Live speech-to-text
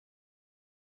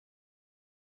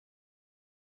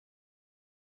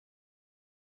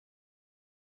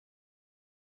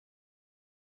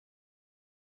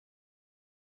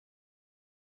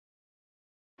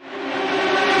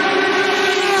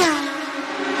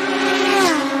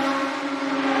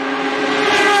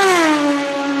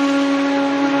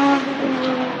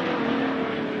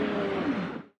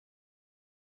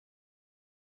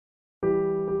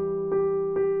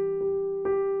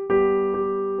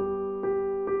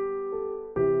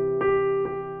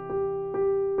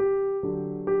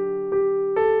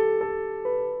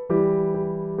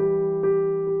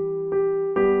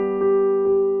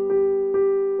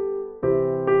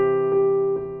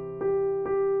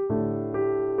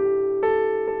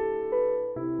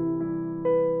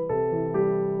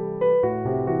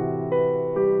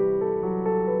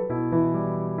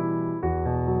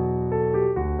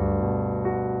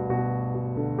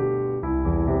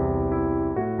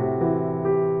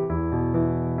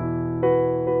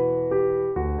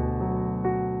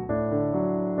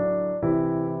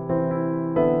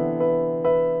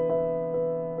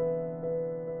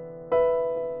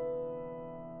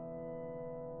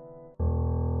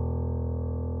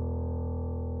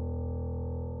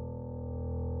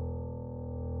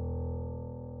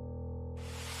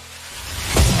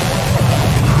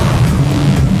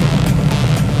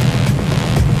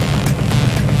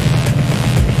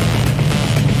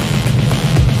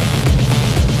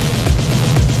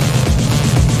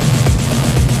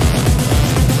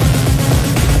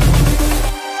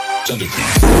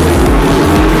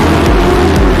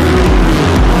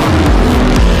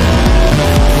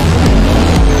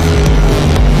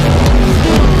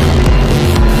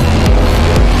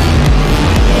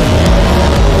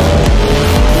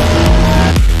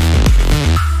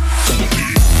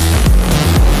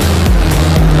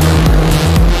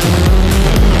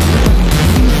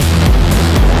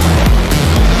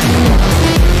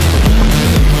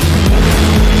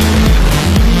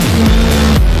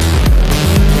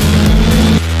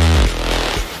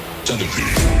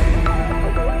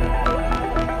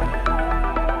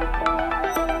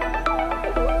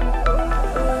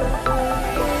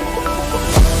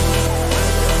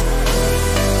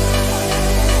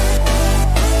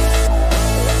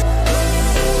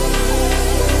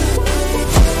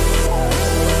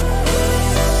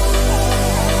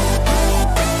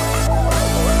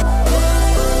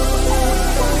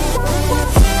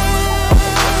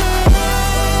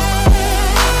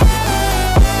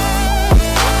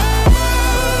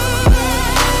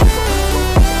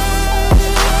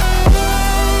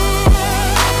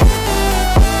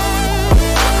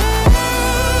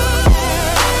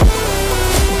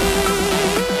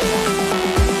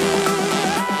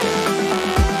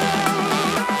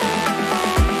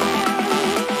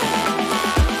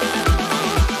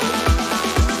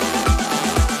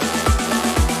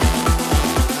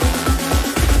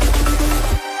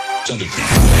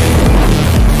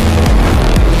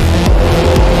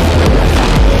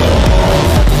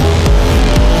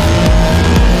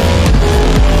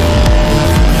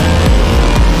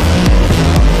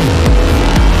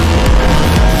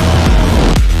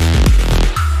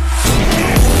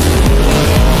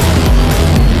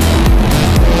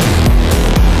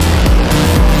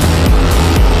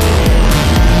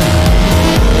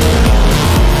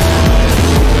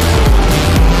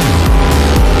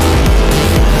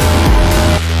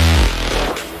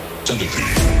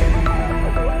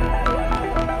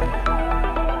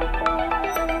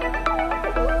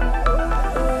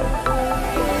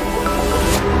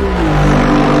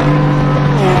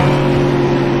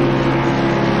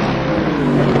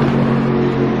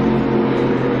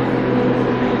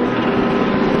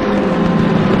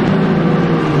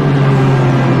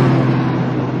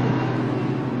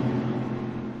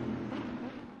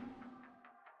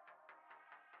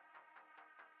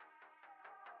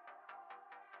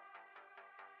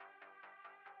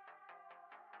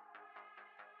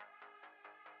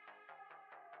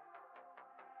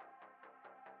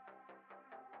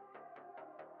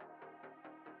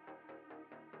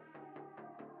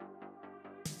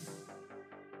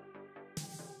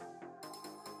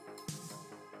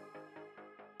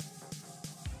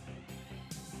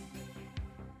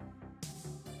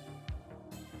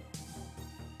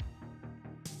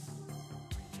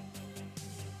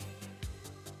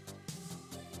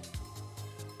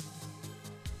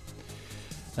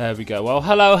There we go. Well,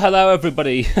 hello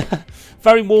everybody.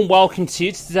 Very warm welcome to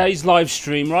you to today's live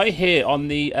stream right here on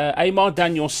the Amar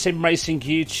Daniel Sim Racing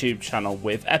YouTube channel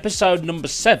with episode number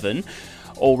 7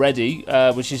 already,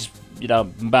 which is, you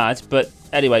know, mad. But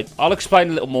anyway, I'll explain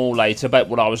a little more later about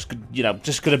what I was, you know,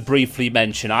 just going to briefly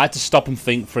mention. I had to stop and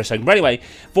think for a second. But anyway,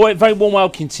 very warm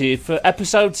welcome to you for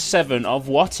episode 7 of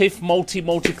What If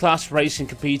Multi-Multiclass Racing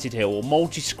Competed Here, or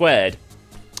Multi-Squared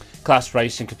Class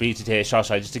Racing Competed Here, shall I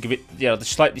say, just to give it, you know, the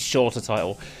slightly shorter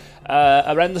title.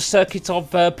 Around the circuit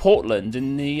of Portland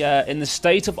in the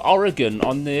state of Oregon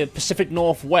on the Pacific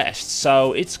Northwest.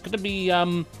 So it's going to be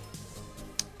an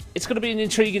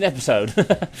intriguing episode.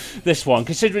 This one,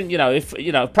 considering, you know, if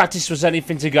practice was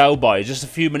anything to go by, just a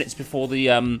few minutes before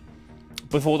the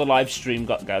live stream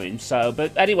got going. So,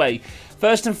 but anyway,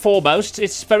 first and foremost,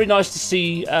 it's very nice to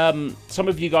see some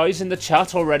of you guys in the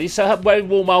chat already. So, very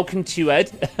warm welcome to you,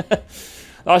 Ed.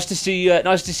 Nice to see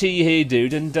you here,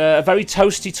 dude. And a very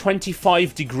toasty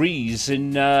 25 degrees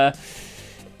in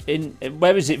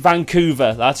where is it?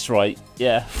 Vancouver. That's right.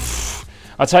 Yeah.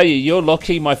 I tell you, you're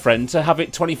lucky, my friend, to have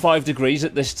it 25 degrees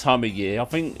at this time of year. I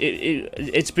think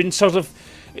it's been sort of.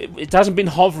 It hasn't been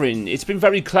hovering. It's been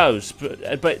very close,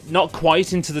 but not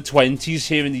quite into the 20s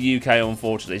here in the UK,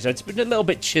 unfortunately. So it's been a little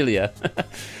bit chillier.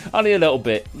 Only a little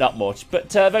bit, not much.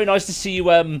 But very nice to see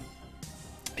you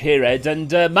here, Ed.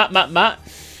 And Matt.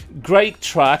 Great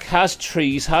track. Has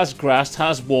trees, has grass,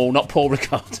 has wall. Not Paul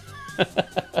Ricard.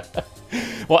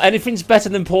 Well, anything's better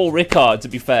than Paul Ricard, to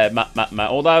be fair, Matt.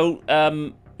 Although,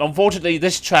 unfortunately,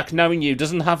 this track, knowing you,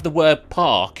 doesn't have the word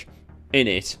park in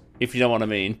it, if you know what I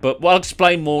mean. But we'll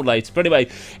explain more later. But anyway,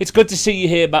 it's good to see you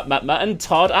here, Matt, and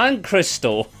Todd, and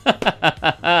Crystal.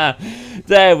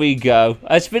 There we go.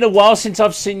 It's been a while since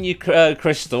I've seen you,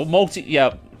 Crystal.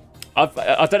 Yeah,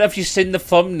 I don't know if you've seen the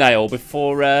thumbnail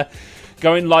before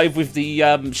going live with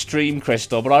the stream,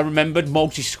 Crystal, but I remembered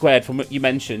Multi-Squared from what you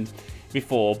mentioned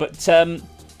before. But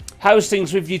how's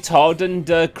things with you, Todd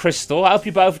and Crystal? I hope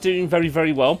you're both doing very,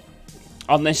 very well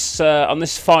on this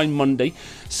fine Monday.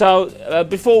 So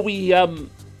before we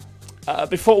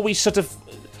sort of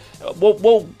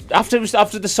after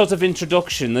the sort of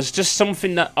introduction, there's just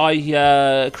something that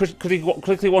I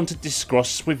quickly want to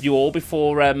discuss with you all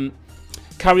before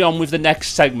carry on with the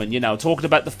next segment. You know, talking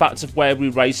about the facts of where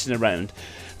we're racing around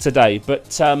today.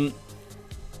 But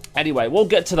anyway, we'll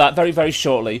get to that very, very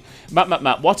shortly.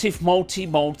 Matt, what if multi?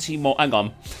 Hang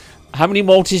on, how many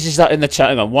multis is that in the chat?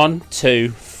 Hang on, 1, 2,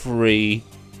 3.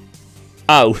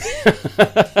 Oh.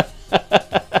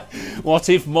 What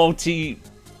if multi...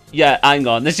 Yeah, hang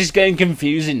on. This is getting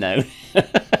confusing now.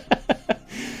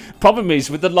 Problem is,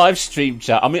 with the live stream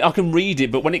chat, I mean, I can read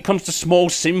it, but when it comes to small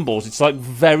symbols, it's like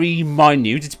very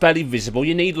minute. It's barely visible.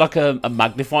 You need like a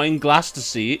magnifying glass to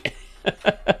see it.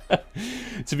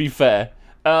 To be fair.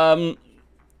 But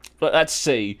let's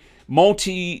see.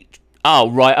 Multi...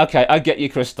 Oh, right, okay, I get you,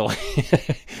 Crystal.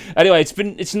 Anyway,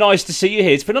 it's nice to see you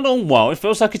here. It's been a long while. It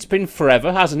feels like it's been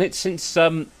forever, hasn't it, since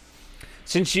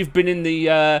you've been in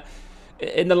the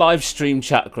live stream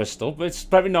chat, Crystal. But it's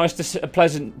very nice to see, a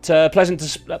pleasant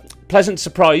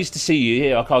surprise to see you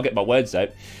here. I can't get my words out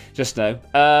just now.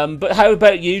 But how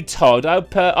about you, Todd? I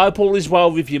hope all is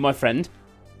well with you, my friend.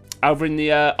 Over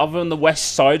on the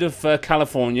west side of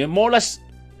California, more or less.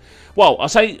 Well, I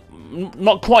say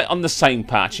not quite on the same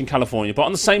patch in California, but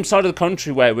on the same side of the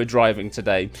country where we're driving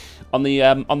today, on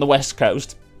the west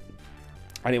coast.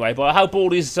 Anyway, but I hope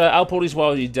all is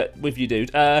well with you,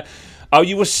 dude. Oh,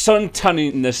 you were sun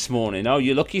tanning this morning. Oh,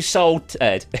 you lucky soul,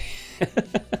 Ed.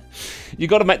 You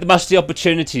got to make the most of the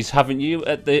opportunities, haven't you?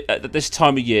 At this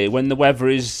time of year, when the weather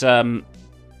is,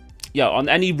 yeah, on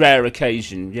any rare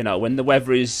occasion, you know, when the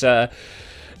weather is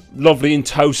lovely and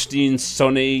toasty and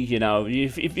sunny, you know,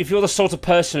 if you're the sort of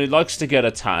person who likes to get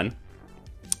a tan,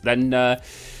 then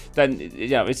you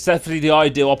know, it's definitely the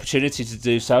ideal opportunity to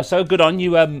do so. So good on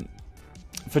you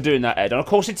for doing that, Ed. And of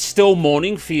course, it's still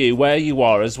morning for you where you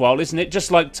are as well, isn't it?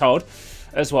 Just like Todd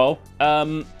as well.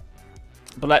 But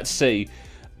let's see.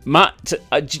 Matt,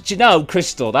 do you know,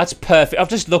 Crystal, that's perfect. I've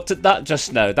just looked at that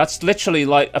just now. That's literally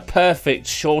like a perfect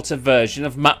shorter version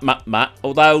of Matt.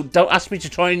 Although, don't ask me to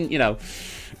try and, you know,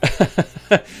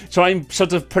 try and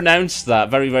sort of pronounce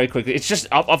that very, very quickly. It's just,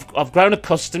 I've grown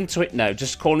accustomed to it now.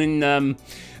 Just calling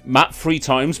Matt 3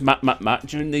 times, Matt,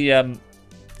 during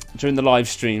the live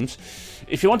streams.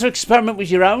 If you want to experiment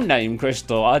with your own name,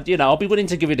 Crystal, I'll be willing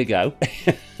to give it a go.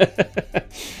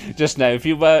 Just now, if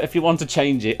you want to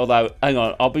change it, although hang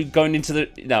on, I'll be going into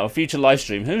a future live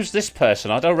stream. Who's this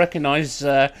person? I don't recognise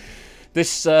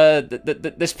this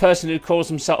person who calls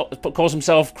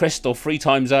himself Crystal 3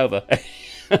 times over.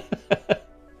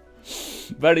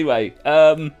 But anyway,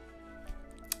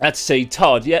 let's see.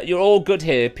 Todd, yeah, you're all good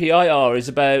here. PIR is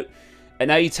about an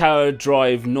 8-hour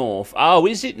drive north. Oh,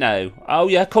 is it now? Oh,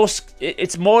 yeah, of course.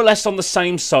 It's more or less on the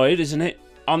same side, isn't it?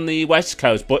 On the west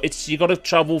coast, but you got to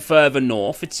travel further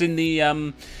north. It's in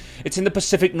the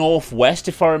Pacific Northwest,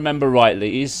 if I remember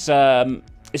rightly. It's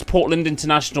Portland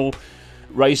International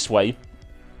Raceway.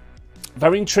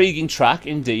 Very intriguing track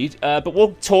indeed. But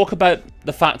we'll talk about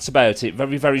the facts about it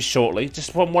very, very shortly,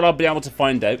 just from what I'll be able to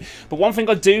find out. But one thing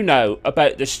I do know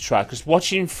about this track is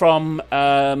watching from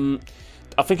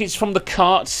I think it's from the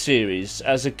kart series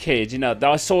as a kid. You know,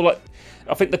 I saw, like,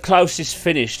 I think the closest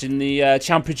finished in the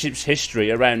championships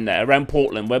history around there, around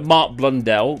Portland, where Mark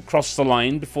Blundell crossed the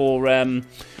line before.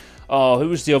 Oh, who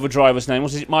was the other driver's name?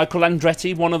 Was it Michael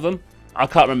Andretti? One of them. I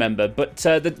can't remember, but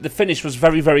the finish was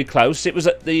very, very close. It was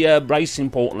at the race in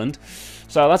Portland,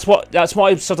 so that's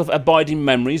my sort of abiding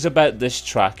memories about this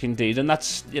track, indeed, and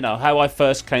that's, you know, how I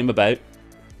first came about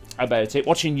it,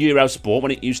 watching Eurosport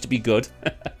when it used to be good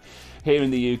here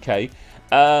in the UK.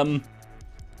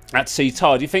 Let's see,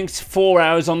 Todd, you think 4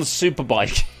 hours on the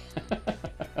superbike?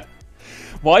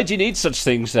 Why do you need such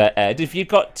things, Ed? If you've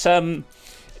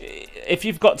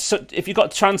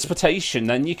got transportation,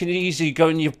 then you can easily go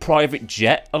in your private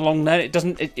jet along there.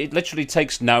 It literally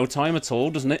takes no time at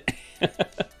all, doesn't it?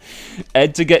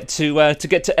 Ed, to get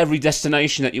to every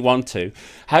destination that you want to.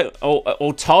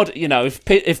 Or Todd, you know,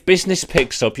 if business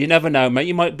picks up, you never know, mate.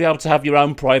 You might be able to have your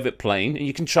own private plane and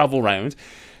you can travel around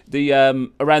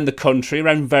the country,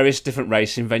 around various different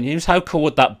racing venues. How cool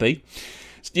would that be?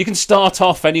 You can start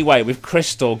off anyway with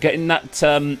Crystal getting that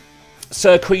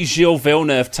Circuit Gilles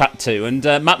Villeneuve tattoo, and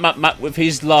Matt with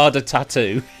his Larder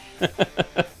tattoo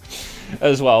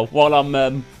as well. While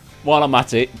I'm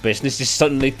at it, business is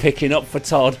suddenly picking up for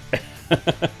Todd.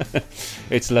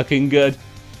 It's looking good.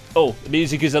 Oh, the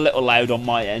music is a little loud on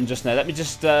my end just now. Let me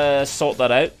just sort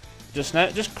that out just now.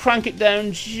 Just crank it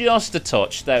down just a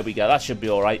touch. There we go. That should be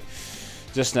all right.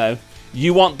 Just now.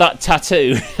 You want that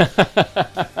tattoo?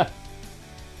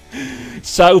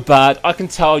 So bad. I can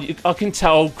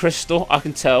tell, Crystal. I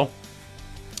can tell.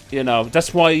 You know,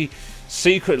 that's why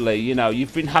secretly, you know,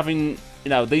 you've been having, you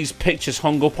know, these pictures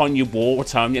hung up on your wall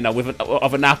at home, you know,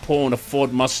 of an Apple and a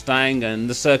Ford Mustang and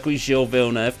the Circuit Gilles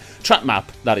Villeneuve track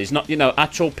map. That is not, you know,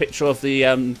 actual picture of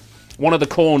the one of the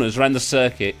corners around the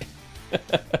circuit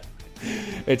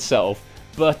itself.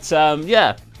 But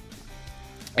yeah,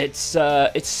 it's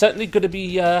certainly going to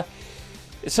be.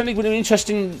 It's certainly going to be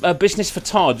interesting business for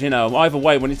Todd, you know, either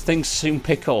way, when things soon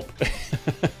pick up.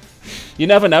 You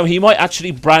never know, he might actually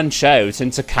branch out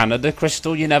into Canada,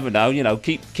 Crystal, you never know, you know,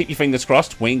 keep your fingers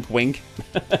crossed, wink, wink.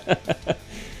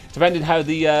 Depending how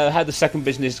the second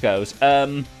business goes.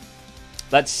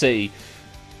 Let's see.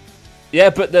 Yeah,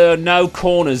 but there are no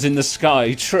corners in the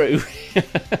sky, true.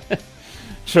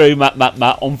 True, Matt,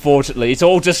 unfortunately. It's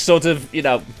all just sort of, you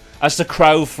know, as the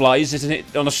crow flies, isn't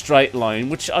it, on a straight line?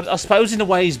 Which I suppose in a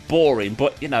way is boring,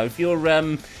 but, you know, if you're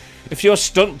a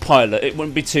stunt pilot, it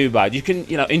wouldn't be too bad. You can,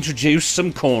 you know, introduce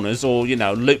some corners, or, you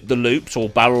know, loop the loops or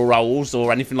barrel rolls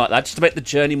or anything like that, just to make the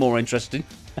journey more interesting.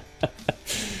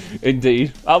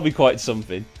 Indeed, that'll be quite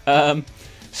something.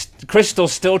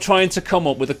 Crystal's still trying to come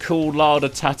up with a cool Larder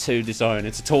tattoo design.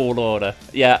 It's a tall order.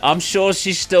 Yeah, I'm sure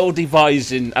she's still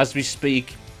devising as we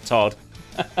speak, Todd.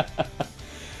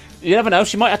 You never know,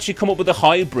 she might actually come up with a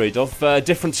hybrid of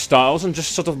different styles and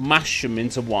just sort of mash them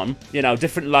into one. You know,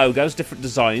 different logos, different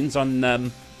designs on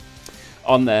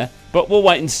there. But we'll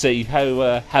wait and see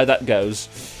how that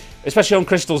goes. Especially on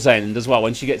Crystal's end as well,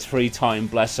 when she gets free time,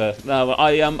 bless her. No,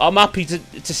 I'm happy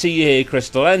to see you here,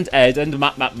 Crystal, and Ed, and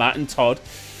Matt, and Todd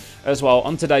as well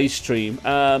on today's stream.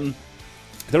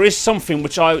 There is something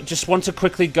which I just want to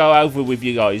quickly go over with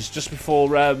you guys just before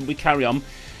we carry on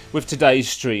with today's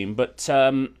stream. But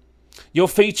you're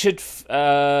featured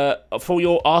for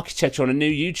your architecture on a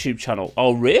new YouTube channel.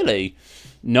 Oh, really?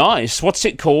 Nice. What's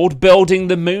it called? Building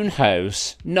the Moon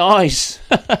House. Nice.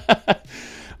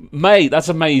 Mate, that's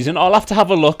amazing. I'll have to have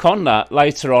a look on that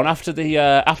later on after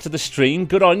the stream.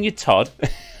 Good on you, Todd.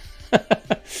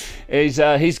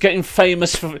 He's getting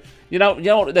famous for, you know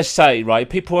what they say, right?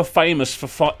 People are famous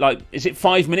for is it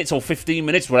 5 minutes or 15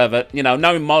 minutes, whatever. You know,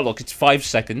 knowing my luck, it's 5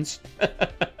 seconds.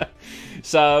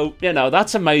 So, you know,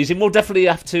 that's amazing. We'll definitely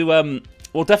have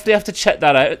to check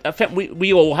that out. I think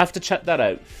we all have to check that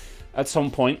out at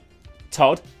some point.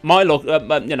 Todd, my luck,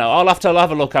 you know, I'll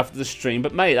have a look after the stream.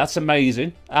 But mate, that's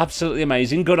amazing, absolutely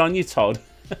amazing. Good on you, Todd,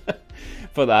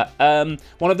 for that.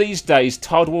 One of these days,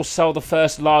 Todd will sell the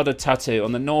first Larder tattoo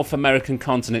on the North American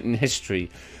continent in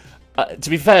history. To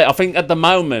be fair, I think at the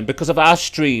moment, because of our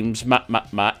streams,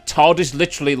 Matt, Todd is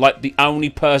literally like the only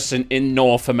person in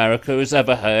North America who's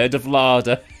ever heard of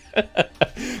Lada.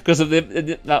 Because of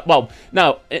well,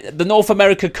 no, the North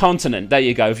America continent, there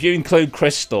you go, if you include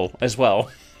Crystal as well.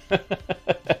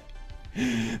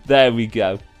 There we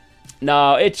go.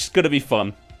 No, it's going to be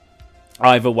fun.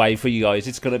 Either way for you guys,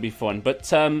 it's going to be fun. But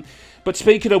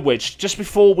speaking of which, just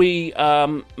before we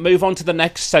move on to the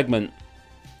next segment,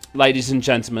 ladies and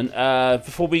gentlemen,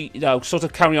 before we sort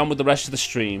of carry on with the rest of the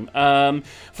stream,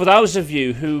 for those of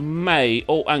you who may...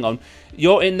 Oh, hang on.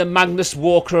 You're in the Magnus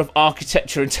Walker of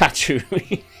architecture and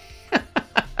tattooing.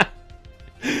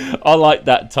 I like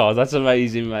that, Todd. That's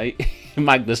amazing, mate.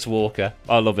 Magnus Walker.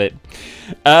 I love it.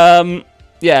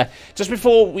 Yeah, just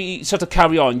before we sort of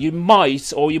carry on, you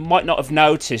might or you might not have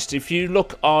noticed, if you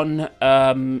look on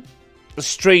the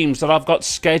streams that I've got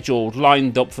scheduled,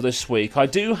 lined up for this week, I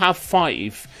do have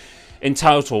 5 in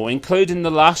total, including the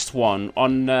last one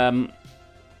on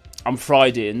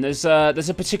Friday, and there's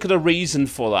a particular reason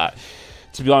for that,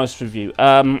 to be honest with you.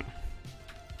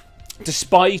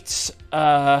 Despite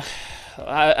how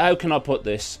can I put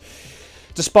this?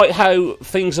 Despite how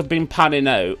things have been panning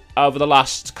out over the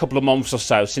last couple of months or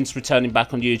so since returning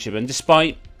back on YouTube, and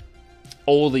despite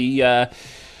all the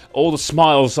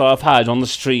smiles that I've had on the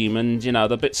stream, and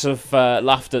the bits of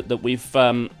laughter that we've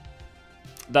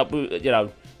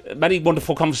many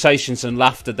wonderful conversations and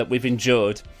laughter that we've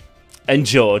endured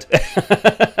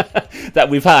that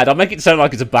we've had. I make it sound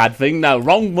like it's a bad thing. No,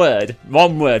 wrong word,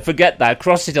 forget that,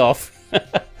 cross it off.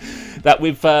 that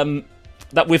we've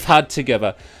had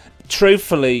together.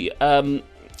 Truthfully,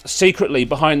 secretly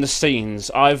behind the scenes,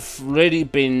 I've really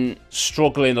been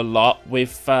struggling a lot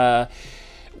with my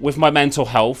mental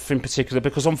health in particular,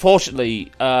 because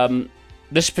unfortunately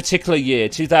this particular year,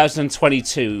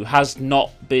 2022, has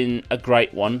not been a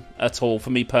great one at all for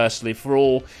me personally, for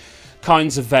all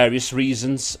kinds of various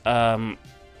reasons, which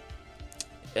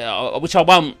I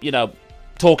won't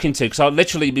talk into, because I'll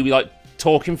literally be like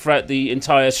talking throughout the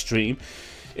entire stream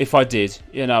if I did,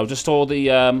 just all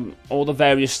the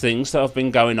various things that have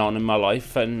been going on in my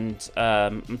life, and things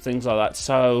like that.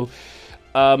 So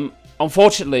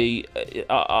unfortunately,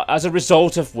 as a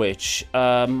result of which,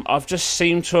 I've just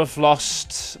seemed to have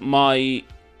lost my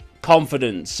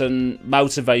confidence and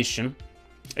motivation,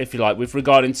 if you like, with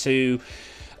regarding to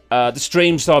the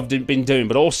streams that I've been doing,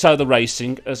 but also the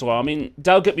racing as well. I mean,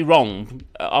 don't get me wrong.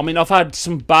 I mean, I've had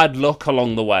some bad luck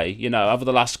along the way, over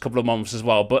the last couple of months as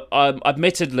well. But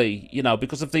admittedly,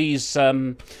 because of these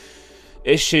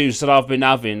issues that I've been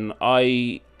having,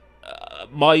 I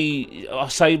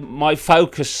say my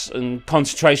focus and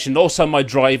concentration, also my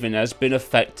driving, has been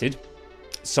affected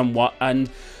somewhat. And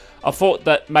I thought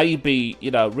that maybe,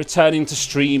 returning to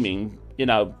streaming,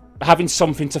 having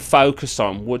something to focus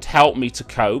on would help me to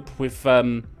cope with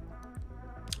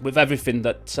everything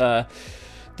that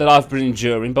I've been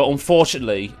enduring. But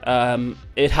unfortunately,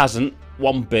 it hasn't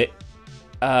one bit.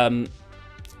 I'm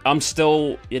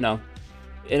still, in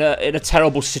a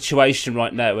terrible situation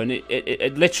right now, and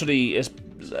it literally is.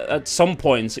 At some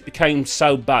points, it became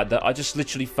so bad that I just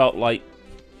literally felt like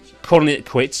calling it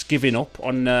quits, giving up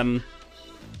on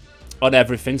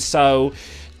everything. So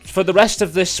for the rest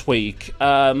of this week,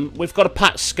 we've got a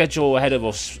packed schedule ahead of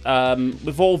us,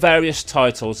 with all various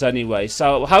titles anyway.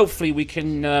 So hopefully we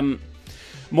can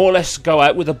more or less go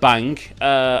out with a bang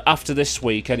after this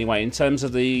week anyway, in terms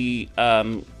of the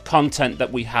content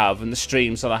that we have and the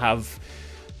streams that I have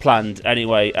planned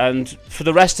anyway. And for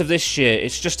the rest of this year,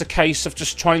 it's just a case of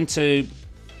just trying to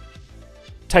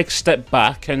take a step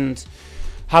back and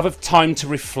have a time to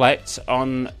reflect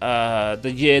on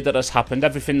the year that has happened,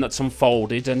 everything that's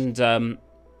unfolded, and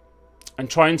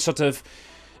try and sort of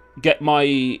get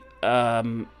my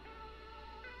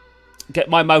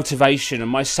motivation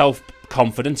and my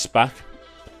self-confidence back,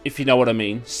 if you know what I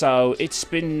mean. So it's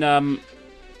been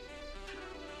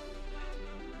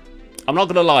I'm not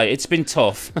gonna lie, it's been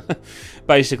tough.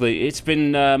 Basically, it's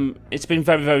been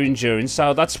very, very enduring.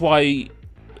 So that's why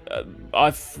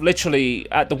I've literally,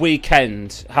 at the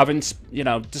weekend, having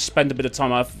to spend a bit of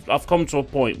time, I've come to a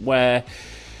point where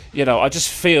I just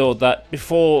feel that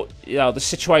before the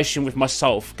situation with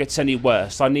myself gets any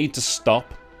worse, I need to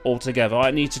stop altogether.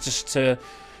 I need to just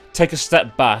take a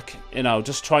step back,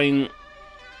 just try and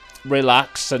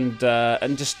relax, and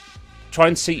just try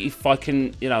and see if I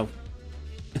can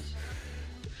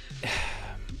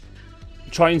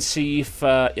try and see if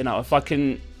if I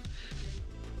can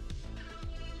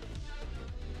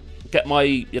get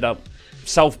my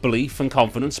self-belief and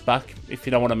confidence back, if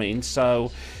you know what I mean.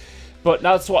 So, but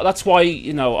that's why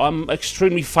I'm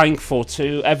extremely thankful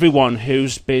to everyone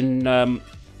who's been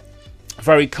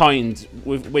very kind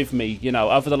with me, you know,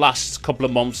 over the last couple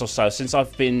of months or so since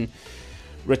I've been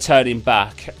returning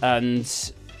back,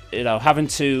 and you know, having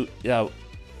to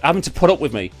put up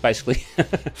with me basically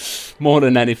more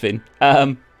than anything.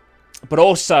 But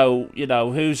also, you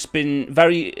know, who's been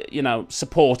very, you know,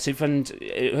 supportive, and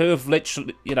who have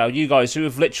literally, you know, you guys who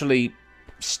have literally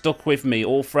stuck with me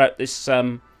all throughout this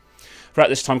time,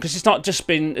 because it's not just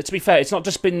been, to be fair, it's not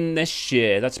just been this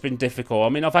year that's been difficult. I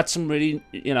mean, I've had some really,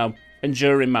 you know,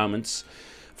 enduring moments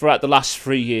throughout the last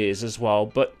 3 years as well.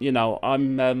 But you know,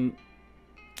 I'm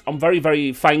very,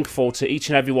 very thankful to each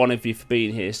and every one of you for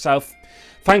being here. So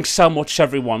thanks so much,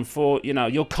 everyone, for, you know,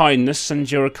 your kindness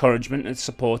and your encouragement and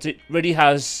support. It really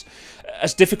has,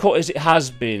 as difficult as it has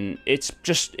been, it's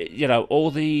just, you know, all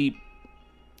the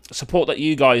support that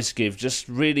you guys give just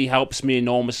really helps me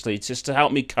enormously, just to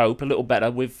help me cope a little better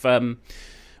with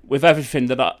everything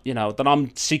that you know, that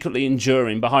I'm secretly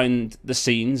enduring behind the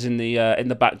scenes in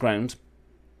the background,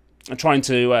 and trying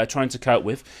to cope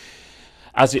with,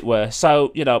 as it were.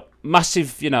 So, you know,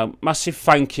 massive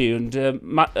thank you, and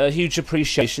a huge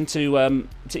appreciation to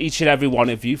each and every one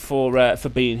of you for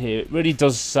being here. It really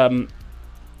does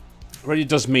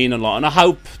mean a lot, and I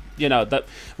hope, you know, that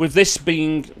with this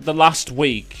being the last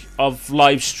week of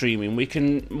live streaming, we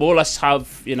can more or less have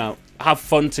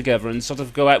fun together and sort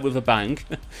of go out with a bang,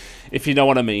 if you know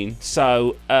what I mean.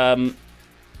 So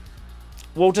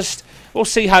we'll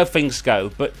see how things go.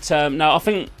 But no, I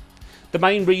think the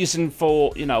main reason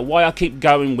for, you know, why I keep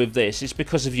going with this is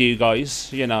because of you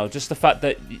guys. You know, just the fact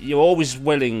that you're always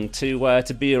willing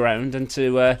to be around and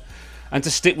to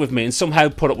stick with me and somehow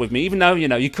put up with me, even though, you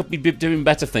know, you could be doing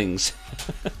better things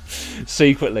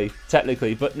secretly,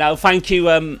 technically. But no, thank you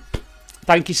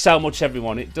so much,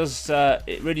 everyone. It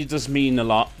really does mean a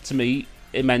lot to me,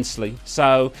 immensely.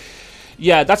 So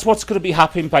yeah, that's what's going to be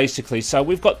happening basically. So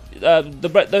we've got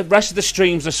the rest of the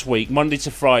streams this week, Monday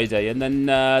to Friday, and then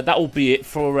that will be it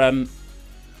for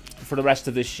the rest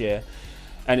of this year.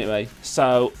 Anyway,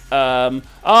 so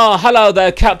oh, hello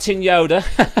there, Captain Yoda.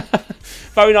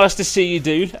 Very nice to see you,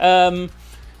 dude.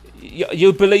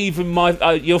 You believe in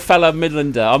your fellow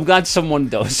Midlander. I'm glad someone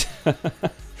does.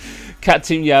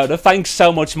 Captain Yoda, thanks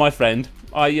so much, my friend.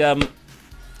 I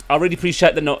really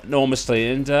appreciate the enormously,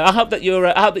 and I hope that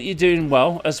you're doing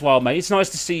well as well, mate. It's nice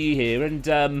to see you here,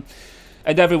 and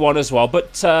everyone as well.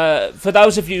 But for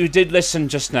those of you who did listen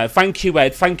just now, thank you,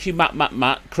 Ed. Thank you,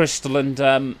 Matt, Crystal,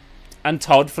 and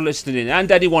Todd for listening in,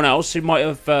 and anyone else who might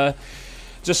have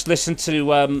just listened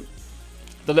to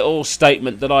the little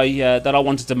statement that I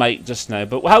wanted to make just now.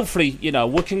 But hopefully, you know,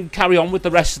 we can carry on with the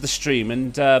rest of the stream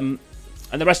and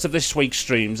the rest of this week's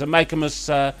streams and make them as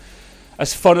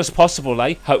fun as possible,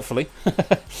 eh? Hopefully.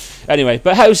 Anyway,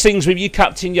 but how's things with you,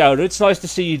 Captain Yoda? It's nice to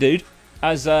see you, dude.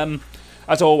 As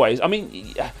always. I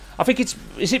mean, I think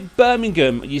is it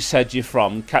Birmingham you said you're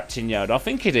from, Captain Yoda? I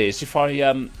think it is, if I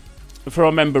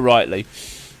remember rightly.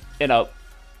 You know,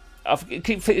 I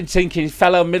keep thinking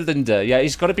fellow Midlander. Yeah,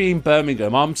 he's got to be in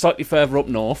Birmingham. I'm slightly further up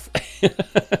north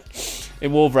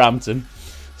in Wolverhampton.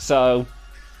 So,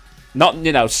 not,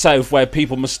 you know, south where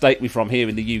people mistake me from here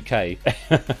in the UK.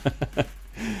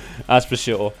 That's for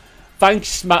sure.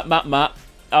 Thanks, Matt.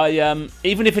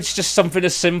 Even if it's just something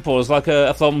as simple as like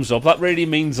a thumbs up, that really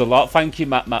means a lot. Thank you,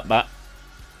 Matt,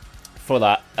 for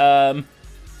that.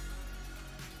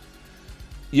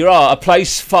 You are a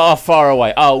place far, far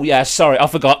away. Oh yeah, sorry, I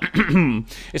forgot.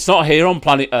 It's not here on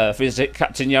planet Earth, is it,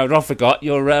 Captain Yoda? I forgot.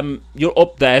 You're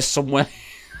up there somewhere.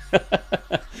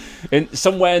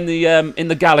 Somewhere in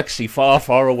the galaxy, far,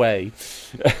 far away.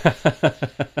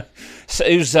 So,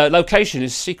 whose location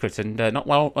is secret and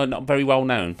not very well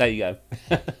known. There you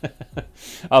go.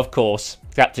 Of course,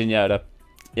 Captain Yoda.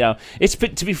 Yeah,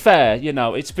 to be fair, you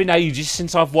know, it's been ages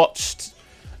since I've watched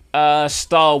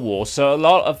Star Wars, so a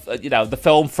lot of, you know, the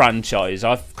film franchise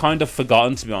I've kind of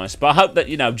forgotten, to be honest. But I hope that,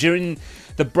 you know, during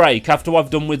the break, after I've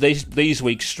done with these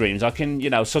week's streams, I can, you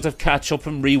know, sort of catch up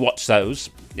and rewatch those.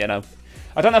 You know,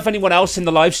 I don't know if anyone else in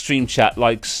the live stream chat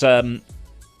likes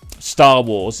Star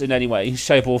Wars in any way,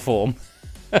 shape or form.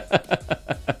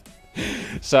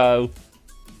 So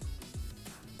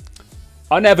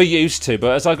I never used to,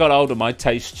 but as I got older, my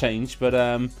taste changed.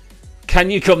 But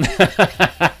can you come?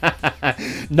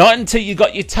 Not until you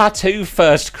got your tattoo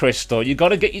first, Crystal. You got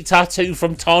to get your tattoo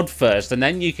from Todd first, and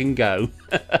then you can go.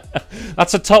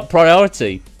 That's a top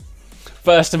priority.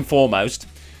 First and foremost,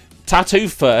 tattoo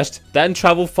first, then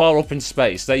travel far up in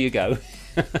space. There you go.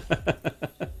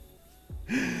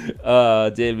 Oh,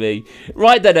 dear me.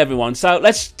 Right then, everyone. So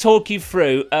let's talk you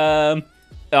through.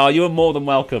 Oh, you are more than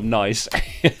welcome. Nice.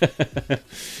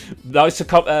 Nice,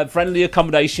 friendly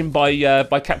accommodation by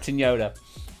Captain Yoda.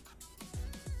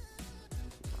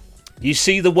 you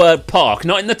see the word park,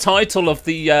 not in the title of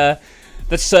the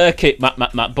circuit,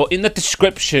 Matt, but in the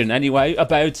description anyway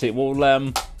about it.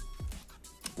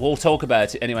 We'll talk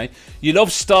about it anyway. You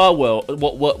love Star Wars.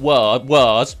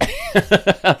 Wars?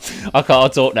 I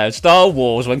can't talk now. Star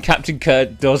Wars when Captain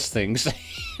Kirk does things.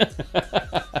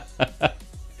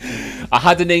 I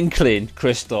had an inkling,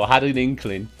 Crystal. I had an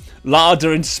inkling.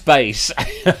 Larder in space.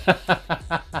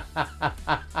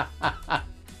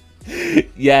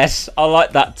 Yes, I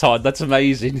like that, Todd. That's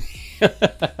amazing.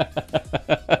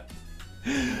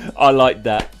 I like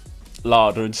that.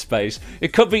 Larder in space.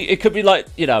 It could be like,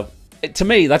 you know, to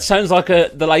me that sounds like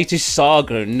the latest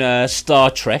saga in Star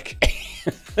Trek.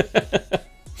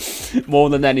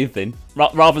 More than anything,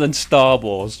 rather than Star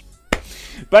Wars.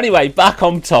 But anyway, back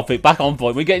on topic, back on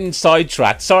point. We're getting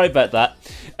sidetracked. Sorry about that,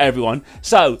 everyone.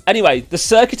 So, anyway, the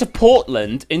circuit of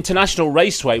Portland International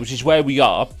Raceway, which is where we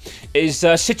are, is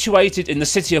situated in the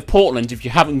city of Portland, if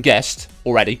you haven't guessed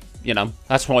already. You know,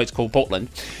 that's why it's called Portland.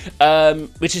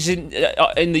 Which is in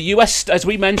the US, as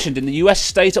we mentioned, in the US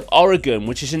state of Oregon,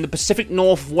 which is in the Pacific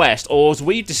Northwest, or as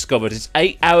we've discovered, it's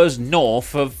 8 hours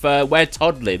north of where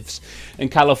Todd lives in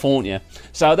California.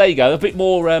 So there you go, a bit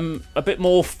more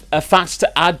facts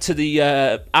to add to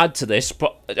this,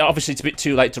 but obviously it's a bit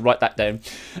too late to write that down.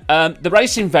 The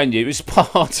racing venue is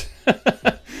part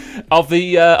of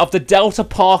the Delta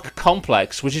Park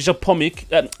complex, which is a public.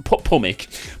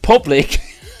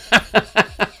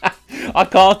 I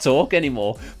can't talk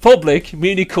anymore. Public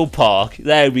Municipal Park.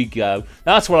 There we go.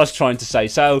 That's what I was trying to say.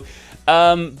 So,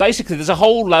 basically, there's a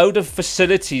whole load of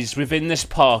facilities within this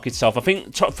park itself. I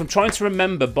think, from trying to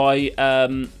remember by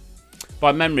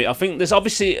memory, I think there's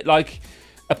obviously like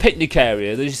a picnic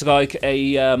area. There's like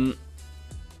an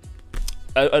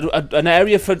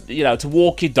area for, you know, to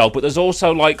walk your dog. But there's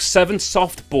also like 7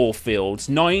 softball fields,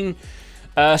 9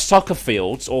 soccer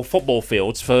fields or football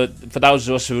fields for those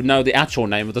of us who know the actual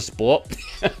name of the sport.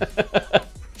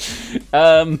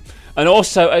 And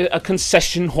also a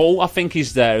concession hall, I think,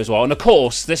 is there as well. And of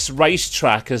course, this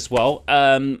racetrack as well.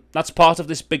 That's part of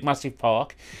this big massive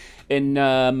park in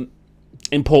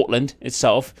Portland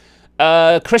itself.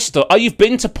 Crystal, oh, you've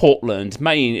been to Portland,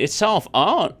 Maine itself?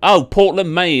 Oh,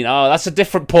 Portland, Maine. Oh, that's a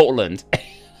different Portland.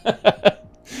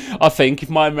 I think, if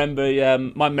my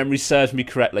memory serves me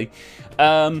correctly.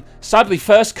 Sadly,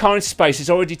 first car in space is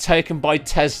already taken by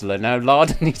Tesla. Now,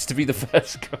 Larder needs to be the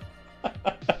first car.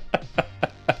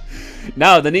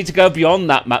 No, they need to go beyond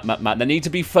that, Matt. They need to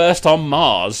be first on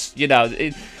Mars. You know,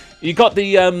 you got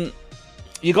the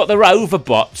rover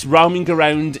bots roaming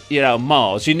around, you know,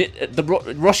 Mars.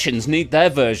 The Russians need their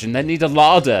version. They need a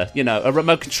larder, you know, a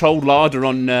remote control larder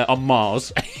on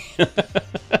Mars,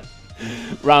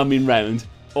 roaming round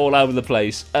all over the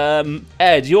place.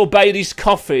 Ed, your Bailey's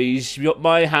coffees,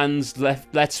 my hands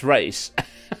left. Let's race.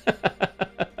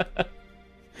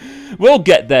 We'll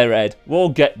get there, Ed. We'll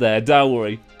get there. Don't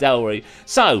worry. Don't worry.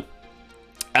 So,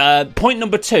 point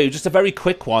number 2, just a very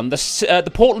quick one.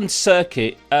 The Portland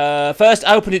circuit first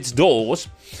opened its doors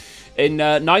in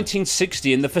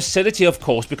 1960, and the facility, of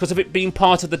course, because of it being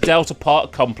part of the Delta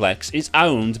Park complex, is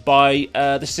owned by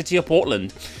the city of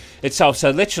Portland itself. So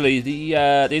literally,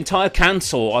 the entire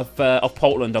council of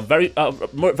Portland are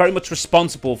very much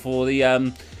responsible for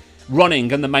the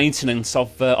running and the maintenance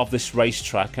of this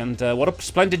racetrack, and what a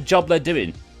splendid job they're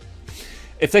doing.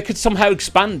 If they could somehow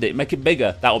expand it, make it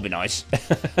bigger, that would be nice.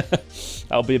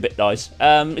 That would be a bit nice.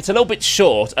 It's a little bit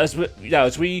short as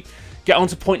we get on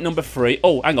to point number 3.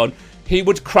 Oh, hang on. He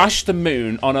would crash the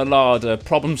moon on a larder.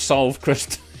 Problem solved,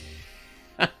 Chris.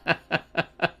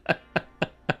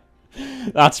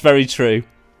 That's very true.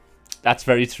 That's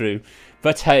very true.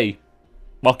 But hey,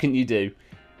 what can you do?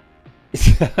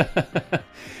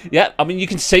 Yeah, I mean, you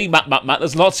can see, Matt,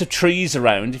 there's lots of trees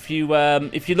around if you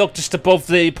look just above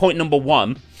the point number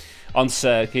 1 on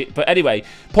circuit. But anyway,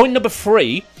 point number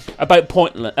 3 about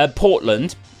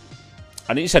Portland.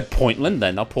 I know you said Pointland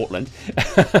then, not Portland.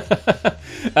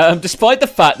 Despite the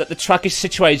fact that the track is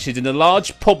situated in a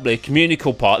large public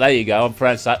municipal park, there you go, I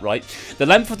pronounced that right, the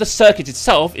length of the circuit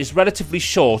itself is relatively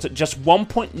short at just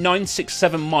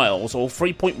 1.967 miles or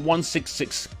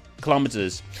 3.166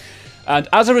 kilometers. And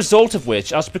as a result of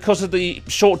which, as because of the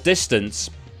short distance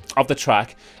of the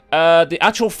track, the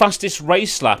actual fastest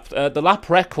race lap, the lap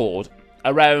record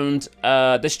around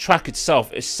this track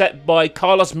itself is set by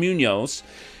Carlos Munoz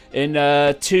in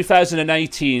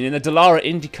 2018 in a Dallara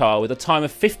IndyCar with a time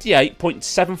of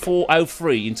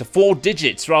 58.7403 into 4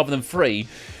 digits rather than 3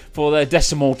 for their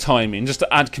decimal timing, just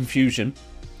to add confusion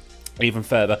even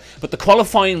further. But the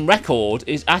qualifying record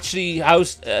is actually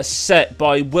set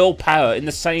by Will Power in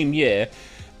the same year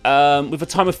with a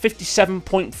time of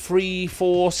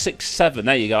 57.3467.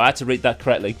 There you go. I had to read that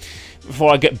correctly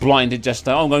before I get blinded just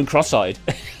now. I'm going cross-eyed.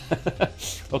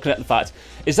 Looking at the fact.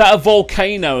 Is that a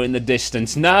volcano in the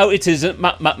distance? No, it isn't.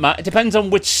 Matt. It depends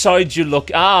on which side you look.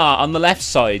 Ah, on the left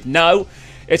side. No,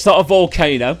 it's not a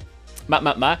volcano. Matt.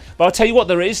 But I'll tell you what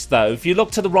there is, though. If you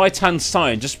look to the right-hand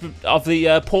side, just of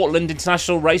the Portland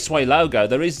International Raceway logo,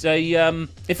 there is a... in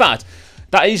fact,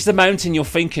 that is the mountain you're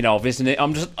thinking of, isn't it?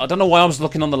 I don't know why I was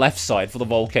looking on the left side for the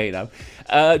volcano.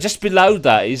 Just below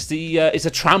that is a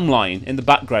tram line in the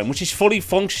background, which is fully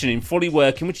functioning, fully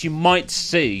working, which you might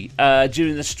see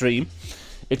during the stream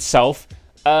itself.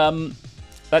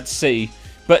 Let's see.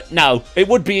 But no, it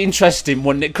would be interesting,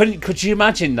 wouldn't it? Could you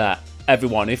imagine that,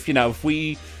 everyone? If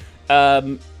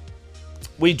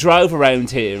we drove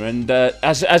around here, and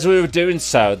as we were doing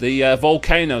so, the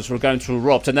volcanoes were going to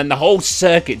erupt, and then the whole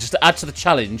circuit, just to add to the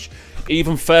challenge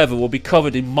even further, will be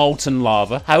covered in molten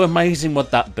lava. How amazing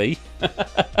would that be?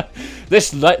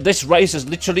 This race has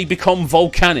literally become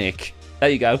volcanic. There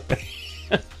you go.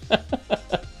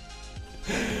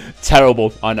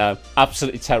 Terrible, I know.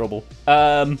 Absolutely terrible.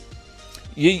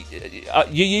 You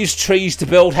use trees to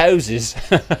build houses.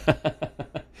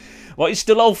 Well, it's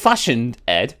still old-fashioned,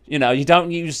 Ed. You know, you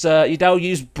don't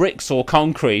use bricks or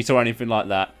concrete or anything like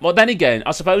that. Well, then again,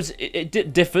 I suppose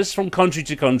it differs from country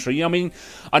to country. I mean,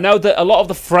 I know that a lot of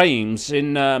the frames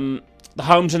in the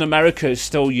homes in America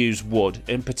still use wood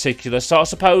in particular. So I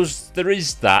suppose there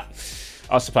is that.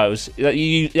 I suppose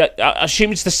I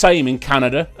assume it's the same in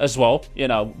Canada as well. You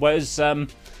know, whereas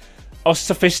us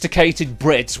sophisticated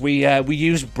Brits, we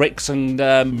use bricks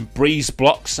and breeze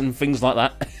blocks and things like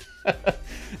that.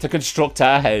 To construct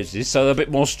our houses, so they're a bit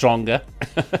more stronger.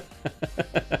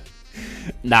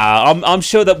 Nah, I'm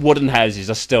sure that wooden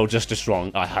houses are still just as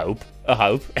strong. I hope.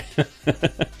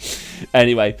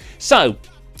 Anyway, so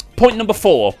point number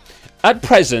 4. At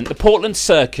present, the Portland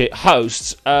circuit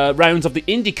hosts rounds of the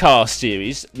IndyCar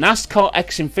Series, NASCAR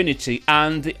X Infinity,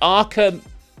 and the ARCA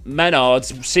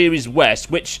Menards Series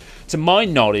West, which, to my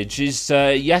knowledge, is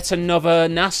yet another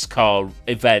NASCAR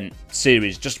event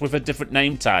series, just with a different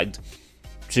name tagged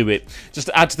to it, just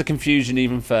to add to the confusion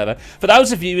even further. For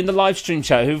those of you in the live stream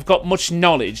chat who've got much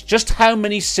knowledge, just how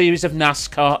many series of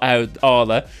NASCAR are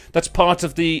there that's part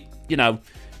of the, you know,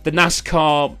 the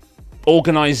NASCAR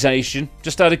organization,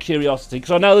 just out of curiosity,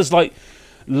 because I know there's like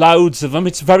loads of them.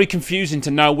 It's very confusing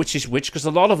to know which is which, because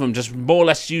a lot of them just more or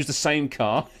less use the same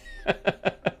car.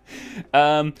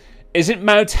 Is it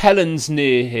Mount Helens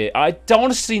near here? I don't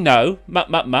honestly know.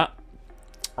 Matt.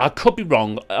 I could be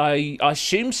wrong. I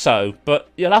assume so, but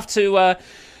you'll have to.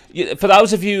 For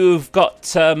those of you who've got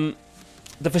the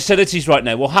facilities right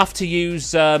now, we'll have to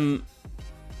use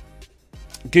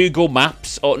Google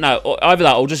Maps, or no, or either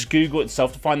that, or just Google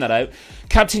itself to find that out.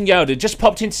 Captain Yoda just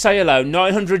popped in to say hello.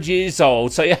 900 years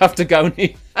old, so you have to go.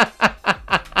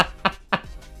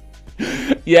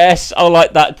 Yes, I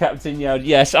like that, Captain Yoda.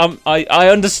 Yes, I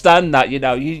understand that. You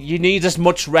know, you need as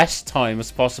much rest time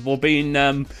as possible, being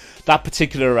that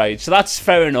particular age. So that's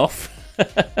fair enough.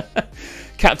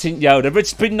 Captain Yoda. But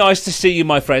it's been nice to see you,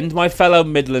 my friend, my fellow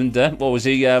Midlander. What was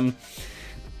he? I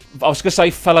was going to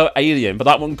say fellow alien, but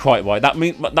that wasn't quite right.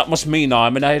 That must mean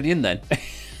I'm an alien then.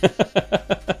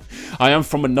 I am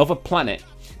from another planet,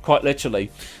 quite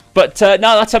literally. But no,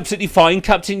 that's absolutely fine,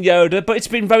 Captain Yoda. But it's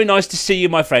been very nice to see you,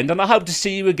 my friend, and I hope to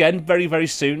see you again very, very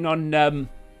soon on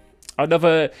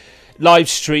another live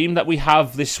stream that we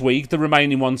have this week, the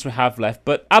remaining ones we have left.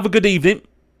 But have a good evening,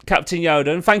 Captain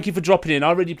Yoda, and thank you for dropping in.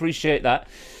 I really appreciate that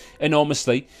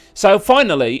enormously. So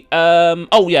finally,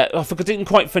 oh yeah, I didn't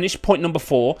quite finish point number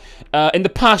 4. In the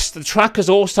past, the track has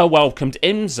also welcomed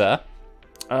IMSA.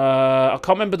 I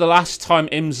can't remember the last time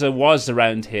IMSA was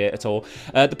around here at all.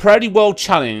 The Prairie World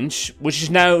Challenge, which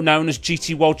is now known as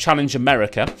GT World Challenge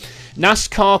America.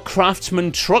 NASCAR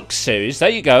Craftsman Truck Series. There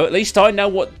you go. At least I know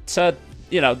what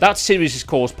you know, that series is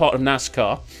called, part of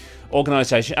NASCAR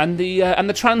organisation, and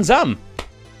the Trans Am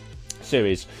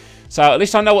series. So at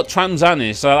least I know what Trans Am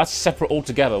is. So that's separate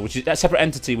altogether, which is a separate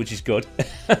entity, which is good.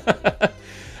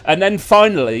 And then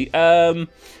finally,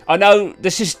 I know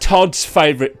this is Todd's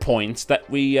favourite point that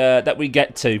we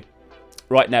get to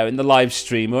right now in the live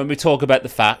stream when we talk about the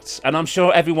facts, and I'm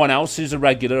sure everyone else who's a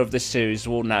regular of this series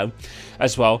will know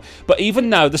as well. But even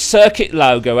now, the circuit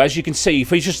logo, as you can see,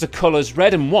 features the colours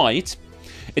red and white.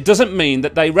 It doesn't mean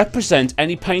that they represent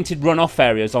any painted runoff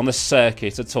areas on the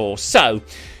circuit at all. So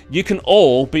you can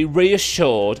all be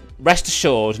rest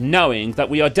assured, knowing that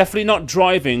we are definitely not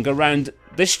driving around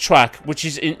this track, which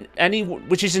isn't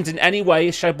in any way,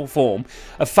 shape or form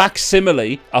a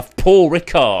facsimile of Paul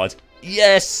Ricard.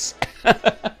 Yes.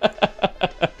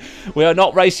 We are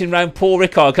not racing around Paul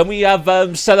Ricard. Can we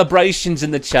have celebrations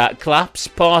in the chat? Claps,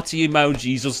 party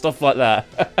emojis, or stuff like that?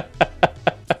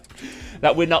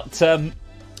 that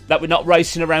we're not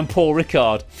racing around Paul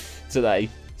Ricard today.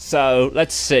 So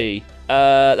let's see.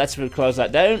 Let's close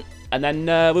that down, and then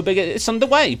we'll begin. It's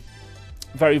underway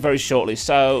very, very shortly.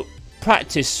 So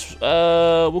practice.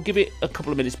 We'll give it a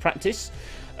couple of minutes practice.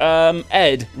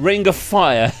 Ed, Ring of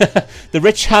Fire. The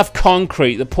rich have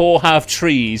concrete, the poor have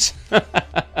trees.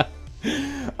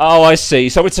 Oh, I see.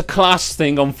 So it's a class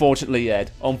thing, unfortunately,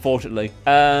 Ed. Unfortunately.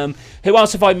 Who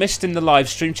else have I missed in the live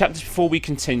stream chat just before we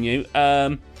continue?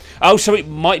 Oh, so it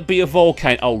might be a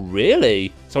volcano. Oh,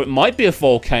 really? So it might be a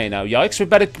volcano. Yikes, we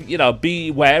better, you know,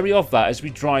 be wary of that as we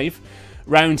drive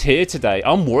round here today.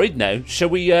 I'm worried now. Shall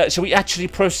we actually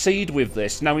proceed with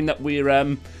this, knowing that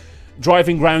we're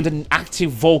driving around an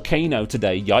active volcano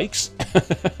today? Yikes.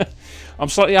 I'm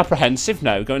slightly apprehensive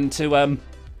now going to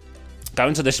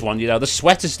this one. You know, the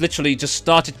sweat has literally just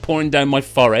started pouring down my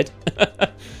forehead.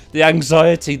 The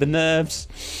anxiety, the nerves.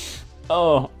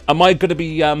 Oh, am I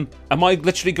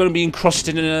literally going to be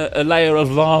encrusted in a layer of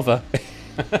lava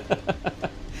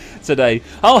today?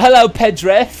 Oh, hello,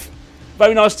 Pedref.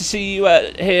 Very nice to see you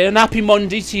here, and happy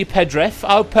Monday to you, Pedref.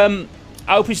 I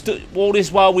hope all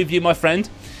is well with you, my friend.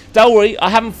 Don't worry, I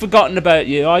haven't forgotten about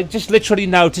you. I just literally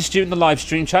noticed you in the live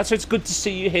stream chat, so it's good to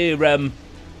see you here,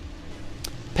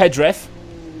 Pedref.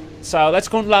 So let's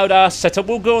go and load our setup.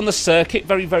 We'll go on the circuit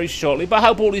very, very shortly, but I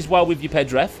hope all is well with you,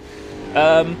 Pedref.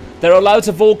 There are loads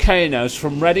of volcanoes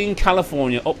from Redding,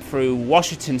 California, up through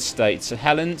Washington State, St.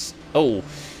 Helens. Oh,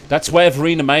 that's where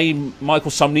Verena May,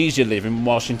 Michael Somnesia live, in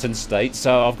Washington State.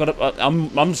 So I've got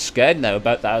I'm scared now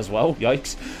about that as well.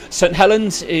 Yikes! St.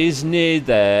 Helens is near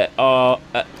there,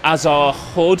 as are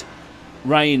Hood,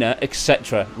 Rainer,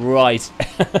 etc. Right.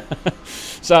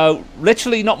 So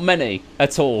literally not many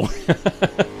at all.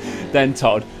 Then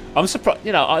Todd. I'm surprised,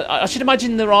 you know, I should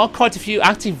imagine there are quite a few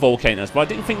active volcanoes, but I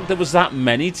didn't think there was that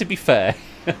many, to be fair.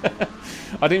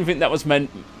 I didn't think that was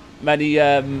many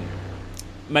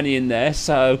in there,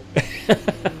 so...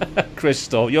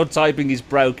 Crystal, your typing is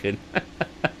broken.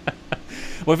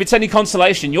 Well, if it's any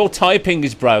consolation, your typing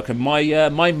is broken.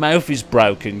 My mouth is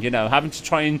broken, you know, having to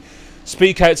try and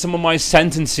speak out some of my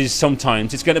sentences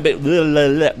sometimes. It's going to bit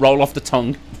roll off the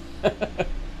tongue.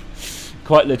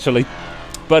 Quite literally.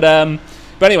 But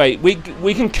anyway, we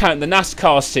can count the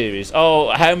NASCAR series. Oh,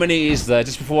 how many is there,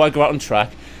 just before I go out on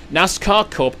track?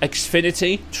 NASCAR Cup,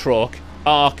 Xfinity, Truck,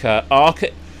 ARCA.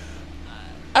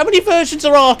 How many versions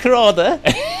of ARCA are there?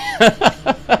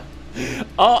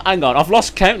 Oh, hang on, I've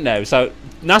lost count now. So,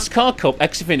 NASCAR Cup,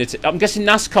 Xfinity. I'm guessing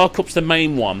NASCAR Cup's the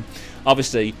main one,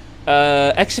 obviously.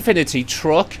 Xfinity,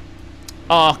 Truck,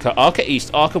 ARCA, ARCA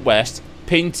East, ARCA West,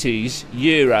 Pinty's,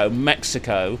 Euro,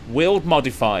 Mexico, Wheeled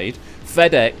Modified,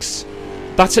 FedEx.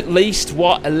 That's at least,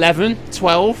 what, 11,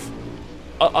 12?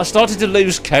 I started to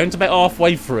lose count about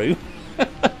halfway through.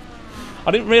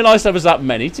 I didn't realise there was that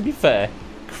many, to be fair.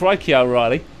 Crikey,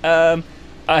 O'Reilly. I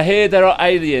hear there are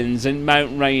aliens in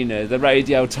Mount Rainier. The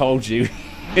radio told you.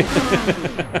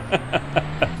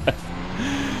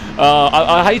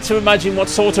 I hate to imagine what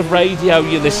sort of radio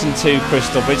you listen to,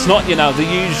 Crystal, but it's not, you know, the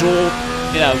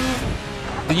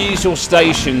usual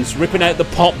stations ripping out the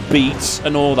pop beats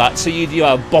and all that, so you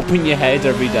are bopping your head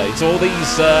every day. It's all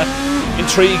these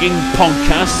intriguing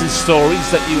podcasts and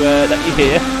stories that you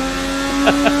hear.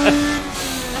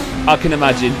 I can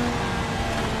imagine.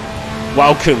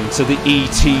 Welcome to the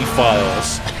ET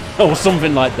Files, or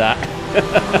something like that.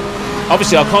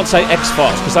 Obviously, I can't say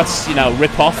X-Files because that's, you know,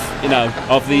 rip-off, you know,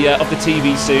 of the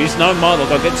TV series. No, my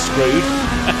look, I'll get screwed.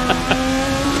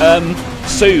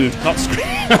 Sued, not screwed.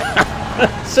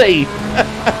 See,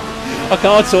 I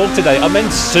can't talk today. I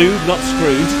meant sued, not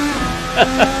screwed.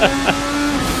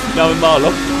 No, my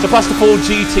look. So past the 4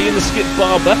 GT and the Skip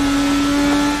Barber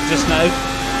just now.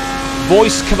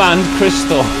 Voice command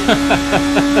Crystal.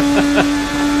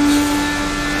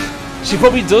 She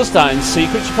probably does that in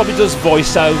secret. She probably does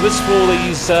voiceovers for all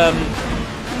these,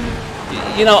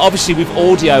 you know, obviously with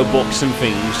audio books and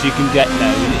things you can get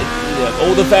now.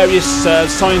 All the various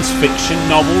science fiction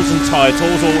novels and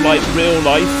titles, all like real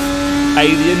life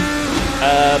alien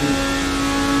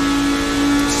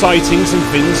sightings and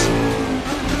things.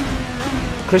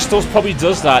 Crystal probably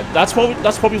does that. That's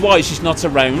probably why she's not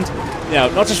around. You know,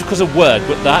 not just because of work,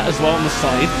 but that as well on the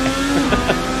side.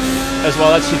 As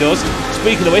well as she does.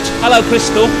 Speaking of which, hello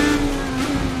Crystal.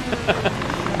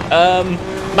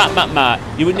 Matt,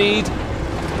 you would need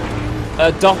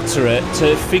a doctorate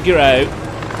to figure out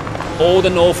all the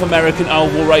North American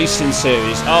Oval Racing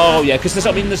Series. Oh yeah, because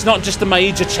there's not just the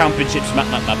major championships, Matt,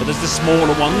 but there's the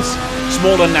smaller ones,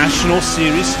 smaller national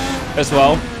series. as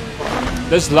well.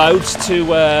 There's loads to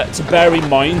bear in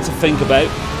mind, to think about.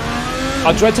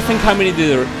 I dread to think how many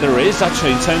there is,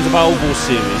 actually, in terms of oval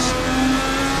series.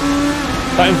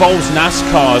 That involves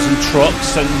NASCARs and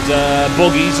trucks and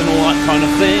buggies and all that kind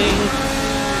of thing.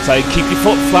 So keep your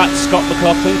foot flat, Scott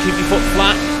McLaughlin, keep your foot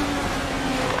flat.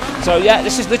 So yeah,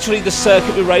 this is literally the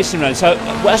circuit we're racing around. So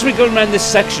as we go around this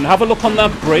section, have a look on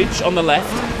that bridge on the left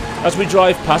as we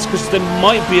drive past, because there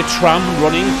might be a tram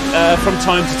running from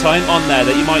time to time on there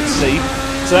that you might see.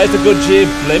 So there's the Goodyear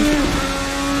blimp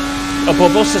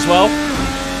above us as well.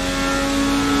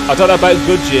 I don't know about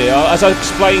Goodyear. As I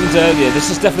explained earlier, this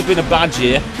has definitely been a bad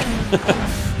year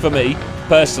for me,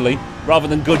 personally, rather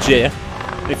than Goodyear,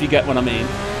 if you get what I mean.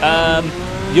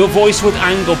 Your voice would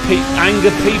anger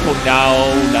people.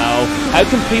 No. How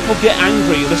can people get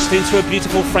angry listening to a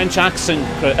beautiful French accent,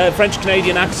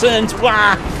 French-Canadian accent?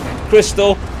 Wah!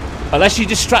 Crystal. Unless you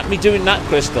distract me doing that,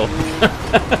 Crystal.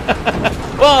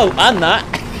 Whoa, and that.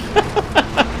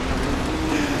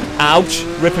 Ouch.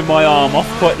 Ripping my arm off,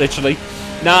 quite literally.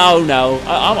 No.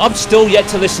 I'm still yet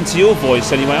to listen to your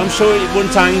voice anyway. I'm sure it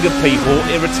wouldn't anger people,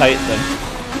 irritate them.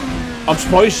 I'm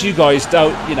surprised you guys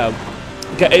don't, you know,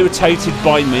 get irritated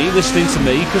by me, listening to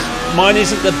me, because mine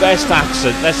isn't the best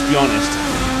accent, let's be honest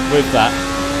with that.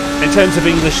 In terms of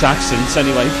English accents,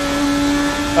 anyway.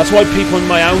 That's why people in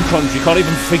my own country can't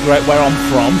even figure out where I'm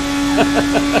from.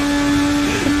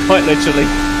 Quite literally.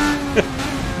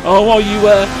 Oh, well, you,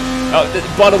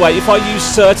 by the way, if I use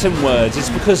certain words, it's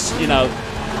because, you know,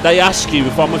 they ask you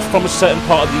if I'm from a certain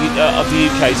part of the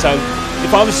UK. So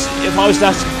if I was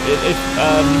asked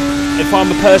if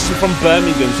I'm a person from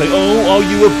Birmingham, say, oh, are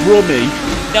you a Brummie?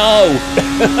 No,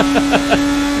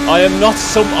 I am not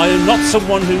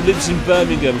someone who lives in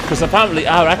Birmingham, because apparently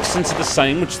our accents are the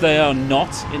same, which they are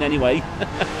not in any way,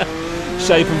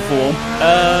 shape and form.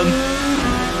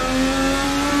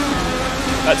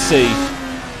 Let's see.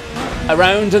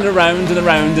 Around and around and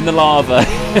around in the lava.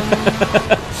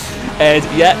 Ed,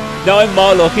 yeah, knowing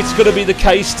my luck, it's going to be the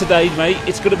case today, mate.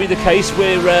 It's going to be the case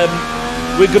where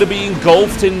we're going to be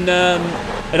engulfed in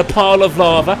a pile of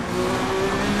lava,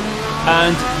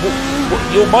 and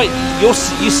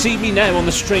you see me now on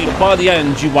the stream. But by the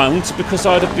end, you won't, because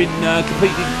I'd have been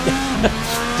completely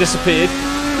disappeared,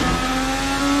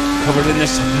 covered in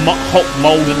this hot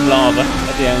molten lava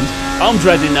at the end. I'm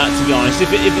dreading that, to be honest. If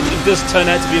it does turn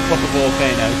out to be a proper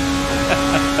volcano.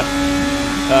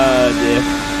 Dear.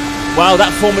 Wow,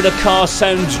 that Formula car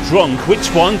sounds drunk. Which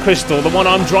one, Crystal? The one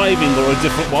I'm driving, or a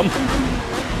different one?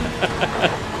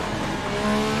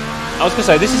 I was going to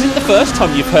say, this isn't the first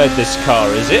time you've heard this car,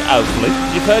 is it? Hopefully.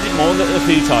 You've heard it more than a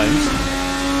few times.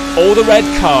 All the red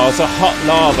cars are hot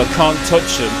lava, can't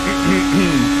touch them.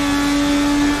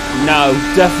 No,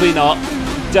 definitely not.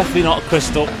 Definitely not,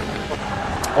 Crystal.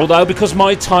 Although, because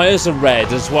my tyres are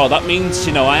red as well, that means,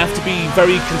 you know, I have to be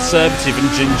very conservative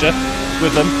and ginger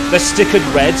with them. They're stickered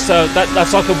red, so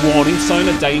that's like a warning sign,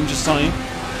 a danger sign.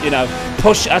 You know,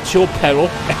 push at your peril.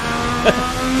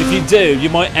 If you do, you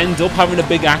might end up having a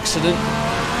big accident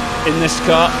in this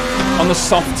car on the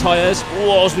soft tyres.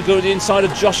 Whoa, as we go to the inside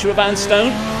of Joshua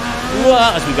Vanstone.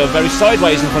 Whoa, as we go very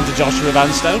sideways in front of Joshua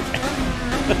Vanstone.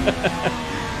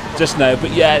 Just now,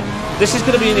 but yeah, this is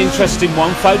going to be an interesting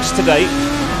one, folks, today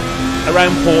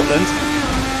around Portland.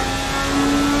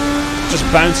 Just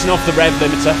bouncing off the rev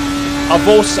limiter. I've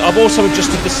also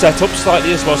adjusted the setup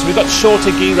slightly as well, so we've got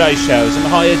shorter gear ratios and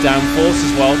higher downforce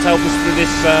as well to help us through this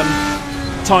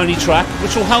tiny track,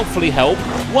 which will hopefully help.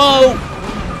 Whoa!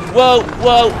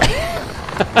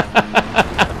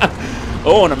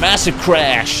 Oh, and a massive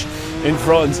crash in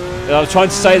front. I was trying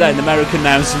to say that in American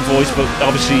announcing voice, but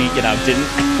obviously, you know, didn't.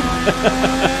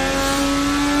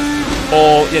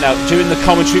 Or, you know, during the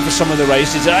commentary for some of the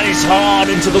races, and it's hard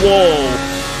into the wall.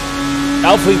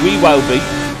 Hopefully we won't be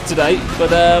today,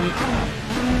 but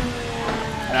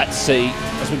let's see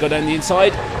as we go down the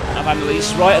inside of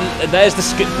Annalise. Right, and there's the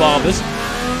Skip Barbers.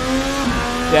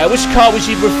 Yeah, which car was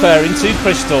you referring to,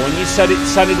 Crystal, when you said it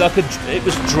sounded like it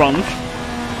was drunk?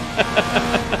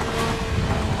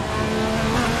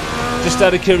 Just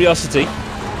out of curiosity.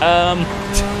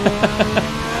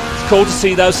 It's cool to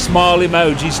see those smile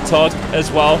emojis, Todd,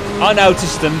 as well. I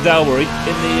noticed them, don't worry, in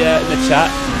the chat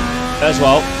as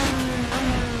well.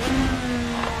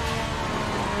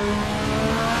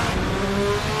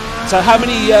 So how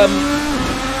many,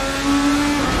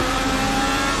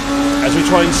 as we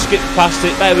try and skip past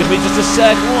it, bear with me just a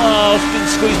sec. Whoa, it's been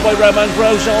squeezed by Roman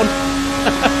Grosjean.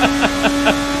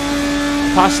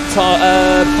 Past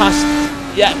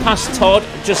Todd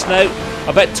just now.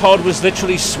 I bet Todd was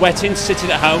literally sweating, sitting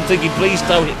at home, thinking, please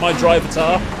don't hit my drive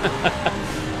tar.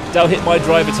 Don't hit my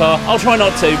driver tar. I'll try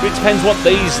not to, but it depends what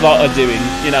these lot are doing.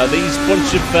 You know, these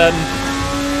bunch of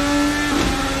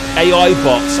AI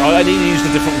bots. I need to use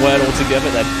a different word altogether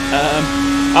then.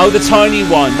 Oh, the tiny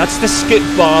one. That's the skip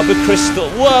barber crystal.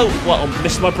 Whoa! Well, I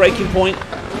missed my braking point.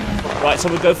 Right, so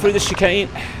we'll go through the chicane.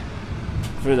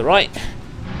 Through the right.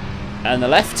 And the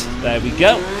left. There we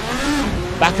go.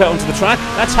 Back out onto the track.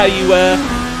 That's how you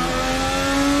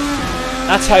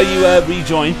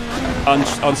rejoin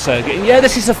on circuit. And yeah,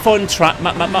 this is a fun track.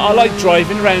 I like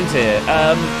driving around here.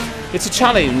 It's a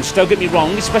challenge, don't get me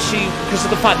wrong, especially because of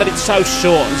the fact that it's so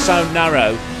short and so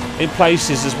narrow in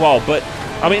places as well. But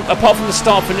I mean, apart from the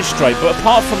start-finish straight, but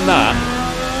apart from that,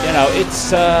 you know,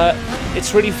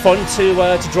 it's really fun to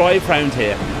drive around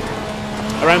here,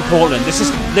 around Portland. This is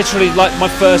literally like my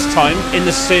first time in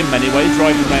the sim anyway,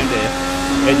 driving around here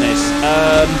in this.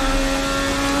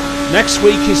 Next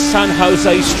week is San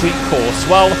Jose Street Course.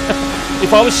 Well,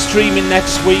 if I was streaming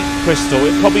next week, Crystal,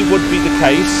 it probably would be the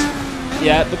case.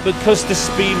 Yeah, but because this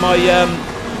be my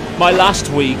my last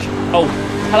week. Oh,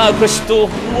 hello, Crystal.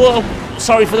 Whoa,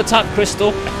 sorry for the tap,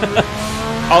 Crystal.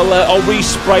 I'll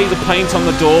respray the paint on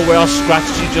the door where I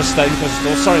scratched you just then,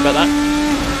 Crystal. Sorry about that.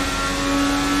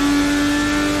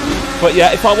 But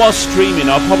yeah, if I was streaming,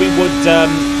 I probably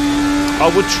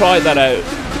would try that out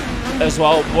as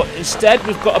well. But instead,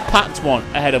 we've got a packed one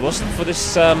ahead of us for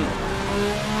this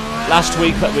last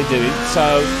week that we're doing.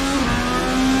 So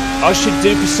I should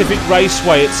do Pacific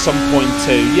Raceway at some point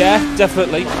too. Yeah,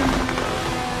 definitely.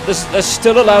 There's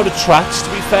still a load of tracks, to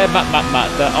be fair, Matt,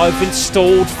 that I've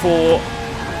installed for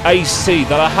AC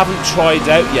that I haven't tried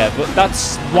out yet, but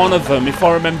that's one of them, if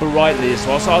I remember rightly as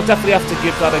well. So I'll definitely have to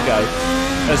give that a go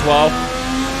as well.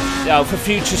 Yeah, for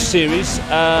future series.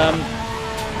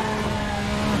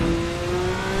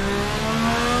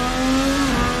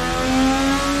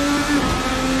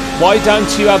 Why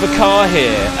don't you have a car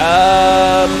here?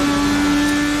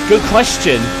 Good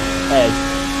question, Ed.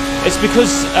 It's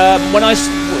because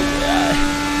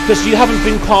because you haven't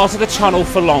been part of the channel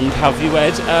for long, have you,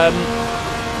 Ed?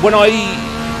 When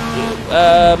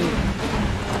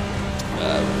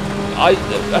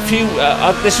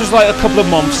this was like a couple of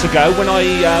months ago when I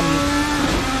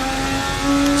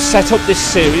set up this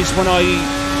series, when I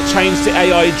changed the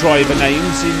AI driver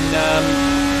names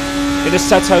in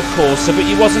Assetto Corsa, but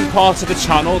you wasn't part of the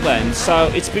channel then,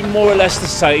 so it's been more or less the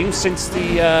same since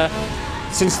the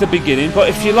beginning. But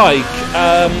if you like,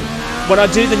 when I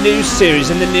do the new series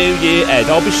in the new year, Ed,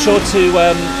 I'll be sure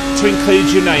to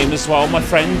include your name as well, my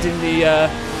friend,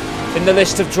 in the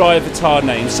list of driver tar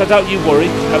names. So don't you worry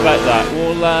about that.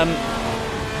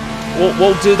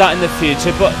 We'll do that in the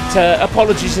future. But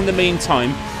apologies in the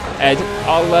meantime, Ed.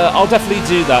 I'll definitely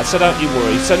do that. So don't you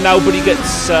worry. So nobody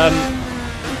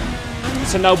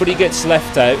gets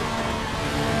left out.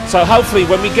 So hopefully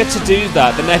when we get to do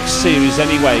that, the next series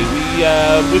anyway,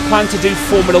 we plan to do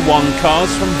Formula 1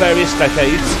 cars from various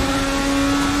decades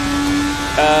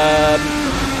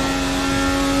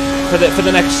for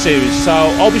the next series. So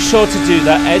I'll be sure to do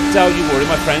that, Ed, don't you worry,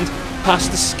 my friend.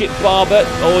 Past the skip barber,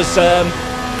 or as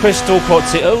Crystal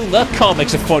puts it, oh, that car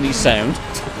makes a funny sound.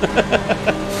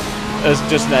 As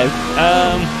just now.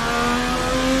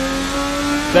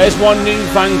 There's one new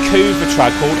Vancouver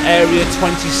track called Area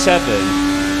 27.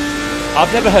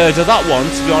 I've never heard of that one,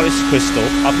 to be honest, Crystal.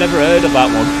 I've never heard of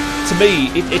that one. To me,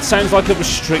 it sounds like a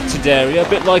restricted area, a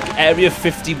bit like Area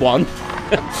 51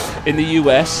 in the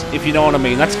US, if you know what I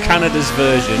mean. That's Canada's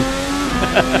version.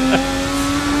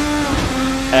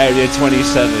 Area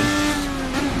 27.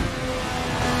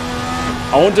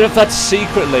 I wonder if that's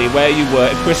secretly where you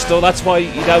work, Crystal. That's why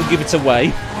you don't give it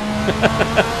away.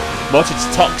 But it's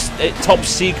top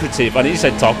secretive. I need to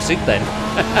say toxic then.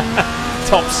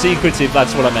 Top secretive,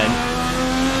 that's what I meant.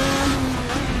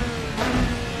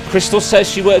 Crystal says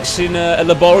she works in a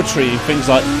laboratory and things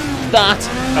like that,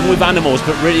 and with animals,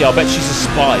 but really I bet she's a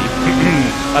spy.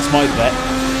 That's my bet.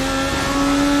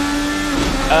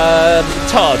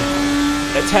 Todd,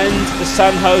 attend the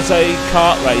San Jose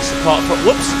kart race apart from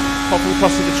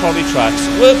crossing the trolley tracks.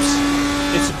 Whoops,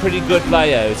 it's a pretty good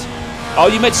layout.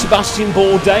 Oh, you met Sebastian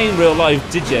Bourdais in real life,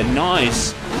 did you?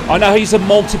 Nice. I know he's a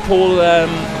multiple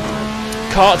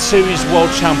kart series world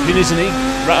champion, isn't he?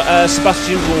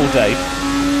 Sebastian Bourdais.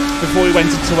 Before he went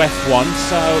into F1,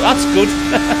 so that's good.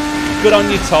 Good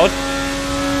on you, Todd.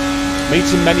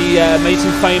 Meeting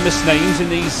famous names in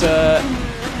these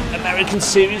American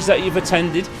series that you've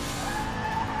attended.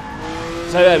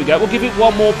 So there we go. We'll give it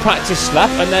one more practice lap,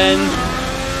 and then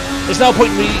there's no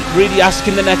point me really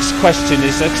asking the next question,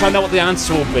 is there? Because I know what the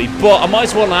answer will be. But I might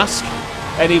as well ask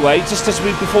anyway, just as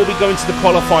before we go into the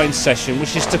qualifying session,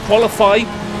 which is to qualify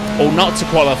or not to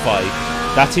qualify.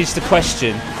 That is the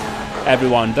question,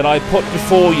 everyone, that I put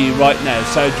before you right now.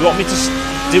 So do you want me to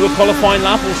do a qualifying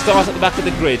lap or start at the back of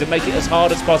the grid and make it as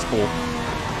hard as possible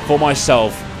for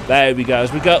myself? There we go.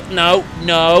 As we go. No,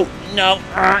 no, no,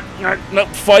 no,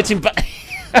 fighting back.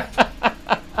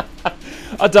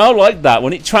 I don't like that.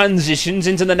 When it transitions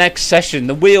into the next session,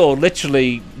 the wheel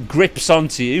literally grips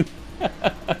onto you.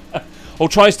 Or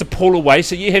tries to pull away,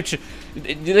 so you have to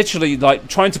literally like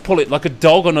trying to pull it like a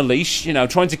dog on a leash, you know,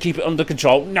 trying to keep it under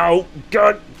control. No,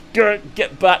 get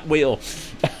back, wheel.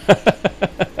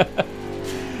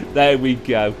 There we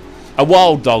go. A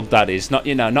wild dog, that is, not,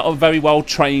 you know, not a very well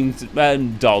trained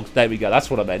dog. There we go.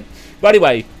 That's what I meant. But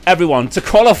anyway, everyone, to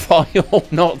qualify or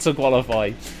not to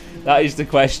qualify, that is the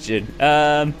question.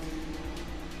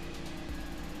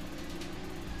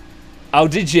 Oh,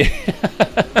 did you?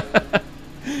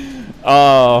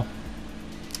 Oh,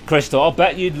 Crystal, I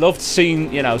bet you'd love to see,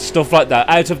 you know, stuff like that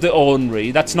out of the ordinary.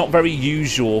 That's not very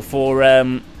usual for,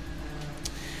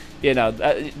 you know,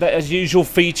 as usual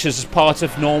features as part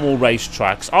of normal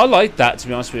racetracks. I like that, to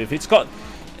be honest with you. If it's got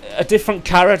a different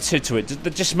character to it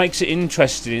that just makes it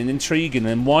interesting and intriguing,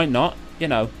 then why not, you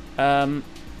know?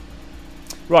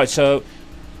 Right, so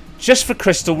just for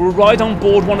Crystal, we'll ride on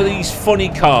board one of these funny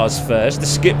cars first, the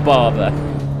Skip Barber.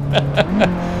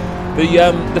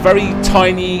 The very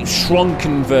tiny,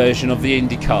 shrunken version of the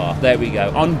Indy car. There we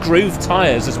go. On groove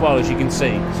tyres as well, as you can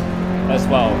see. As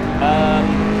well.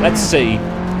 Let's see.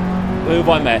 Who have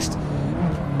I messed?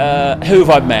 Who have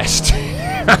I messed?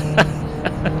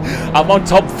 I'm on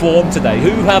top form today.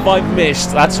 Who have I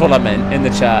missed? That's what I meant in the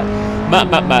chat. Matt.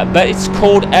 But it's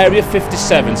called Area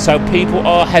 57, so people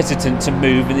are hesitant to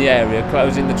move in the area,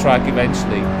 closing the track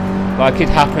eventually. Like it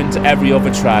happened to every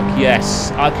other track.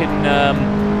 Yes, I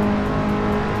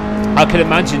can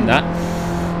imagine that.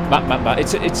 Matt.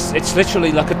 It's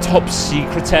literally like a top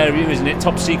secret area, isn't it?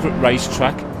 Top secret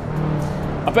racetrack.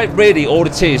 I bet really all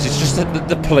it is just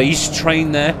the police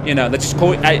train there. You know, they just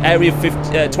call it Area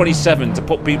 27 to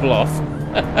put people off.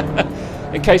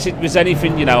 In case it was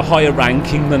anything, you know, higher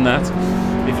ranking than that.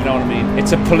 If you know what I mean.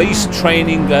 It's a police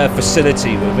training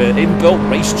facility with an inbuilt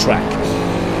racetrack.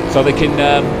 So they can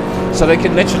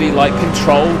literally like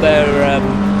control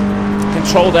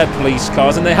their police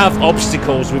cars, and they have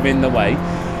obstacles within the way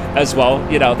as well.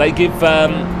 You know, they give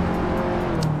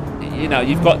you know,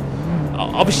 you've got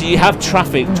obviously you have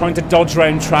traffic, trying to dodge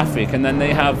around traffic, and then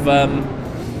they have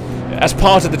as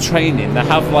part of the training they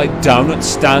have like donut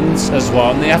stands as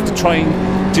well, and they have to try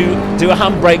and do a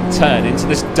handbrake turn into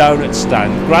this donut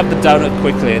stand, grab the donut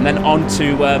quickly, and then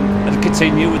onto and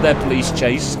continue with their police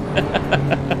chase.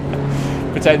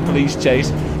 Pretend police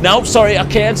chase. No, sorry, I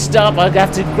can't stop. I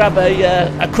have to grab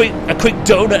a quick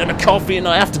donut and a coffee, and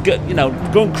I have to go, you know,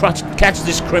 go and catch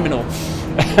this criminal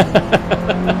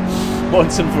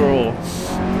once and for all.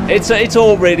 It's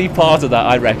all really part of that,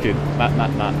 I reckon. Matt.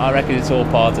 I reckon it's all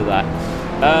part of that.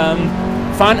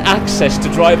 Fan access to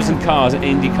drivers and cars at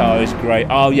IndyCar is great.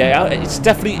 Oh yeah, it's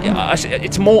definitely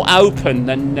it's more open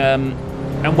than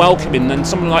and welcoming than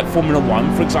something like Formula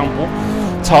 1, for example.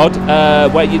 Todd,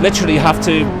 where you literally have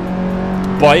to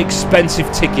buy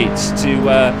expensive tickets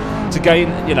to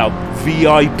gain, you know,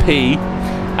 VIP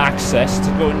access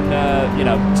to go and you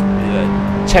know,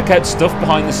 check out stuff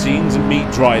behind the scenes and meet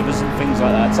drivers and things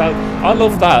like that. So I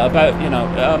love that about, you know,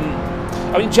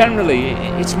 I mean, generally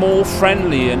it's more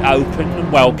friendly and open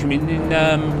and welcoming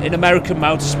in American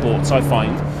motorsports, I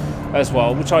find, as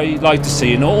well, which I like to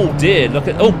see. And oh dear, look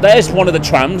at, oh, there's one of the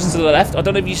trams to the left. I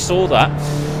don't know if you saw that,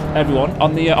 everyone,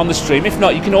 on the stream. If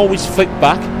not, you can always flick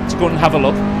back to go and have a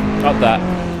look at that.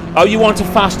 Oh, you want a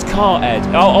fast car, Ed?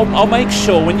 I'll make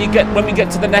sure when we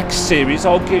get to the next series,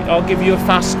 I'll give you a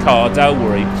fast car. Don't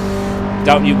worry,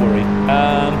 don't you worry.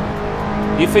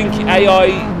 You think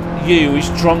AIU is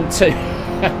drunk too?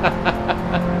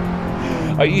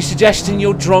 Are you suggesting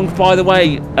you're drunk, by the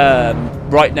way,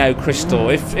 right now, Crystal?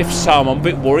 If so, I'm a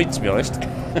bit worried, to be honest.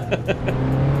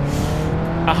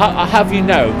 I have you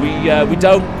know, we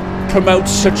don't promote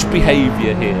such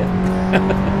behaviour here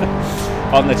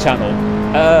on the channel.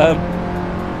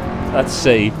 Let's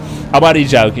see. I'm only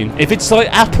joking. If it's like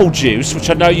apple juice, which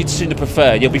I know you'd sooner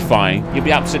prefer, you'll be fine. You'll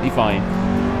be absolutely fine.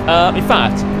 In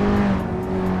fact,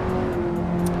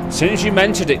 as soon as you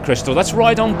mentioned it, Crystal, let's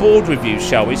ride on board with you,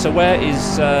 shall we? So where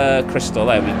is Crystal?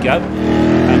 There we go.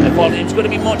 And the volume's going to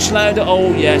be much louder.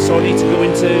 Oh yeah, so I need to go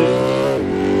into...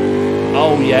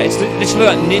 Oh yeah, it's literally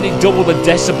like nearly double the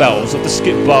decibels of the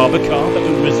Skip Barber car that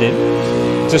we was in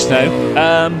just now.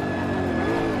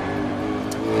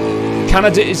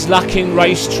 Canada is lacking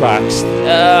racetracks.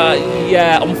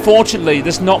 Yeah, unfortunately,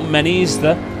 there's not many, is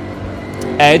there,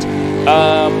 Ed?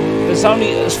 there's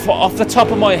only, off the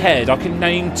top of my head, I can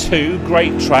name 2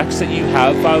 great tracks that you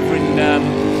have over in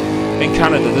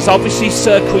Canada. There's obviously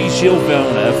Circuit Gilles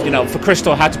Villeneuve. You know, for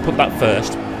Crystal, I had to put that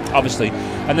first, obviously.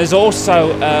 And there's also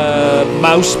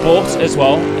Multi-Multiclass as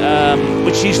well,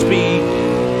 which used to be.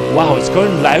 Wow, it's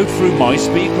going loud through my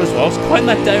speaker as well. Let's quieten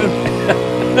that down.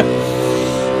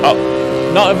 Oh,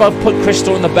 not if I've put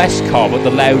Crystal in the best car, but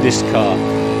the loudest car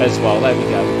as well. There we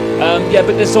go. Yeah,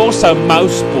 but there's also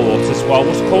Multi-Sport as well,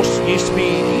 which of course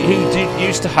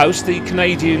used to host the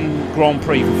Canadian Grand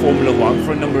Prix for Formula 1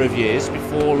 for a number of years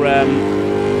before the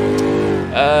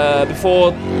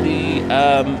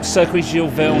Circuit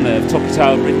Gilles Villeneuve took it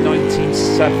over in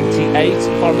 1978,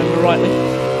 if I remember rightly,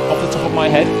 off the top of my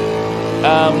head.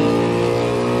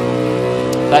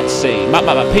 Let's see.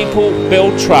 People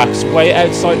build tracks way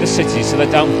outside the city so they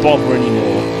don't bother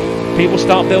anymore. People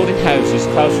start building houses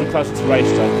closer and closer to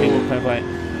racetrack. People complain.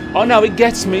 Oh no, it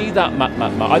gets me that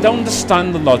I don't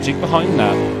understand the logic behind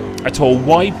that at all.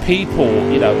 Why people,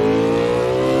 you know,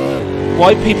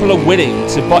 why people are willing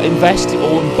to invest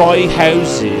or buy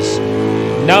houses,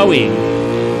 knowing,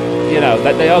 you know,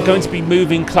 that they are going to be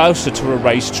moving closer to a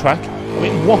racetrack. I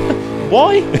mean,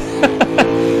 why?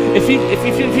 If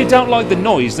you don't like the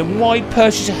noise, then why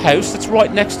purchase a house that's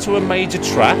right next to a major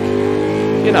track?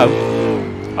 You know,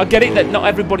 I get it that not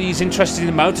everybody is interested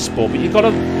in motorsport,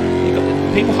 but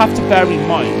people have to bear in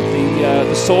mind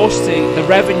the source, the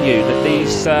revenue that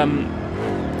these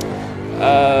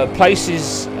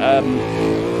places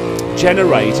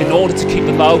generate in order to keep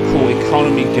the local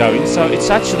economy going. So it's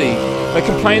actually, they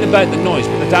complain about the noise,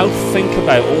 but they don't think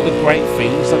about all the great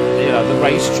things that, you know, the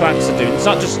racetracks are doing. It's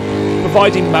not just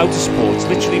providing motorsport; it's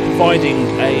literally providing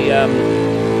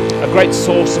a great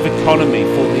source of economy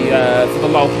for the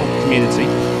local community,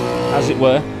 as it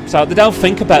were. So they don't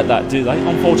think about that, do they?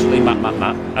 Unfortunately,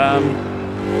 Matt.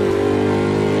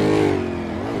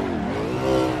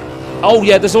 Oh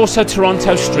yeah, there's also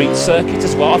Toronto Street Circuit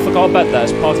as well. I forgot about that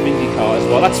as part of IndyCar as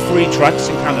well. That's 3 tracks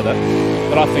in Canada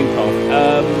that I think of.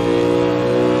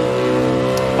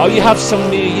 Oh, you have some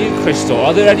near you, Crystal.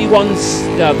 Are there any ones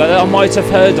that I might have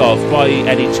heard of by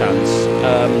any chance?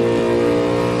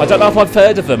 I don't know if I've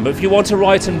heard of them, but if you want to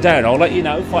write them down, I'll let you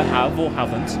know if I have or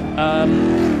haven't.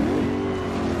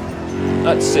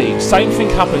 Let's see. Same thing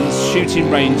happens shooting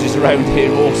ranges around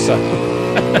here also.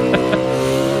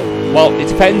 Well, it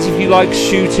depends if you like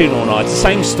shooting or not. It's the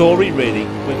same story, really,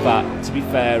 with that, to be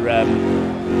fair.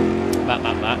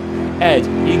 Matt. Ed,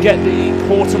 you get the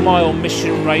quarter-mile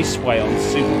Mission Raceway on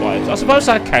Superbikes. I suppose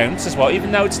that counts as well,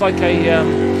 even though it's like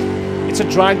it's a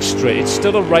drag strip. It's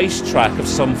still a racetrack of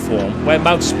some form, where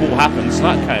motorsport happens, so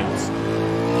that counts.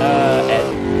 Ed.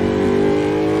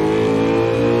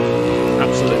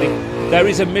 Absolutely. There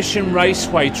is a Mission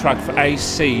Raceway track for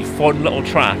AC, fun little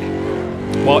track.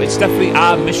 Well, it's definitely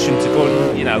our mission to go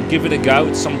and, you know, give it a go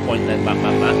at some point then, Matt.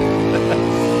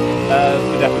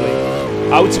 Definitely.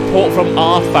 I would support from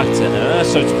R Factor,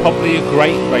 so it's probably a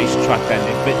great racetrack then.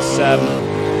 If it's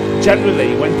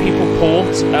generally when people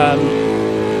port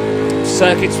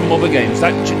circuits from other games,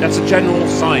 that's a general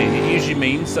sign. It usually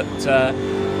means that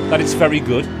that it's very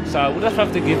good. So we'll just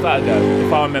have to give that a go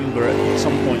if I remember it at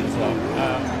some point as well.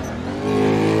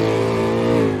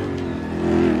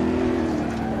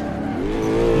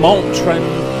 Mont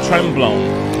Tremblant.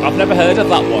 I've never heard of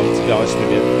that one, to be honest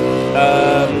with you.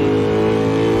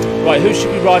 Right, who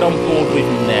should we ride on board with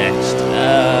next?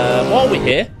 While we're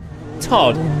here,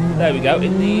 Todd. There we go.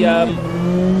 In the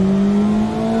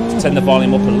turn the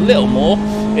volume up a little more.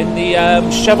 In the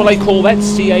Chevrolet Corvette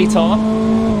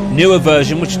C8R, newer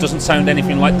version, which doesn't sound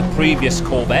anything like the previous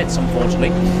Corvettes,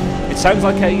 unfortunately. It sounds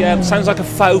like a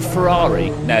faux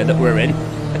Ferrari now that we're in.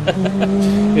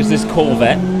 Is this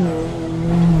Corvette?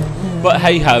 But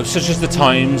hey ho, such as the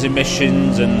times,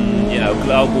 emissions, and, you know,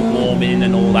 global warming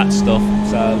and all that stuff.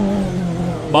 So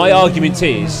my argument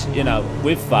is, you know,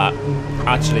 with that,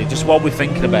 actually, just while we're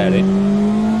thinking about it,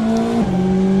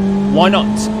 why not,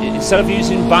 instead of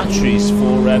using batteries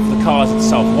for the cars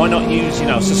itself, why not use, you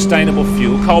know, sustainable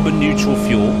fuel, carbon neutral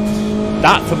fuel?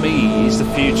 That for me is the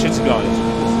future, to be honest.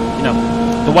 You know,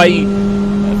 the way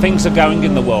things are going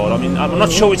in the world. I mean, I'm not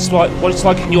sure what it's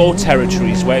like in your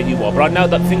territories where you are, but I know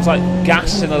that things like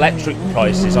gas and electric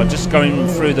prices are just going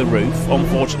through the roof,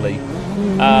 unfortunately,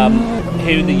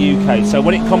 here in the UK. So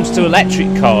when it comes to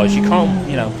electric cars, you can't,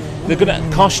 you know, they're going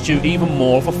to cost you even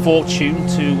more of a fortune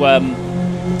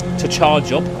to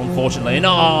charge up, unfortunately. And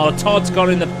Todd's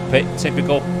gone in the pit,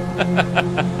 typical.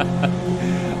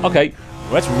 Okay,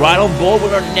 let's ride on board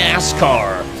with our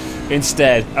NASCAR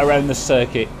instead around the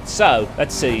circuit. So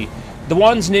let's see, the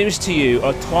ones nearest to you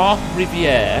are Trois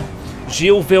Rivières,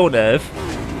 Gilles Villeneuve,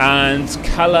 and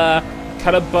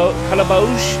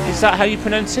Calabouge. Is that how you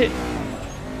pronounce it?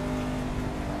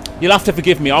 You'll have to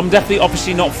forgive me. I'm definitely,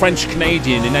 obviously, not French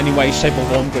Canadian in any way, shape, or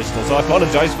form, Crystal. So I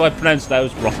apologise if I pronounced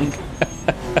those wrong.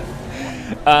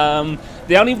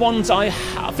 The only ones I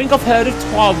think I've heard of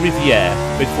Trois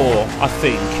Rivières before. I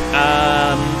think.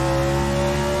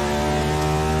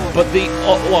 But the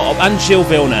and Gilles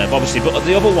Villeneuve, obviously, but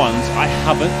the other ones I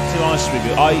haven't. To be honest with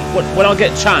you, when I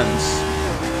get a chance,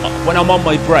 when I'm on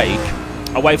my break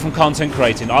away from content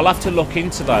creating, I'll have to look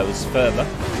into those further,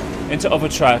 into other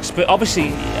tracks. But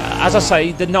obviously, as I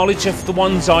say, the knowledge of the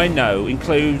ones I know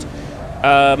include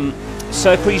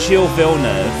Circuit Gilles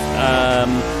Villeneuve,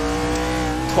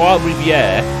 Trois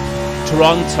Rivières,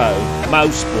 Toronto,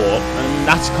 Motorsport, and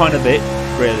that's kind of it,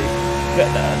 really.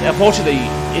 Unfortunately,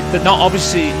 they're not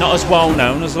as well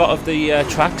known as a lot of the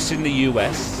tracks in the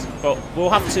US, but we'll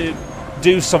have to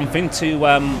do something to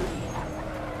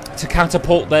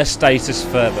catapult their status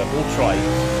further. We'll try.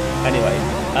 Anyway,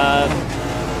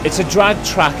 it's a drag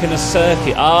track and a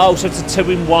circuit. Oh, so it's a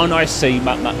 2-in-1. I see,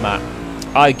 Matt.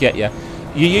 I get you.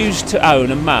 You used to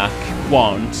own a Mac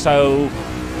 1, so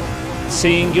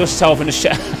seeing yourself in a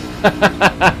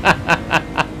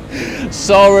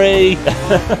Sorry.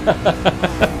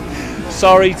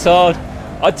 Sorry, Todd.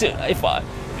 If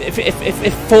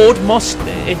Ford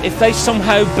if they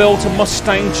somehow built a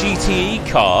Mustang GTE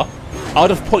car, I'd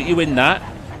have put you in that.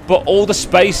 But all the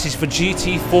spaces for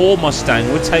GT4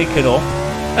 Mustang were taken up.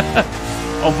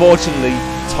 Unfortunately,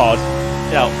 Todd.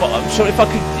 Yeah, but I'm sure if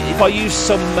I use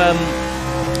some,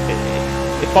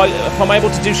 if I'm able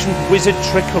to do some wizard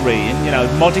trickery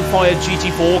and modify a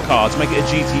GT4 car to make it a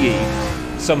GTE.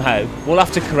 Somehow, we'll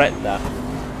have to correct that.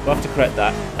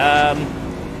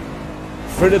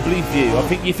 Fritably View.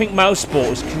 You think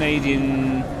Mousesport is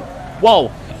Canadian?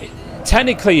 Well,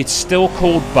 technically, it's still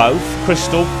called both.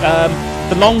 Crystal.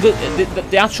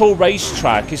 The actual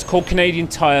racetrack is called Canadian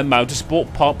Tire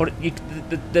Motorsport Park, but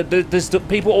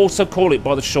people also call it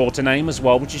by the shorter name as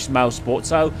well, which is Mousesport.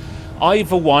 So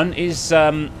either one is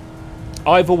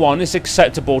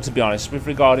acceptable, to be honest, with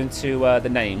regarding to the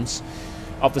names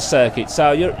of the circuit.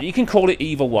 So you can call it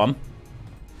either one.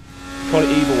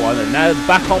 And now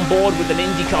back on board with an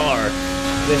IndyCar,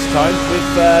 this time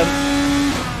with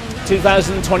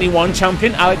 2021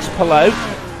 champion Alex Palou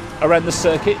around the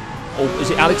circuit. Or is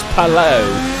it Alex Palou? I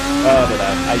don't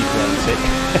know how you pronounce it.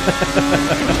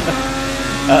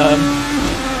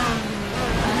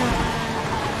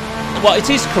 Well, it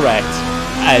is correct.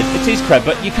 It is correct,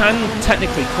 but you can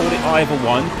technically call it either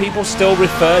one. People still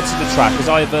refer to the track as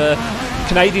either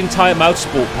Canadian Tire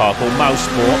Motorsport Park or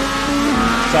Mousesport.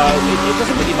 So it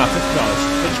doesn't really matter, to be honest,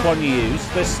 which one you use.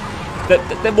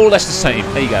 They're more or less the same.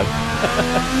 There you go.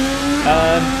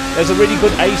 There's a really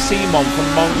good AC mod from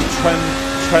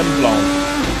Tremblon.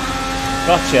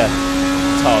 Gotcha,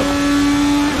 Todd.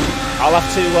 I'll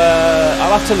have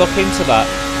to look into that.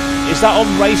 Is that on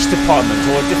Race Department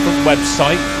or a different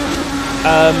website,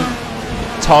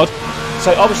 Todd?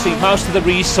 So obviously most of the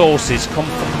resources come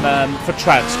from for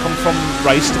tracks come from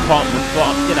Race Department,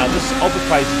 but there's other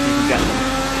places you can get them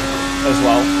as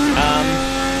well.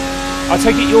 I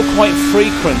take it you're quite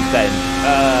frequent then,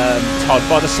 Todd,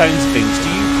 by the sounds of things. Do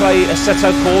you play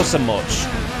Assetto Corsa much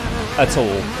at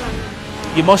all?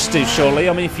 You must do, surely.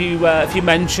 I mean, if you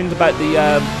mentioned about the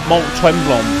Mont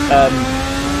Tremblant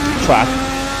track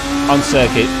on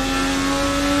circuit,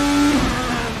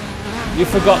 you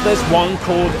forgot there's one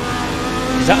called.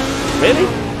 Is that really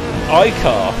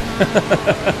iCar?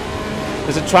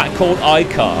 There's a track called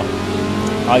iCar.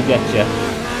 I get you.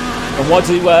 And what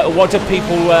do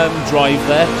people drive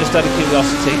there? Just out of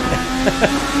curiosity.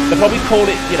 They'll probably call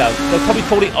it,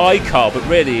 iCar, but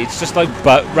really it's just like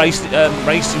racing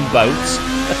boats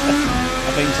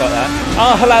and things like that.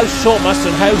 Oh, hello, Shortmaster,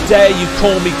 and how dare you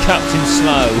call me Captain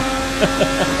Slow?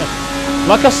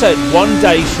 Like I said, one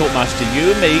day, Shortmaster, you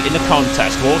and me in a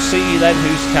contest. We'll see then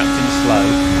who's Captain Slow.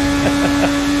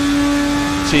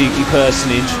 Cheeky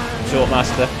personage,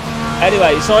 Shortmaster.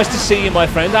 Anyway, it's nice to see you, my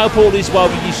friend. I hope all is well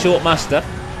with you, Shortmaster.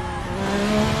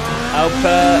 Hope,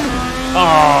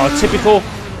 typical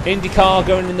IndyCar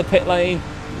going in the pit lane.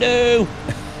 No!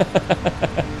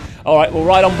 Alright, we'll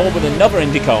ride on board with another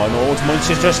IndyCar. And all much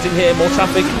interesting here, more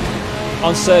traffic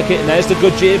on circuit. And there's the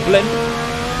Goodyear blimp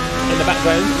in the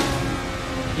background.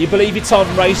 You believe it's on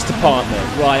Race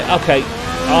Department, right? Okay,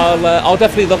 I'll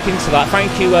definitely look into that.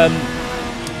 Thank you,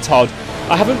 Todd.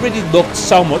 I haven't really looked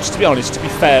so much, to be honest, to be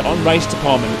fair, on Race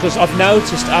Department, because I've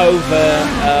noticed over,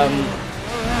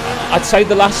 I'd say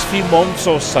the last few months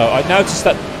or so, I've noticed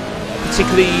that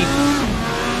particularly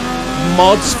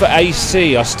mods for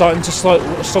AC are starting to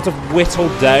sort of whittle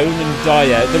down and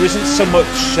die out. There isn't so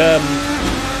much,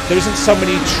 there isn't so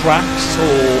many tracks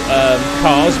or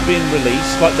cars being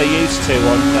released like they used to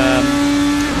on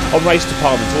race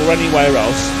departments or anywhere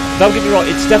else. Don't get me wrong,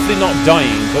 it's definitely not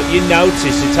dying, but you notice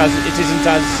it isn't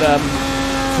as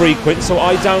frequent. So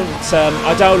I don't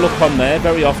look on there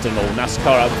very often. Or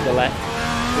NASCAR out to the left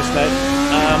just now.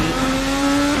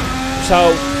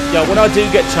 So yeah, when I do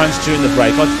get a chance during the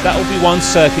break, that will be one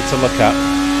circuit to look at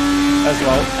as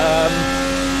well.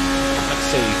 Let's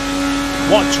see.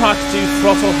 What track do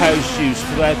Throttle House use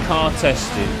for their car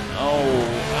testing? Oh,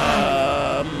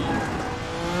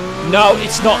 no,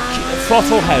 it's not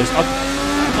Throttle House.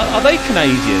 Are they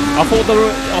Canadian? I thought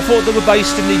they were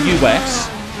based in the US.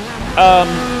 I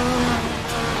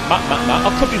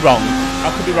could be wrong. I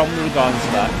could be wrong with regards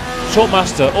to that.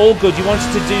 Shortmaster, all good. You wanted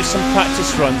to do some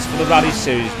practice runs for the rally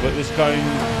series, but it was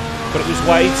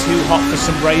way too hot for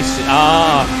some racing.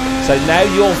 Ah, so now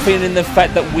you're feeling the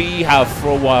effect that we have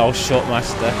for a while,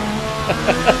 Shortmaster.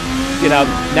 You know,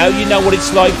 now you know what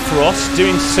it's like for us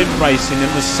doing sim racing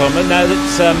in the summer. Now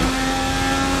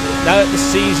that the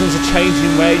seasons are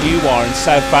changing where you are in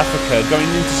South Africa,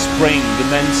 going into spring and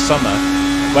then summer,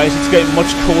 whereas it's getting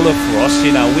much cooler for us.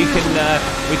 You know, we can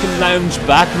lounge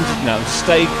back and, you know,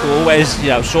 stay cool. Whereas, you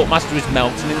know, Shortmaster is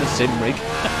melting in the sim rig.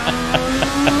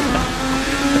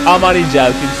 I'm only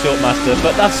joking, Shortmaster,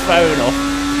 but that's fair enough,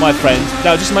 my friend.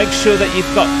 Now, just make sure that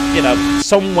you've got, you know,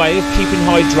 some way of keeping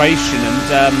hydration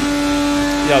and,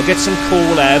 you know, get some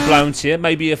cool air blown to you.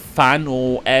 Maybe a fan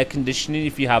or air conditioning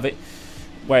if you have it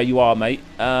where you are, mate.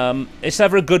 It's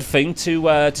never a good thing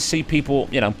to see people,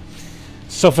 you know,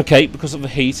 suffocate because of the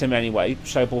heat in any way,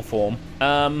 shape or form.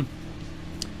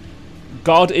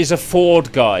 God is a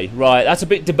Ford guy. Right, that's a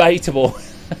bit debatable.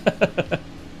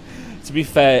 To be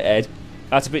fair, Ed,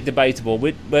 that's a bit debatable.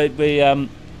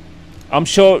 I'm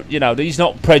sure, you know, he's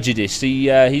not prejudiced. He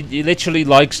literally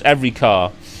likes every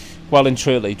car, well and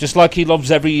truly, just like he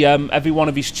loves every one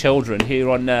of his children here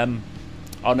on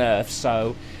Earth.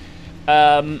 So,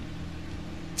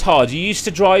 Todd, you used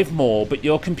to drive more, but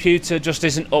your computer just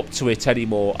isn't up to it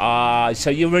anymore. Ah,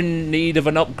 so you're in need of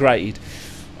an upgrade.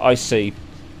 I see.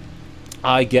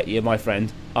 I get you, my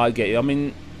friend. I get you. I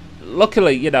mean,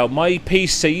 luckily, you know, my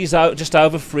PC's out just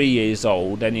over 3 years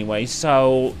old anyway,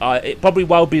 so it probably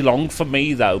won't be long for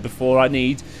me, though, before I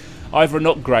need either an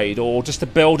upgrade or just to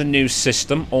build a new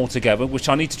system altogether, which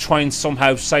I need to try and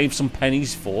somehow save some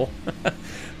pennies for.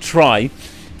 Try.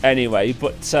 Anyway,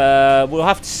 but we'll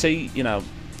have to see, you know.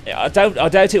 I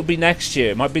doubt it'll be next year.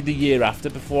 It might be the year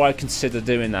after before I consider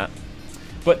doing that.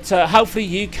 But hopefully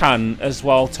you can as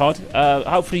well, Todd.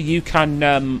 Hopefully you can.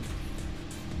 I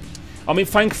mean,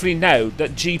 thankfully now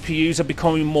that GPUs are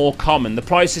becoming more common, the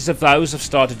prices of those have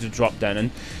started to drop down. And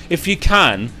if you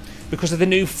can, because of the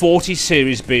new 40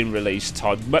 series being released,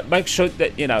 Todd, make sure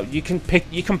that, you know, you can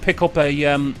pick up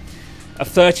a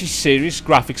 30 series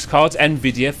graphics cards,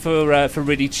 NVIDIA, for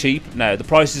really cheap. Now the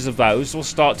prices of those will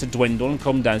start to dwindle and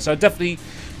come down, so definitely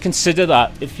consider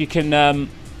that if you can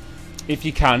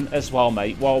as well,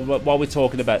 mate, while we're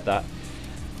talking about that.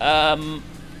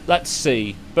 Let's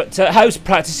see, but how's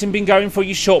practicing been going for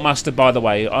you, Shortmaster, by the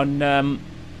way, on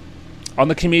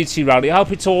the community rally? I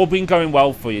hope it's all been going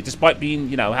well for you, despite being,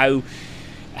 you know,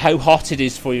 how hot it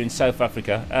is for you in South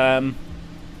Africa.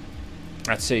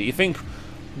 Let's see, you think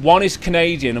one is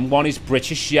Canadian and one is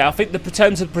British? Yeah, I think the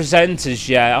terms of presenters,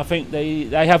 yeah, I think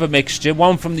they have a mixture.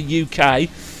 One from the UK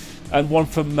and one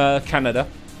from Canada.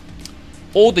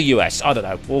 Or the US, I don't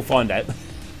know. We'll find out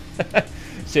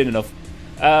soon enough.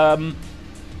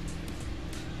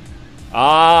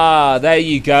 There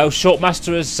you go.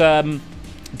 Shortmaster has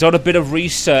done a bit of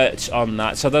research on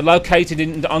that. So they're located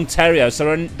in Ontario.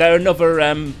 So they're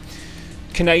another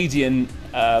Canadian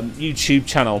YouTube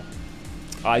channel.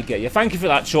 I get you. Thank you for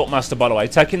that, Shortmaster, by the way.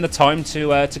 Taking the time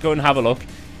to go and have a look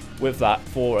with that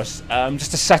for us.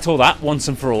 Just to settle that once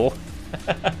and for all.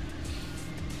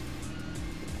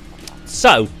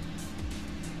 So,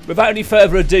 without any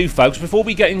further ado, folks, before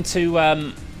we get into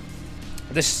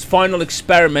this final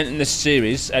experiment in this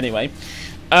series, anyway,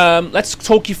 let's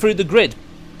talk you through the grid,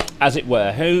 as it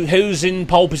were. Who's in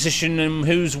pole position and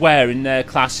who's where in their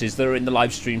classes that are in the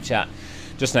live stream chat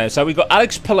just now. So we've got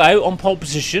Alex Palau on pole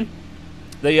position,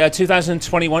 the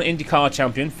 2021 IndyCar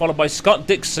champion, followed by Scott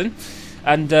Dixon.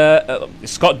 And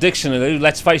Scott Dixon, who,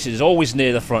 let's face it, is always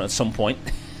near the front at some point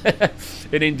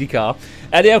in IndyCar.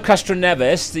 Elio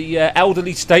Castroneves, the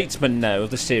elderly statesman now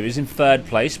of the series, in third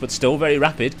place, but still very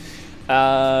rapid.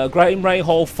 Graham Ray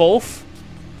Hall, fourth.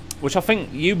 which I think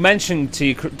you mentioned to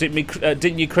you,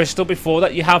 didn't you, Crystal, before,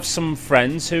 that you have some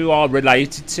friends who are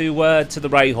related to the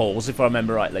Ray Halls, if I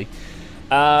remember rightly.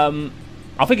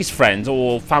 I think it's friends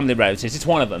or family relatives. It's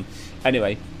one of them.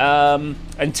 Anyway,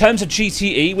 in terms of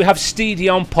GTE, we have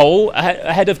Steedy on pole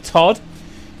ahead of Todd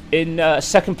in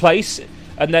second place,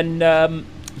 and then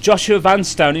Joshua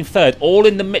Vanstone in third, all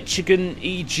in the Michigan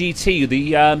EGT,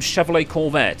 the Chevrolet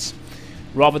Corvette,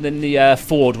 rather than the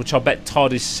Ford, which I bet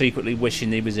Todd is secretly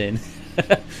wishing he was in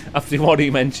after what he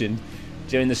mentioned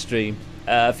during the stream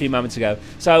a few moments ago.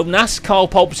 So NASCAR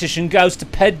pole position goes to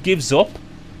Ped Gives Up.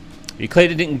 He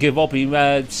clearly didn't give up. He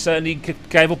certainly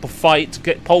gave up a fight to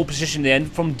get pole position in the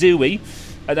end from Dewey.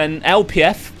 And then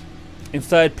LPF in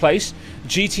third place.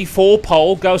 GT4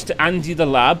 pole goes to Andy the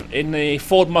Lab in the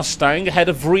Ford Mustang ahead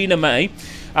of Verena May.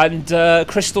 And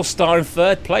Crystal Star in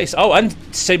third place. Oh, and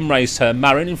Sim Racer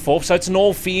Marin in fourth. So it's an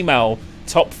all-female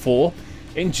top four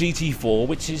in GT4,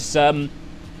 which is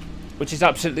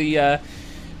absolutely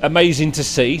amazing to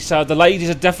see. So the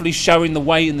ladies are definitely showing the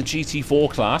way in the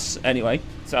GT4 class. Anyway,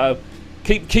 so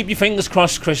keep your fingers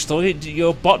crossed, Crystal.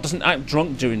 Your bot doesn't act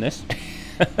drunk during this.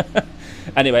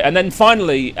 Anyway, and then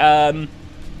finally,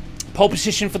 pole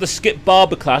position for the Skip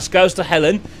Barber class goes to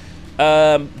Helen,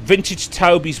 Vintage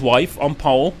Toby's wife, on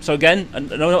pole. So again,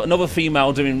 another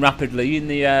female doing rapidly in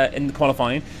the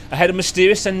qualifying, ahead of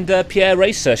Mysterious and Pierre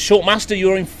Racer. Shortmaster,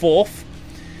 you're in fourth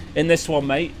in this one,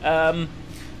 mate.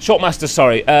 Shortmaster,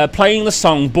 sorry, playing the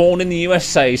song "Born in the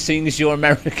USA," seeing as you're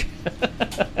American.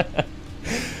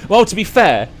 Well, to be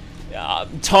fair,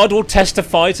 Todd will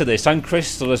testify to this, and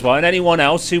Crystal as well, and anyone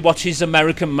else who watches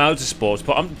American motorsports.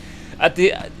 But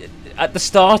at the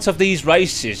start of these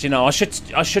races, you know, I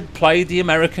should play the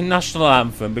American national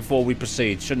anthem before we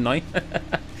proceed, shouldn't I?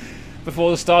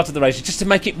 Before the start of the races, just to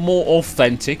make it more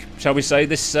authentic, shall we say?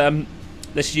 This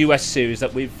US series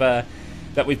that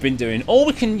we've been doing, or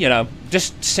we can, you know,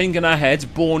 just sing in our heads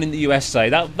 "Born in the USA."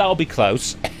 That'll be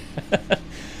close.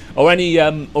 Or any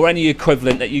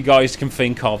equivalent that you guys can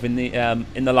think of in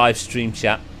the live stream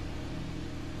chat.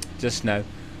 Just now.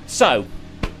 So,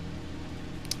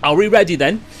 are we ready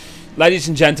then, ladies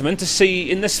and gentlemen, to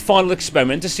see in this final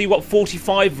experiment, to see what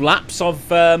 45 laps of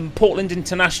Portland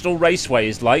International Raceway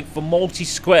is like for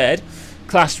multi-squared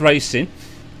class racing?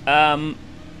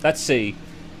 Let's see.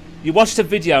 You watched the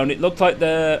video and it looked like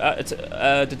the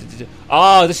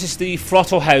this is the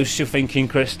Throttle House. You're thinking,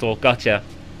 Crystal? Gotcha.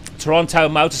 Toronto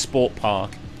Motorsport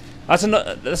Park. That's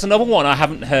another one I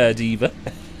haven't heard either.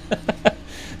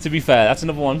 To be fair, that's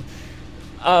another one.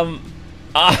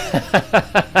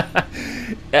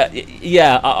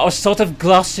 Yeah, I was sort of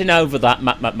glossing over that,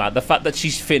 Matt. The fact that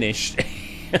she's finished.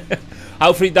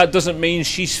 Hopefully that doesn't mean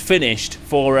she's finished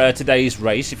for today's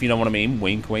race, if you know what I mean.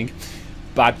 Wink, wink.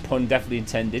 Bad pun definitely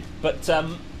intended. But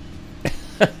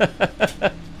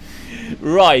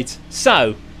right,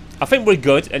 so I think we're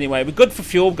good. Anyway, we're good for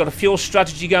fuel. We've got a fuel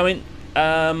strategy going.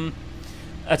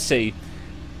 Let's see.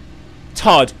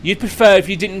 Todd, you'd prefer if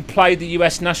you didn't play the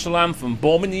US national anthem.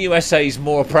 Born in the USA is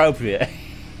more appropriate.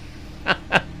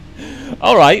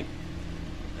 All right.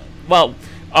 Well,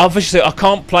 obviously I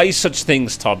can't play such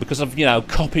things, Todd, because of, you know,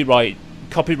 copyright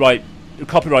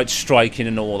striking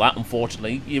and all that.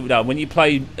 Unfortunately, you know, when you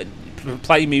play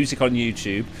music on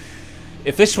YouTube.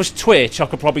 If this was Twitch, I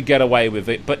could probably get away with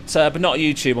it, but not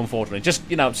YouTube, unfortunately. Just,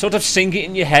 you know, sort of sing it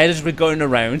in your head as we're going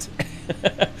around.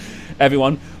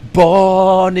 Everyone,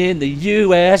 born in the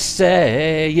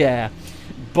USA, yeah.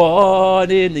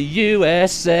 Born in the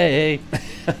USA.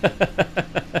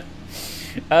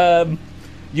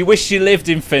 You wish you lived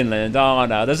in Finland. Oh,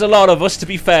 no. There's a lot of us, to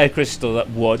be fair, Crystal, that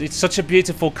would. It's such a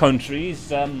beautiful country.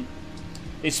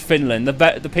 It's Finland.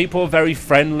 The people are very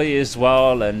friendly as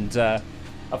well, and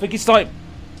I think it's like,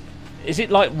 is it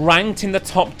like ranked in the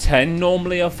top 10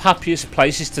 normally of happiest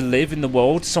places to live in the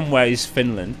world? Somewhere is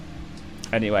Finland.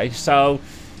 Anyway, so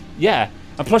yeah,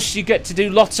 and plus you get to do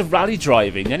lots of rally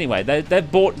driving. Anyway,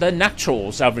 they're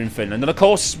naturals over in Finland, and of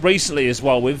course recently as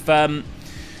well with Kalle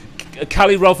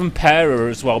Rovanperä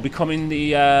as well becoming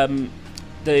the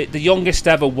youngest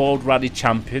ever world rally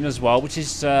champion as well, which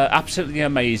is absolutely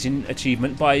amazing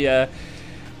achievement by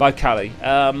Kalle.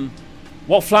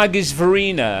 What flag is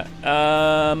Verena?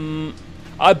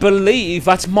 I believe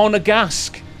that's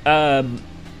Monegasque.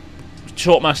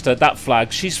 Shortmaster, that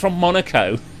flag. She's from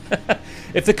Monaco.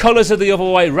 If the colours are the other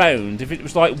way round, if it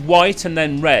was like white and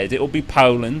then red, it would be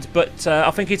Poland. But I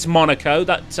think it's Monaco.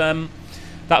 That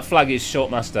flag is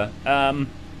Shortmaster.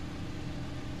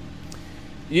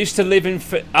 Used to live in...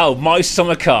 Oh, my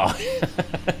summer car.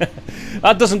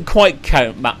 That doesn't quite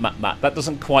count, Matt. That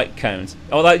doesn't quite count.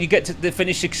 Although you get to the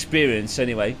finished experience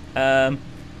anyway.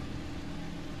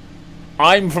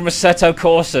 I'm from Assetto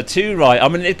Corsa too, right?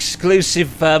 I'm an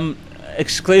exclusive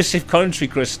country,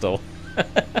 Crystal.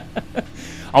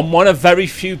 I'm one of very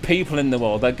few people in the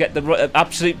world that get the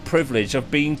absolute privilege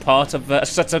of being part of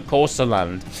Assetto Corsa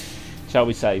land, shall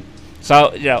we say.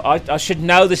 So, you know, I should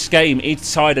know this game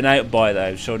inside and out by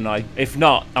now, shouldn't I? If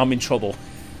not, I'm in trouble.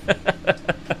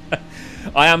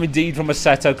 I am indeed from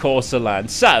Assetto Corsa land.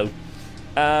 So,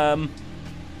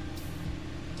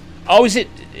 oh, is it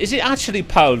actually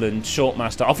Poland,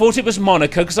 Shortmaster? I thought it was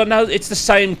Monaco, because I know it's the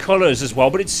same colours as well,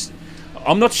 but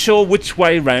I'm not sure which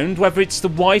way round, whether it's the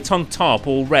white on top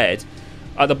or red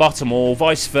at the bottom, or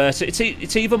vice versa.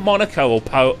 It's either Monaco or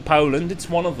Poland. It's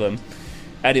one of them.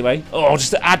 Anyway, just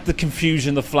to add the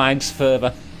confusion, the flags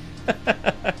further.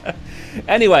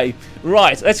 Anyway,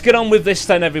 right, let's get on with this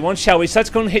then, everyone, shall we? So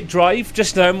let's go and hit drive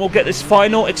just now, and we'll get this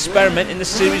final experiment in the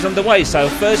series underway. So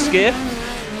first gear.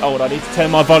 Oh, I need to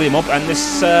turn my volume up, and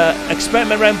this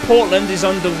experiment around Portland is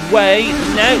underway.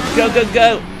 Now, go, go,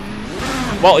 go.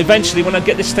 Well, eventually, when I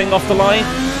get this thing off the line,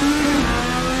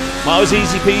 that was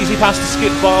easy peasy past the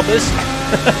skip barbers.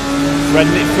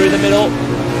 Threading it through the middle.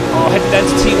 Oh, heading down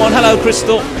to T1. Hello,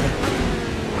 Crystal.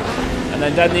 And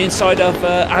then down the inside of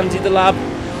Andy the Lab.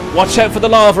 Watch out for the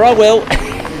lava, I will.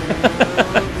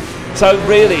 So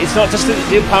really, it's not just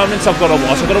the opponents I've got to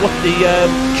watch. I've got to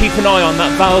keep an eye on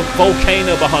that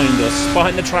volcano behind us,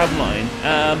 behind the tram line.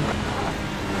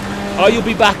 Oh, you'll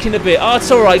be back in a bit. Oh,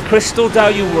 it's all right, Crystal.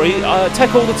 Don't you worry.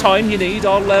 Take all the time you need.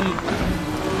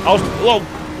 Well,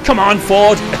 come on,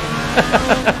 Ford.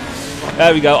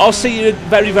 There we go. I'll see you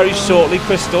very, very shortly,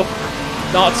 Crystal.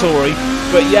 Not to worry.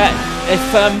 But yeah, if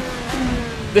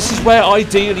this is where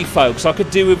ideally, folks, I could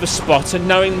do with a spot, and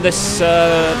knowing this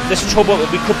this trouble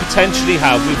that we could potentially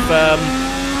have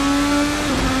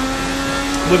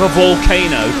with a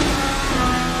volcano.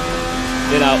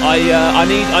 You know, I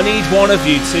need one of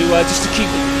you to just to keep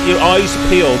your eyes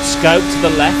peeled, scope to the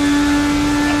left.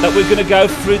 That we're going to go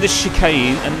through the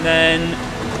chicane, and then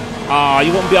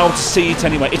you won't be able to see it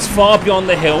anyway. It's far beyond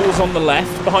the hills on the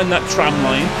left, behind that tram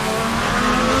line,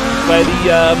 where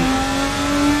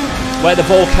the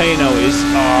volcano is.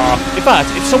 In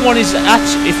fact, if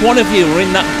one of you are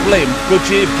in that blimp,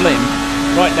 Goodyear blimp,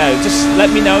 right now, just let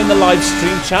me know in the live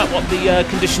stream chat what the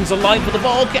conditions are like for the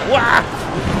volcano.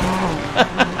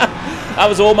 That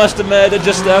was almost a murder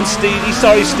just down, Steedy.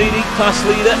 Sorry, Steedy, class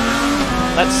leader.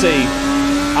 Let's see.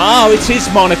 Oh, it is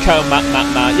Monaco, Matt.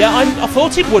 Yeah, I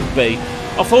thought it would be.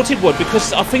 I thought it would,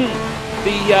 because I think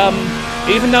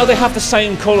even though they have the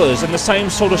same colours and the same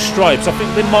sort of stripes, I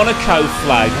think the Monaco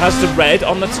flag has the red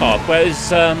on the top, whereas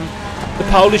the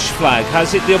Polish flag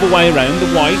has it the other way around.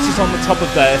 The white is on the top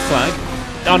of their flag.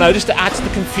 Oh no, just to add to the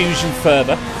confusion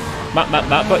further. Matt.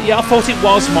 But yeah, I thought it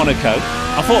was Monaco.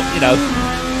 I thought, you know,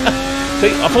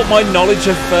 see, I thought my knowledge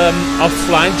of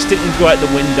flags didn't go out the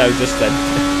window just then.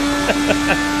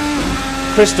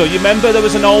 Crystal, you remember there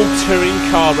was an old touring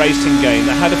car racing game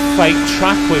that had a fake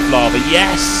track with lava?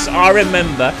 Yes, I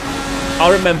remember.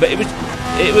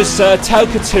 It was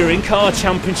Toka Touring Car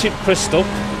Championship, Crystal.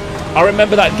 I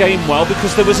remember that game well,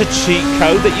 because there was a cheat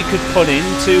code that you could put in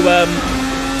to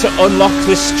unlock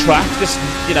this track. Just,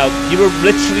 you know, you were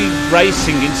literally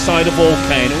racing inside a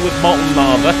volcano with molten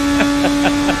lava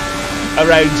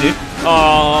around you.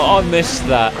 Oh, I missed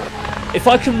that. If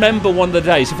I can remember one of the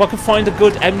days, if I can find a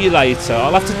good emulator,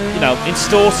 I'll have to, you know,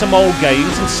 install some old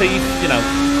games and see if, you know,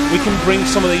 we can bring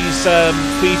some of these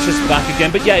features back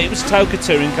again. But yeah, it was Toka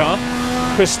Touring Car,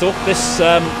 Crystal, this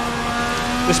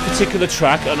particular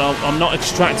track, and I'm not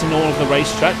extracting all of the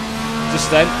racetrack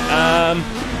just then.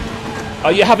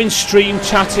 Are you having stream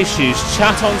chat issues?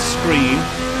 Chat on screen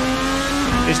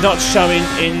is not showing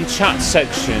in chat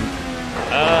section.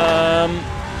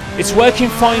 It's working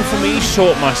fine for me,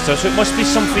 Shortmaster, so it must be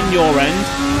something your end.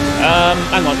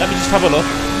 Hang on, let me just have a look.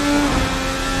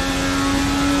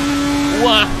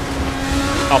 Wah!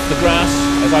 Off the grass,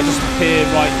 as I just appear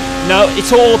right. No,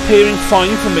 it's all appearing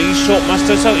fine for me,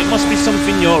 Shortmaster, so it must be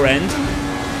something your end.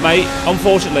 Mate,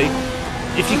 unfortunately,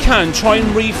 if you can, try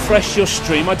and refresh your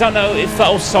stream. I don't know if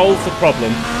that'll solve the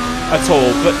problem at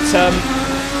all, but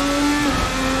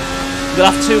you'll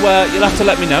have to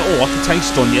let me know. Oh, I can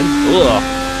taste onion. Ugh.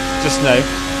 Just now.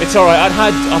 It's alright,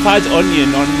 I've had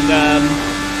onion on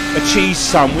a cheese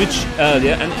sandwich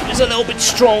earlier, and it was a little bit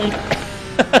strong.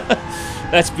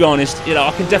 Let's be honest, you know,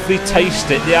 I can definitely taste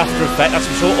it, the after effect, that's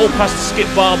for sure. All past the skip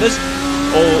barbers,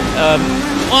 or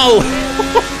oh!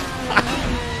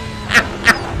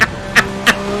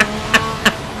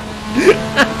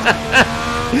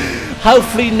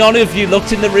 Hopefully none of you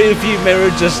looked in the rear view mirror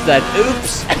just then.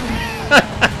 Oops.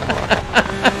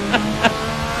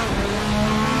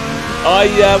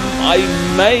 I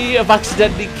may have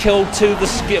accidentally killed 2 of the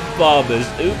skip barbers.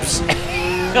 Oops.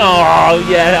 Oh,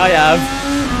 yeah, I have.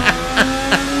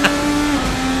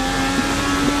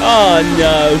 Oh,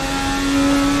 no.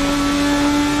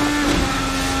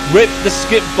 Rip the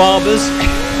skip barbers.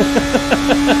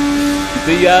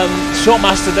 The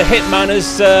Shortmaster, the Hitman,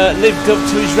 has lived up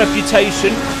to his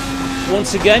reputation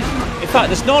once again. In fact,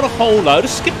 there's not a whole load of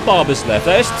skip barbers left.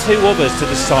 There's 2 others to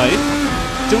the side.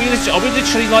 Are we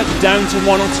literally like down to 1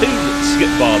 or 2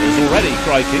 skip barbers already?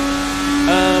 Crikey.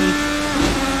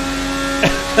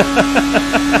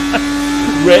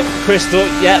 Rip, Crystal.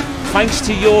 Yeah, thanks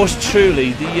to yours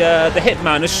truly. The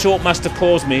Hitman, as Shortmaster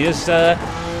calls me, has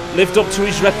lived up to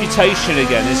his reputation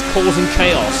again. Is causing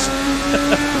chaos.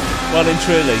 Well and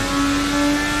truly.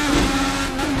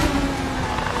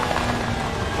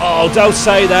 Oh, don't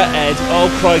say that, Ed. Oh,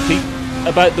 crikey.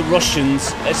 About the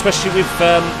Russians, especially with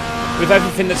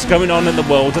everything that's going on in the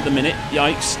world at the minute.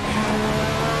 Yikes.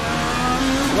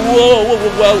 Whoa, whoa, whoa,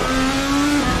 whoa.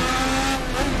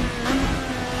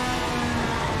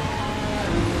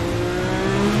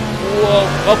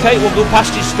 Whoa. Okay, we'll go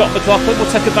past you, Scott McLaughlin.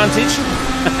 We'll take advantage.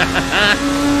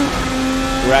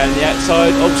 Around the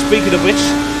outside. Oh, speaking of which.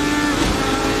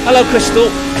 Hello, Crystal.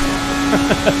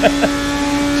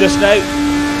 Just now.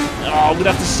 Oh, I'm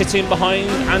gonna have to sit in behind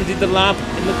Andy the Lab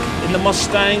in the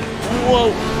Mustang.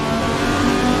 Whoa!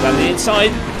 Down the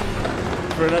inside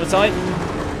for another time.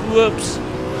 Whoops!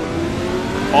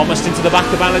 Almost into the back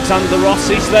of Alexander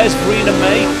Rossi. So there's Verena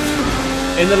May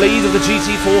in the lead of the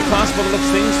GT4 class by the looks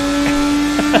of things.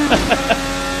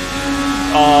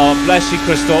 Oh, bless you,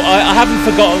 Crystal. I haven't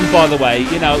forgotten, by the way.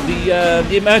 You know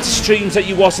the amount of streams that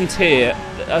you wasn't here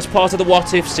as part of the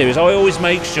What If series. I always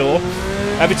make sure.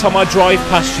 Every time I drive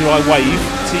past you, I wave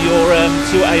to your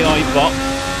AI bot.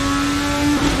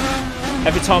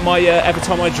 Every time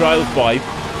I drove by,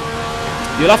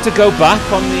 you'll have to go back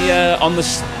on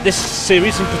this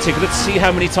series in particular to see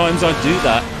how many times I do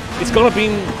that. It's gonna be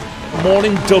more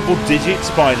in double digits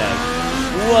by now.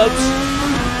 Whoops!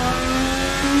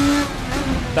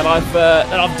 That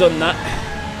I've done that.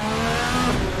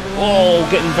 Oh,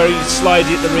 getting very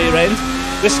slidey at the rear end.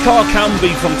 This car can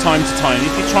be from time to time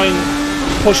if you try and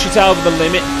push it over the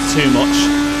limit too much.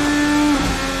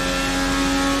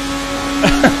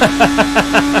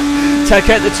 Take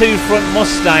out the 2 front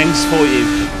Mustangs for you.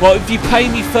 Well, if you pay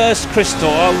me first, Crystal,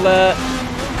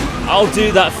 I'll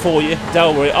do that for you.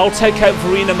 Don't worry. I'll take out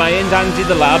Verena May and Andy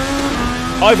the Lab.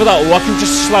 Either that, or I can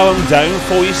just slow them down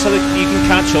for you so that you can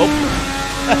catch up.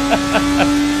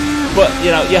 But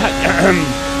you know, you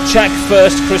check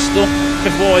first, Crystal,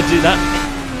 before I do that.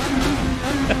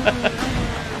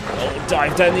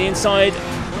 Dive down the inside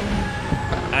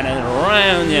and then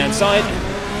around the outside.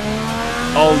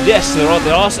 Oh yes, there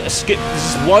are skip.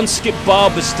 There's 1 skip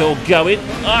barber still going.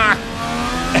 Ah!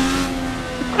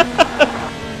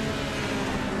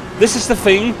 This is the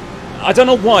thing. I don't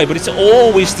know why, but it's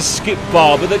always the skip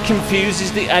barber that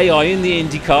confuses the AI in the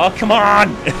IndyCar. Come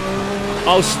on!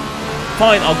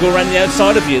 Fine. I'll go around the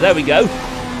outside of you. There we go.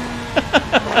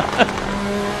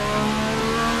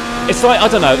 It's like, I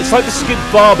don't know, it's like the skid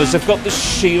barbers have got the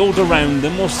shield around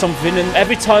them or something, and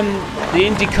every time the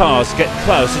Indy cars get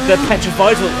close, they're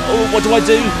petrified. Oh, what do I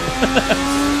do?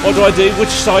 What do I do? Which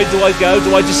side do I go?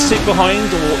 Do I just sit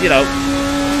behind, or, you know,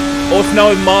 or if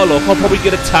knowing my luck, I'll probably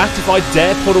get attacked if I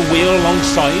dare put a wheel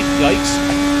alongside. Yikes.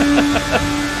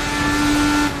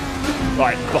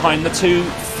 Right, behind the 2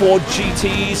 Ford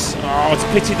GTs. Oh, it's a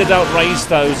pity they don't race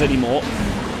those anymore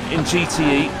in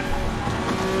GTE.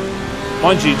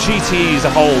 Mind you, GTE as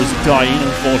a whole is dying,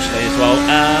 unfortunately, as well.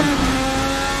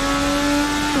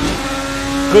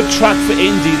 Good track for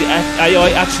Indy. The AI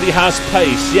actually has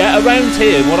pace. Yeah, around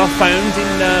here, what I found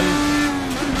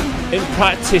in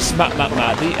practice, the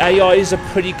AIs are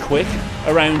pretty quick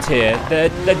around here.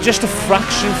 They're just a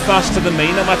fraction faster than me.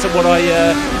 No matter what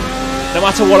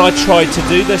I tried to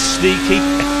do, they're sneaky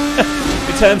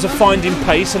in terms of finding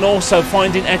pace and also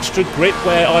finding extra grip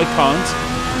where I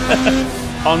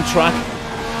can't on track.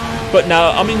 But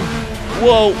no, I mean,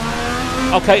 whoa.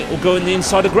 Okay, we'll go in the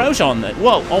inside of Grosjean then.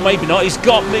 Whoa, or maybe not. He's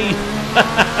got me.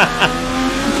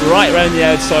 Right around the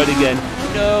outside again.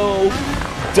 No.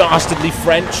 Dastardly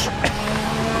French.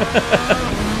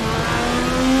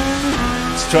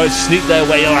 Let's try to sneak their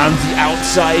way around the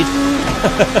outside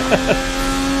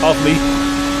of me.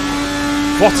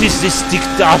 What is this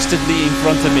dastardly in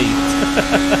front of me?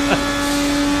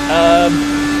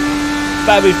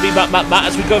 Bear with me, Matt,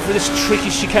 as we go through this tricky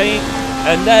chicane.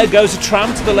 And there goes a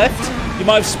tram to the left. You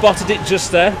might have spotted it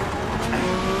just there.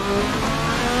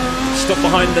 Stuck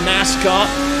behind the NASCAR.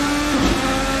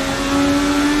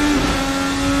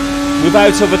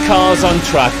 Without other cars on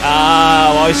track.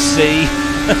 Oh, I see.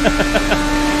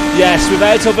 Yes,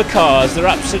 without other cars, they're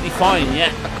absolutely fine,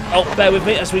 yeah. Oh, bear with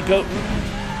me as we go.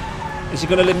 Is he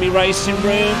going to leave me racing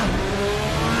room?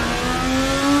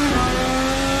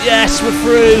 Yes, we're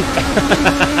through.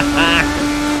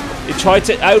 He tried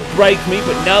to outbrake me,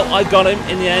 but no, I got him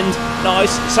in the end.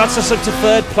 Nice. So that's us up to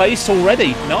 3rd place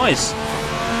already. Nice.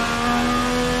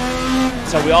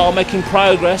 So we are making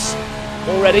progress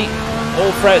already,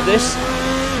 all throughout this.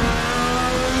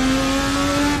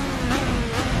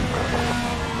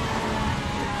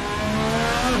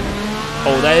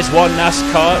 Oh, there's one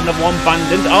NASCAR, another one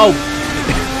abandoned. Oh!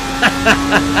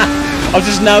 I've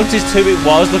just noticed who it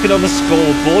was, looking on the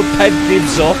scoreboard. Ped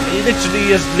gives up. He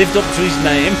literally has lived up to his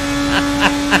name.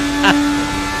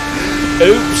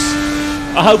 Oops.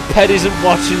 I hope Ped isn't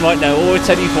watching right now, or at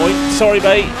any point. Sorry,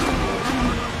 mate.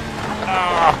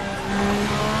 Ah.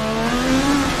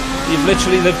 You've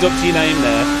literally lived up to your name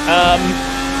there.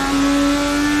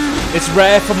 It's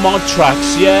rare for mod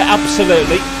tracks. Yeah,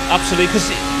 absolutely. Absolutely, because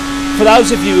for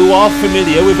those of you who are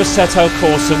familiar with Assetto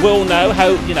Corsa will know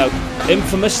how, you know,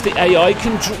 infamous the AI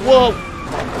can... Whoa!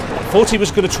 I thought he was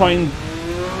going to try and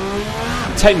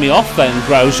take me off then,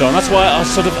 Grosjean. That's why I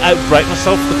sort of outbrake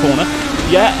myself the corner.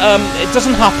 Yeah, it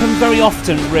doesn't happen very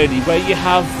often, really, where you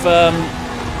have...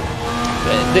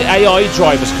 the AI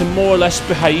drivers can more or less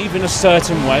behave in a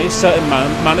certain way, a certain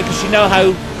manner, because you know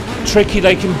how tricky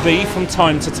they can be from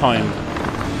time to time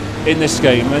in this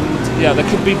game, and yeah, they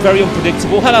can be very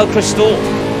unpredictable. Hello, Crystal.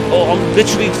 Oh, I'm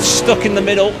literally stuck in the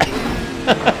middle.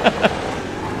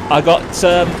 I got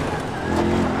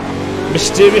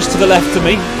Mysterious to the left of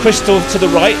me, Crystal to the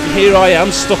right, and here I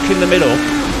am stuck in the middle.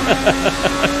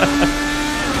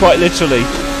 Quite literally.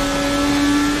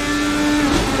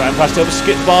 Ran past over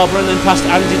Skip Barber and then past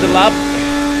Andy the Lab.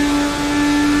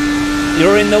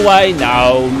 You're in the way.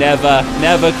 No, never,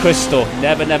 never, Crystal.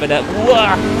 Never, never, never.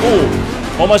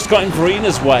 Oh, almost got in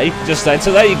Greener's way just then.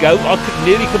 So there you go. I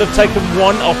nearly could have taken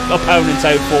one opponent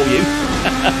out for you.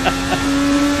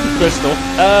 Crystal.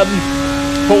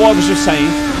 But what was you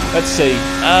saying? Let's see.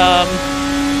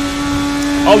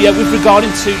 Oh yeah, with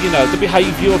regarding to, you know, the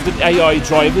behaviour of the AI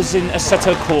drivers in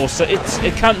Assetto Corsa,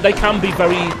 they can be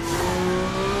very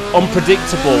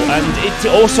unpredictable, and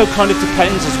it also kind of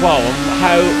depends as well on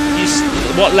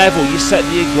what level you set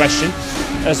the aggression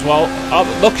as well.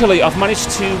 Luckily, I've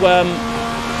managed to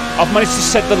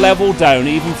set the level down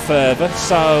even further,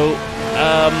 so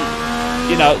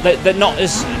you know, they're not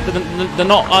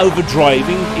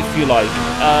overdriving, if you like,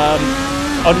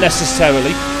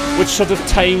 unnecessarily, which sort of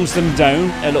tames them down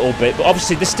a little bit. But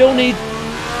obviously, they still need,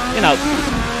 you know,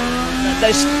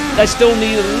 they still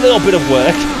need a little bit of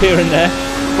work here and there.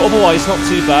 But otherwise, not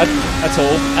too bad at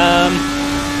all.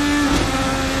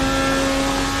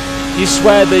 You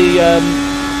swear the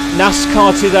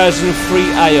NASCAR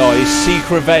 2003 AIs seek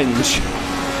revenge.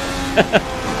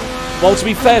 Well, to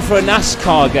be fair, for a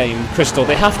NASCAR game, Crystal,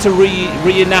 they have to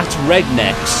reenact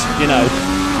rednecks, you know,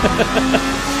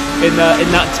 in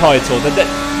that title.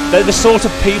 They're the sort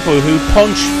of people who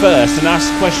punch first and ask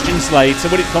questions later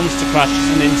when it comes to crashes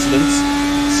and incidents.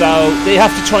 So they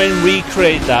have to try and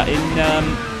recreate that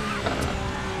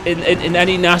in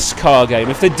any NASCAR game.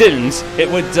 If they didn't, it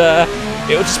would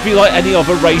just be like any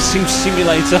other racing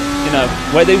simulator, you know,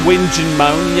 where they whinge and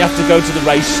moan and you have to go to the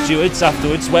race stewards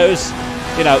afterwards. Whereas,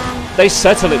 you know, they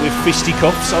settle it with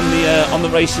fisticuffs on the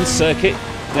racing circuit,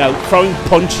 you know, throwing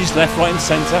punches left, right, and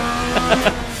centre.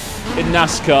 In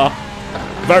NASCAR,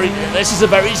 this is a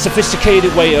very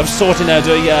sophisticated way of sorting out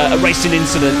a racing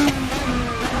incident.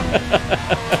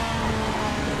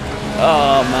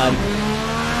 Oh man,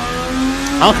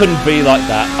 I couldn't be like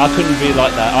that. I couldn't be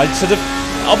like that. I sort of,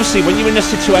 obviously, when you're in a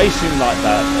situation like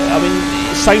that, I mean,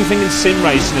 same thing in sim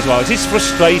racing as well. It is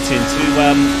frustrating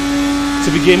to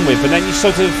begin with, but then you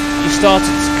start to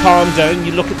calm down.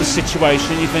 You look at the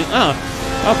situation, and you think, oh,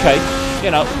 okay,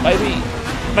 you know, maybe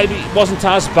it wasn't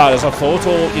as bad as I thought,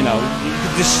 or you know, you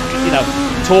could just, you know,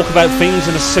 talk about things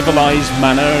in a civilized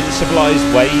manner, in a civilized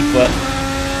way, but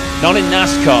not in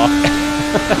NASCAR.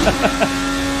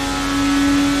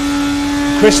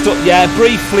 Crystal, yeah,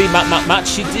 briefly, Matt,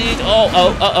 she did.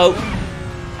 Oh.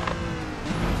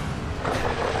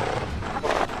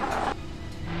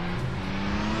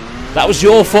 That was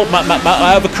your fault, Matt.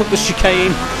 I overcooked the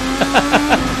chicane.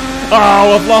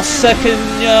 Oh, I've lost second.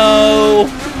 No.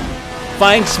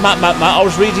 Thanks, Matt. I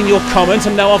was reading your comment,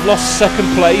 and now I've lost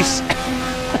second place.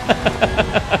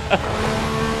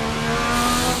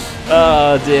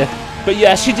 Oh dear. But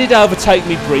yeah, she did overtake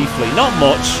me briefly. Not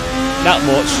much.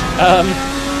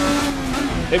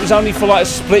 It was only for like a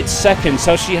split second,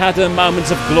 so she had her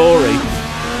moments of glory.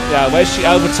 Yeah, where she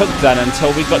overtook then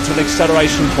until we got to an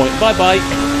acceleration point. Bye bye.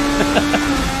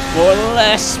 More or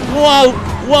less. Whoa,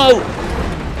 whoa.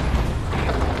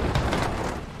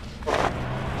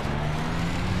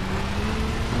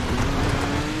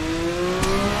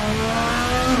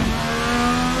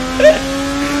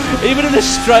 Even in a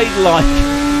straight line.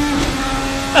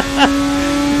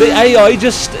 The AI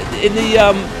just in the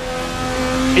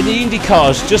Indy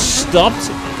cars just stopped,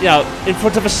 you know, in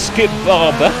front of a skip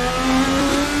barber.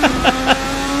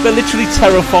 They're literally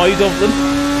terrified of them.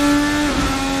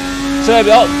 So there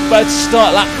we are, about to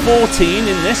start lap 14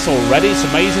 in this already. It's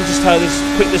amazing just how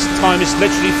quick this time is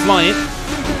literally flying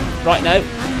right now.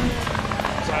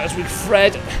 So as we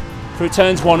thread through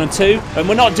turns 1 and 2, and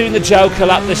we're not doing the Joker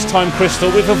lap this time, Crystal.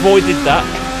 We've avoided that.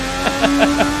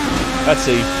 Let's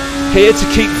see. Here to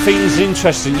keep things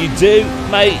interesting. You do,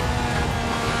 mate.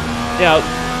 You know,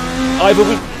 either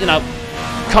we, you know,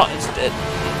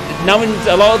 knowing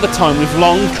a lot of the time with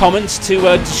long comments to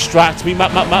distract me,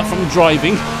 Matt, from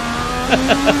driving,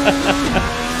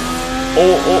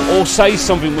 or say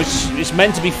something which is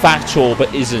meant to be factual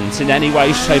but isn't in any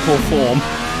way, shape, or form.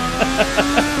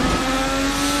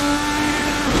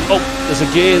 Oh, there's a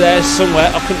gear there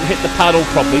somewhere. I couldn't hit the paddle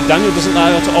properly. Daniel doesn't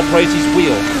know how to operate his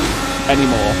wheel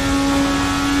anymore.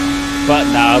 But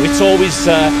no, it's always,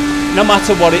 no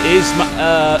matter what it is,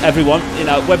 everyone, you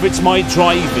know, whether it's my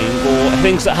driving or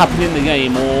things that happen in the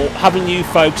game or having you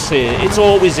folks here, it's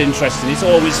always interesting. It's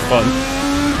always fun.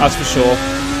 That's for sure.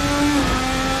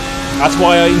 That's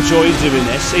why I enjoy doing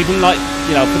this. Even like,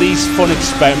 you know, for these fun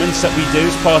experiments that we do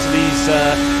as part of these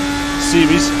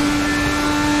series.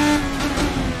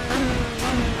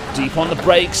 Deep on the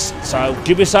brakes, so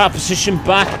give us our position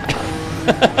back.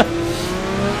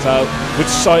 So which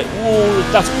side? Oh,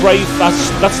 that's brave.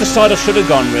 That's the side I should have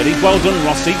gone. Really, well done,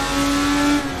 Rossi.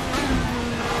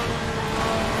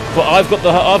 But I've got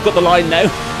the line now.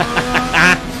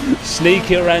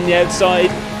 Sneaky around the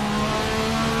outside.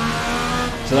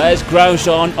 So there's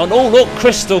Grosjean. And oh look,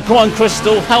 Crystal. Come on,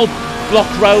 Crystal. Help block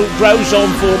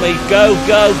Grosjean for me. Go,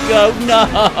 go, go.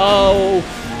 No.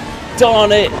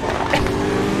 Darn it.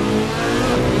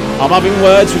 I'm having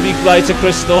words with you later,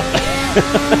 Crystal.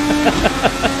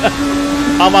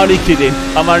 I'm only kidding.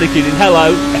 I'm only kidding.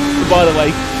 Hello. By the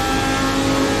way.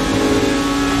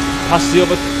 Past the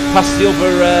other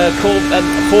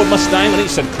Ford Mustang. I think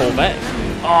it said Corvette.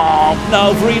 Oh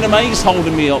no, Verena May's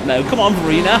holding me up now. Come on,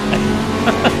 Verena.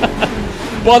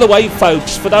 By the way,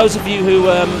 folks, for those of you who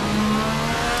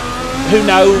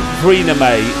know Verena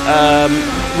May,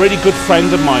 really good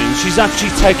friend of mine. She's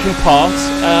actually taking part.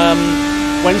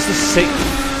 When's the 6th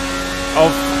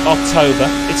of October?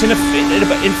 It's in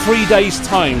 3 days'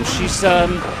 time. She's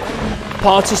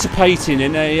participating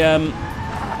in an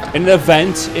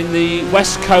event in the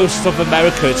west coast of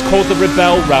America. It's called the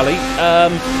Rebel Rally.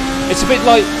 It's a bit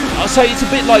like, I'll say it's a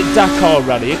bit like Dakar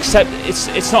Rally, except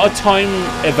it's not a time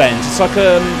event. It's like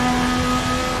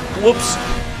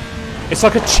it's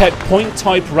like a checkpoint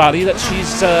type rally that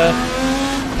she's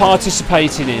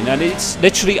participating in, and it's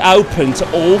literally open to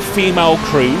all female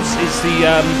crews.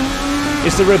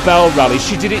 Is the Rebel Rally.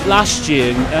 She did it last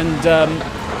year, and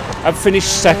I've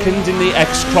finished second in the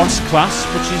X-Cross class,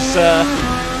 which is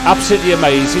absolutely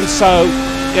amazing. So,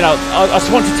 you know, I just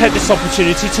want to take this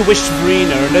opportunity to wish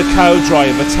Verena and her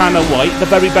co-driver Tanner White the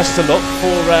very best of luck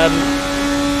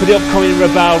for the upcoming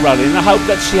Rebel Rally, and I hope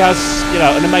that she has, you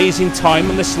know, an amazing time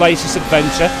on this latest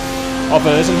adventure of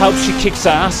hers, and hope she kicks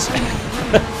ass.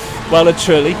 Well and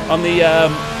truly on the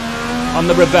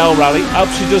Rebel Rally. I hope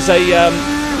she does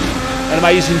an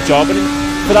amazing job. And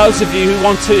for those of you who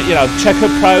want to, you know, check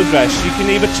her progress, you can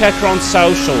either check her on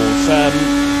socials,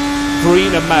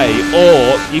 Verena May,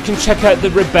 or you can check out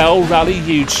the Rebel Rally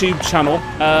YouTube channel.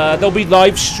 There'll be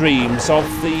live streams of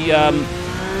the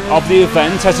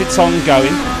event as it's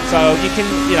ongoing, so you can,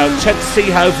 you know, check to see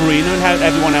how Verena and how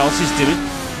everyone else is doing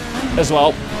as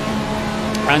well.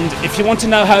 And if you want to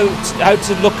know how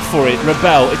to look for it,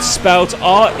 Rebel, it's spelled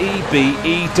R-E-B-E-L-L-E,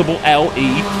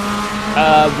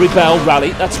 Rebel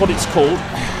Rally. That's what it's called.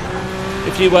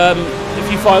 If you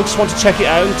folks want to check it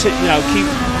out, to, you know, keep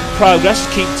progress,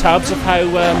 keep tabs of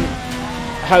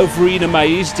how Verena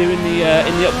May is doing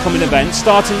in the upcoming event,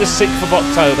 starting the 6th of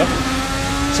October.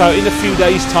 So in a few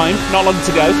days' time, not long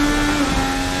to go.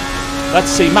 Let's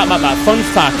see, Matt. Fun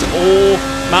fact: all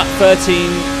Matt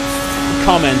 13.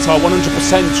 Comments are 100%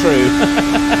 true.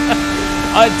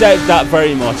 I doubt that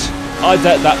very much. I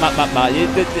doubt that, Matt.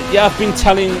 Yeah, I've been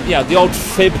telling, yeah, the old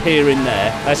fib here and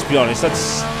there. Let's be honest,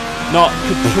 that's not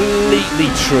completely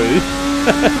true.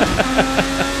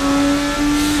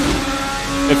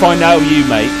 If I know you,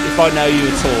 mate. If I know you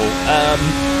at all.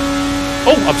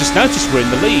 Oh, I've just noticed we're in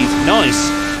the lead. Nice.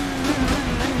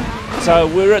 So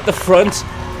we're at the front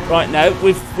right now.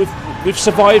 We've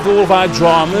survived all of our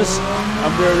dramas,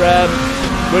 and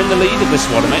we're in the lead of this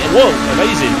one, mate. Whoa,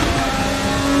 amazing.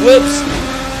 Whoops.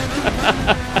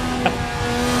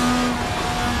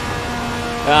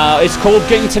 It's called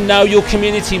getting to know your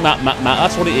community, Matt.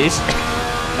 That's what it is.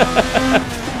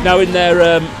 knowing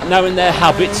their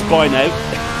habits by now,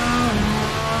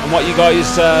 and what you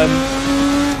guys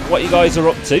are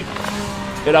up to.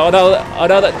 You know, I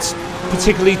know that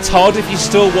particularly Todd. If you're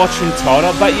still watching, Todd,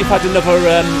 I bet you've had another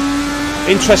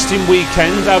interesting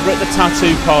weekend over at the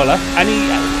tattoo parlour.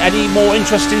 Any more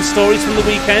interesting stories from the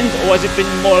weekend, or has it been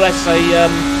more or less a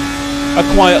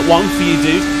quiet one for you,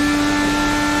 dude?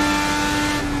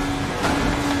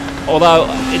 Although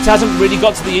it hasn't really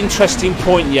got to the interesting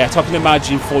point yet, I can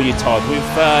imagine for you, Todd. We've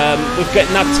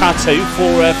getting that tattoo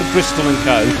for Crystal and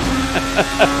Co.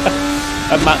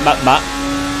 And Matt.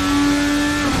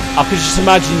 I can just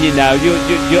imagine you now.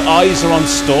 Your eyes are on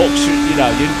stalks. You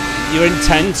know, you're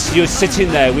intense. You're sitting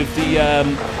there with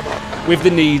the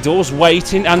needles,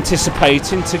 waiting,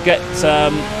 anticipating to get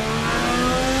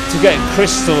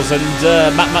Crystal's and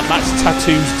Matt's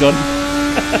tattoos done.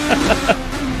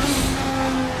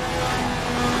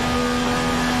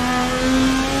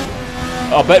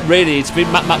 I bet really it's been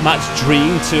Matt's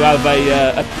dream to have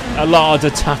a larder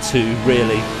tattoo,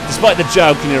 really. Despite the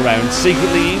joking around,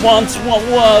 secretly he wants one.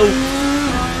 Whoa!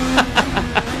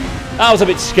 That was a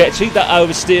bit sketchy, that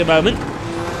oversteer moment.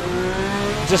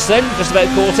 Just then, just about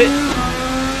caught it.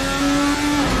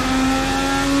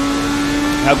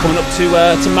 Now coming up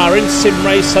to Marin, Sim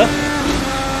Racer.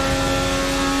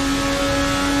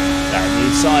 Down the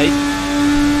inside.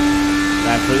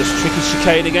 Now for this tricky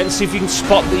chicane again, see if you can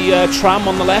spot the tram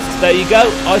on the left. There you go,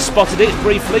 I spotted it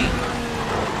briefly.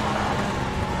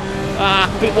 Ah,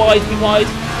 bit wide.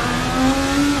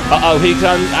 Uh-oh, here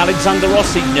comes Alexander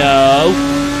Rossi. No,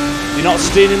 you're not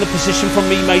stealing the position from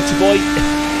me, matey boy.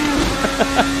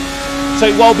 So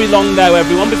it won't be long now,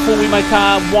 everyone, before we make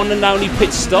our one and only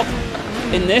pit stop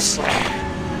in this.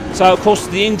 So, of course,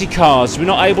 the Indy cars, we're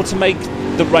not able to make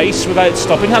the race without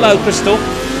stopping. Hello, Crystal,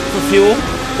 for fuel.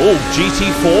 Oh,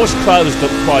 GT4's closed up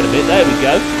quite a bit. There we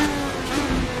go.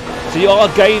 So you are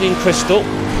gaining, Crystal.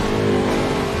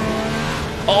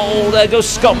 Oh, there goes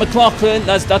Scott McLaughlin.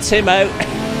 That's him out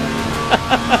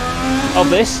of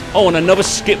this. Oh, and another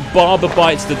Skip Barber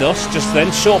bites the dust just then.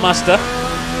 Shortmaster.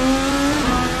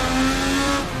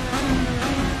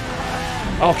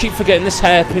 Oh, I keep forgetting this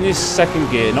hairpin is second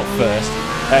gear, not first.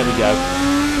 There we go.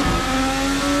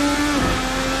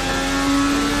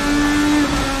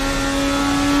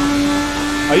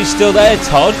 Are you still there,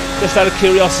 Todd? Just out of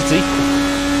curiosity.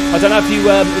 I don't know if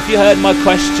you heard my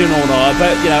question or not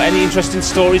about, you know, any interesting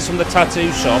stories from the tattoo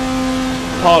shop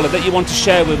parlour that you want to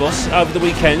share with us over the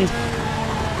weekend.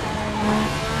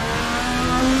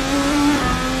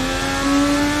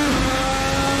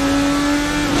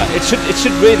 It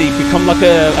should really become like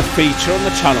a feature on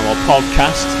the channel, or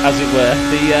podcast, as it were.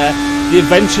 The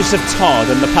Adventures of Todd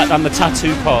and the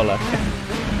Tattoo Parlour.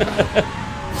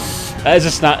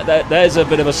 There's a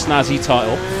bit of a snazzy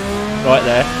title, right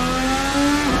there.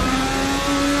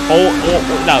 Or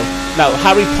no,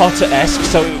 Harry Potter-esque.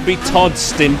 So it would be Todd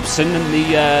Stimpson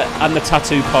and the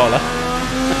Tattoo Parlour.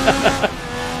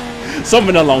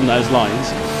 Something along those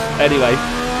lines. Anyway.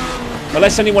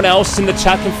 Unless anyone else in the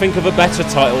chat can think of a better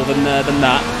title than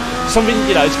that. Something,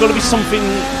 you know, it's got to be something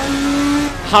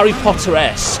Harry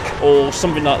Potter-esque or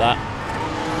something like that.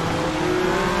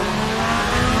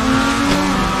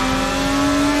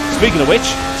 Speaking of which,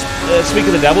 speaking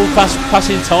of the devil,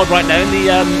 passing Todd right now in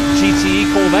the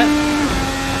GTE Corvette.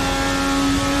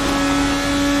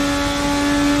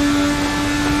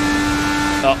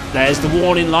 Oh, there's the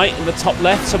warning light in the top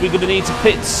left, so we're going to need to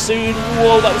pit soon.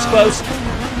 Whoa, that was close.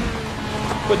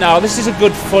 But now this is a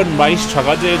good fun racetrack.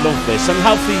 I do love this, and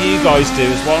hopefully you guys do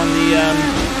as well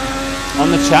on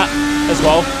the chat as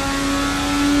well.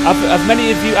 Have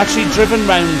many of you actually driven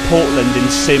around Portland in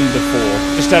sim before,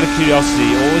 just out of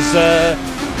curiosity,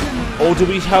 or do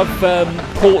we have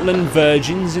Portland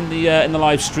virgins in the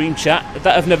live stream chat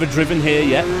that have never driven here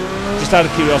yet? Just out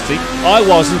of curiosity, I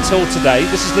was until today.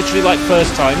 This is literally like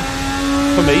first time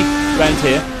for me around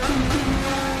here.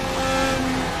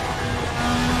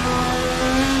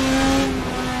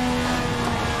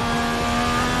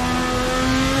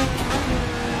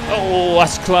 Oh,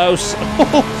 that's close.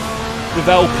 With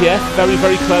LPF, very,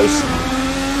 very close.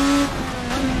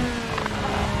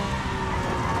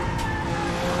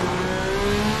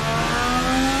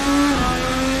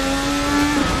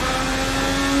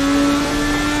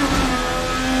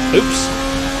 Oops.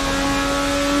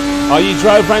 Oh, you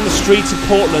drove around the streets of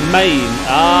Portland, Maine.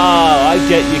 Ah, I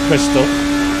get you, Crystal.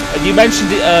 You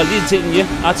mentioned it earlier, didn't you?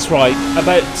 That's right.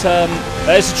 About,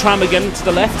 there's a tram again to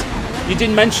the left. You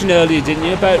did mention earlier, didn't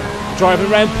you, about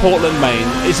driving around Portland, Maine.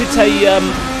 Is it a,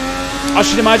 I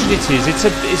should imagine it is.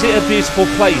 Is it a beautiful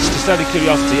place, just out of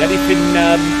curiosity? Anything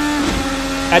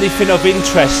of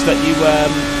interest that you,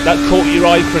 that caught your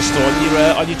eye, Crystal,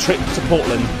 on your trip to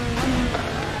Portland?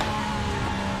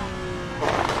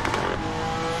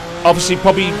 Obviously,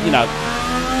 probably, you know,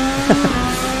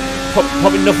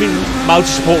 probably nothing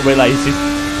motorsport related.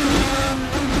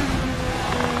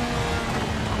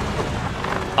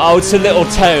 Oh, it's a little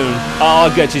town. Oh,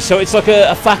 I get you. So it's like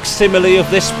a facsimile of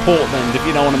this Portland, if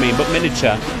you know what I mean, but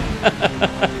miniature.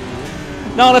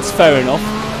 No, that's fair enough.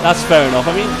 That's fair enough.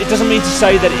 I mean, it doesn't mean to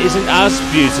say that it isn't as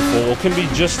beautiful or can be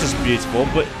just as beautiful,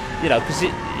 but, you know, because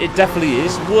it definitely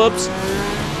is. Whoops.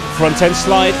 Front end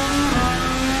slide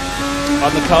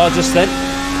on the car just then.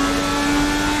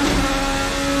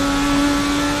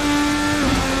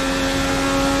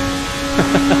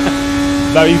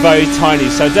 Very, very tiny.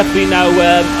 So definitely no.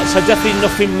 So definitely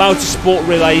nothing motorsport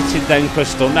related then,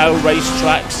 Crystal. No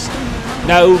racetracks,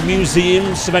 no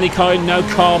museums of any kind, no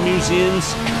car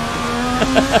museums.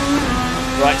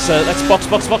 Right. So let's box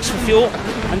for fuel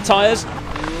and tyres.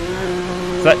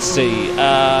 Let's see.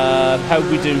 How are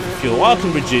we doing for fuel? Well, I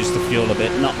can reduce the fuel a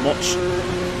bit, not much.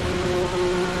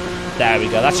 There we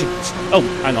go. That should. Oh,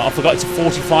 hang on. I forgot it's a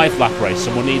 45 lap race,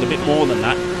 so we'll need a bit more than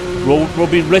that. We'll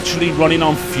be literally running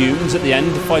on fumes at the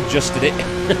end if I adjusted it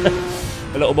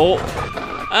a little more.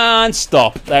 And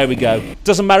stop. There we go.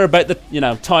 Doesn't matter about the, you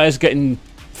know, tyres getting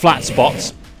flat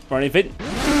spots or anything.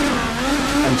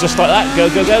 And just like that, go,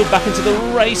 go, go. Back into the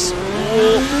race.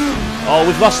 Oh,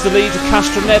 we've lost the lead to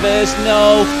Castro Neves.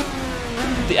 No.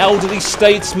 The elderly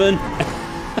statesman.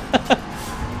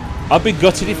 I'd be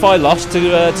gutted if I lost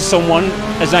to someone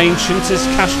as ancient as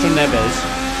Castro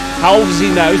Neves. How old is he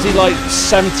now? Is he like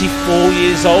 74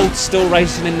 years old, still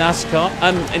racing in NASCAR?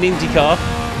 In IndyCar?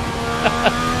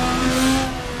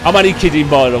 I'm only kidding,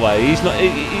 by the way. He's not.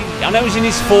 I know he's in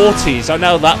his 40s. I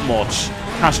know that much,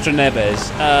 Castro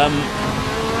Neves.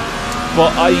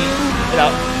 But you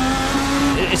know,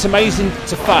 it's amazing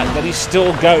to fact that he's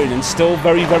still going and still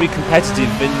very, very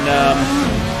competitive in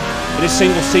a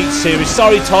single seat series.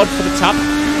 Sorry, Todd, for the tap.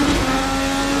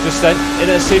 Just then, in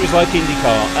a series like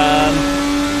IndyCar.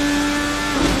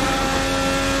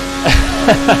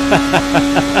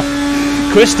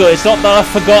 Crystal, it's not that I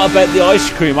forgot about the ice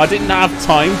cream. I didn't have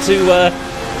time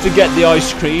to get the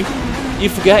ice cream. You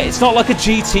forget, it's not like a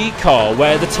GT car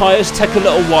where the tyres take a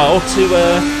little while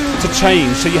to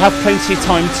change, so you have plenty of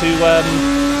time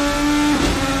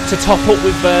to top up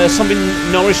with something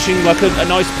nourishing like a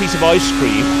nice piece of ice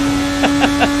cream.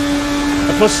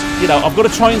 And plus, you know, I've got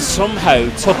to try and somehow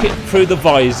tuck it through the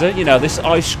visor. You know, this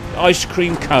ice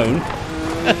cream cone.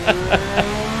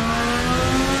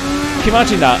 Can you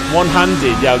imagine that? One-handed,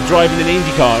 you know, driving an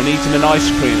IndyCar and eating an ice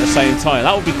cream at the same time.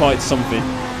 That would be quite something.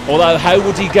 Although, how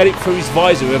would he get it through his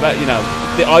visor without, you know,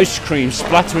 the ice cream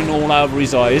splattering all over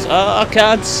his eyes? Oh, I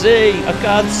can't see. I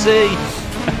can't see.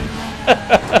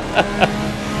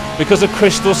 Because of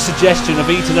Crystal's suggestion of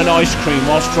eating an ice cream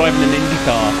whilst driving an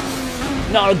IndyCar.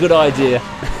 Not a good idea.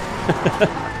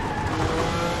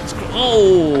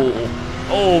 Oh.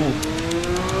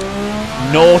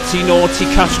 Naughty, naughty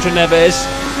Castro Neves.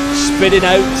 Spitting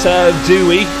out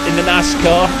Dewey in the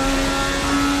NASCAR.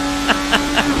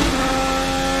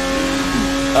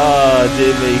 Oh,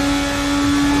 dear me.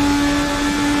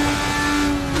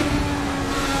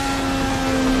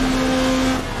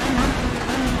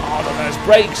 Oh, look, there's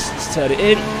brakes. Let's turn it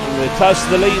in. We're close to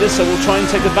the leader, so we'll try and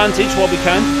take advantage while we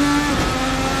can.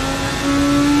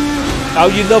 Oh,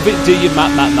 you love it, do you,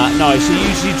 Matt? Nice. You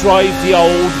usually drive the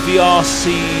old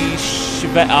VRC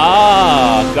Chevette.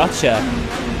 Ah, gotcha.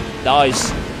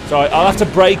 Nice. Sorry, I'll have to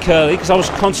break early because I was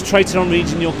concentrating on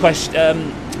reading your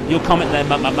question, your comment there,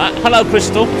 Matt. Hello,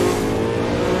 Crystal.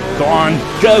 Go on,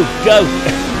 go.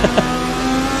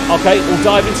 Okay, we'll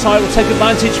dive inside. We'll take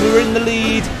advantage. We're in the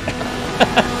lead.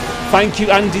 Thank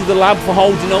you, Andy the Lab, for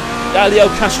holding up. Elio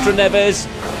Castro Neves,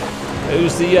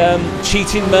 who's the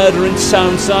cheating, murdering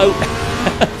so-and-so,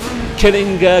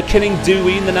 killing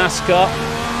Dewey in the NASCAR.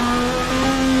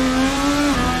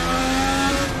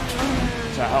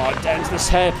 Down to this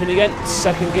hairpin again,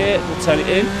 second gear, we'll turn it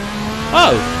in.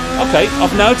 Oh, okay,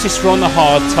 I've noticed we're on the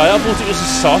hard tyre. I thought it was a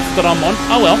soft that I'm on.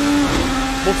 Oh well,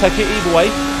 we'll take it either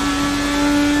way.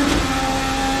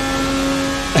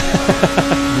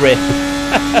 Rip.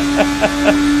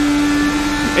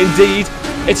 Indeed,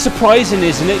 it's surprising,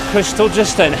 isn't it, Crystal,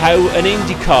 just then how an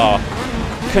Indy car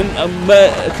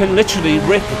can literally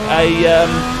rip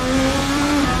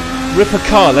a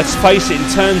car. Let's face it, in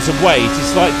terms of weight,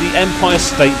 it's like the Empire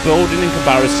State Building in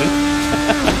comparison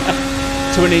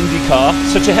to an Indy car.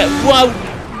 Such a whoa!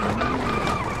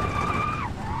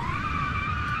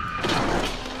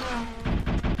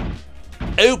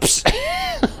 Oops!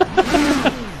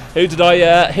 Who did I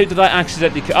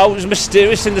accidentally? Oh, it was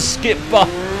Mysterious in the skip bar.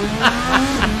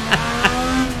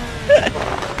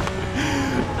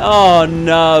 Oh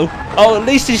no! Oh, at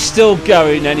least he's still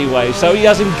going anyway, so he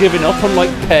hasn't given up,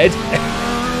 unlike Ped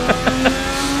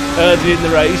earlier in the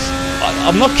race.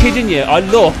 I'm not kidding you. I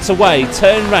looked away,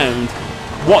 turned round.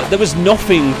 What? There was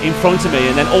nothing in front of me,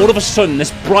 and then all of a sudden,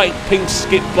 this bright pink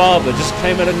skip barber just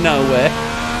came out of nowhere.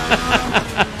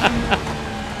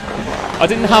 I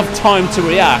didn't have time to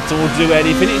react or do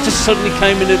anything. It just suddenly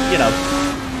came in a, you know,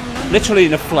 literally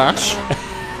in a flash.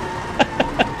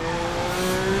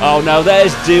 Oh no,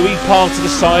 there's Dewey parked to the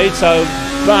side, so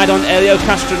bad on Helio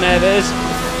Castroneves.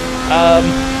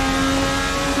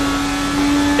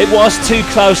 It was too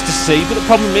close to see, but the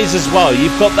problem is as well,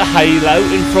 you've got the halo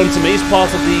in front of me as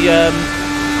part of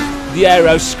the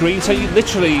aero screen, so you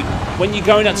literally, when you're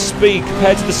going at speed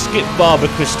compared to the skip barber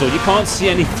crystal, you can't see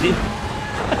anything.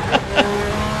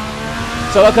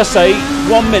 So like I say,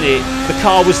 1 minute the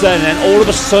car was there, and then all of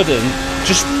a sudden,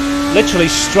 just literally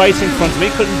straight in front of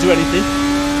me, couldn't do anything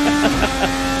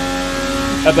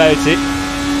about it.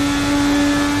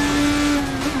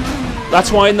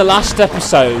 That's why in the last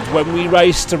episode, when we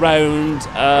raced around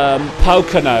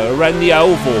Pocono, around the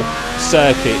oval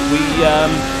circuit,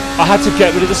 I had to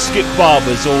get rid of the skip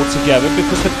barbers altogether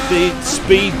because the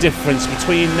speed difference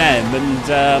between them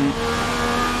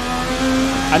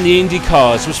and the Indy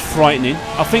cars was frightening.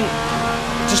 I think,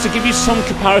 just to give you some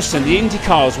comparison, the Indy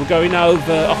cars were going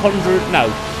over 100, no,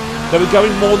 they were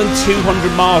going more than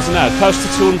 200 miles an hour, close to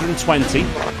 220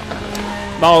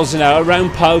 miles an hour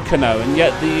around Pocono, and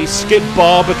yet the skip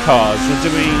barber cars were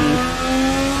doing,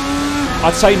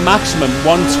 I'd say maximum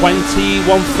 120,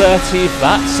 130 if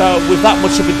that. So with that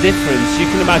much of a difference, you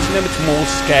can imagine how much more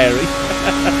scary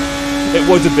it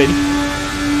would have been,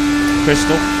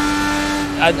 Crystal.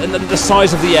 And the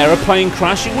size of the aeroplane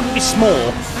crash, it wouldn't be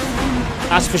small,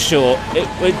 that's for sure. It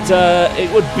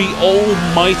would be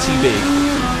almighty big.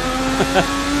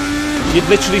 You'd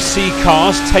literally see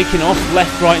cars taking off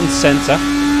left, right and centre.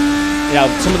 You know,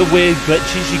 some of the weird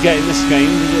glitches you get in this game,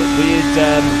 weird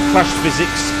crash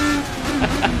physics.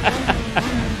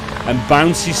 And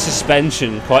bouncy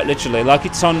suspension, quite literally. Like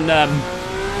it's on, you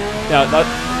know, like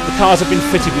the cars have been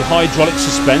fitted with hydraulic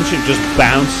suspension, just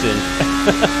bouncing.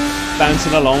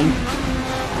 Bouncing along.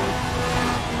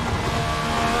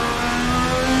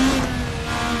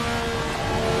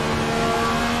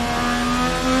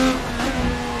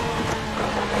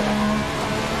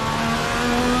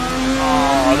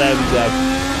 There we go.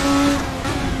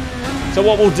 So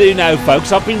what we'll do now,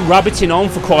 folks, I've been rabbiting on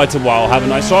for quite a while,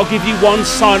 haven't I? So I'll give you one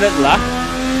silent lap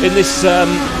in this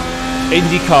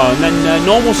Indy car, and then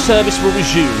normal service will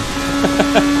resume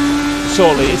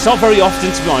shortly. It's not very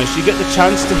often, to be honest, you get the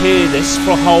chance to hear this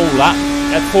for a whole lap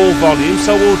at full volume,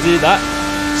 so we'll do that.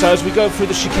 So as we go through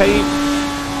the chicane,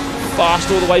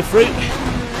 fast all the way through.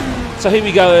 So here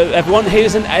we go, everyone.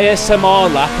 Here's an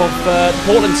ASMR lap of the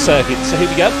Portland circuit. So here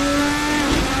we go.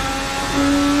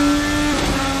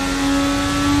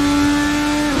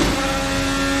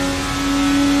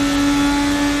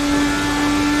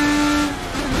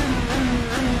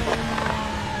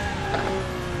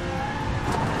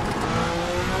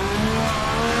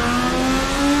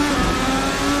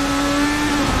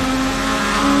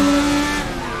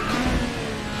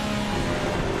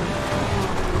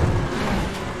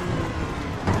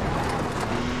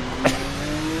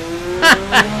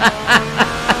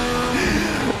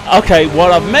 Okay,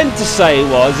 what I meant to say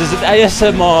was, is an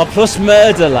ASMR plus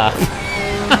murder laugh.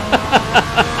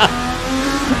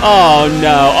 Oh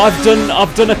no,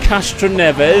 I've done a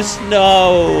Castroneves.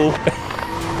 No.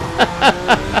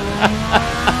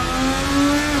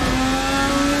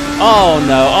 Oh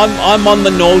no, I'm on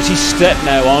the naughty step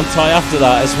now, aren't I? After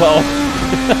that as well.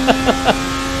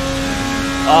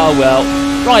 Oh well.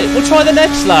 Right, we'll try the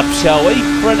next lap, shall we?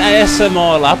 For an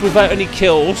ASMR lap without any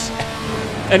kills,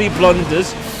 any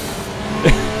blunders.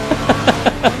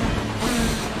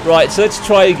 Right, so let's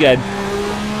try again.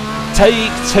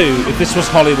 Take two, if this was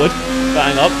Hollywood.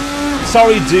 Bang up.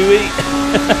 Sorry, Dewey.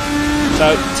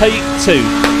 So, take two.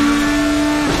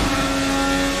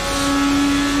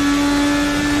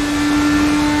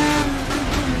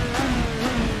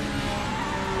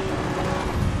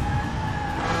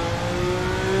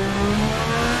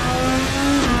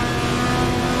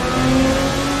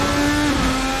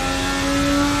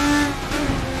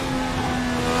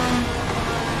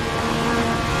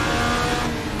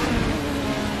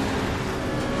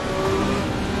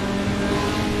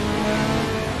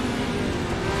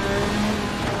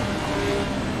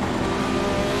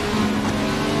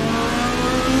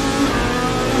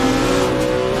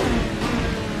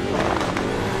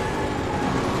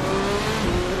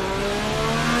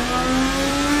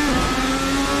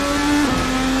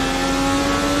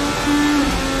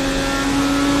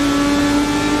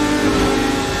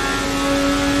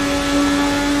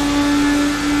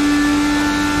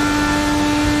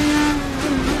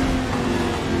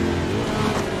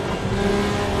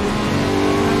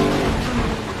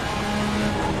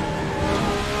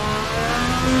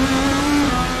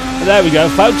 There we go,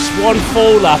 folks. One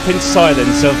full lap in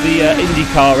silence of the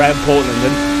IndyCar around Portland.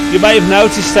 And you may have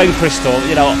noticed then, Crystal,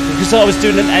 you know, because I was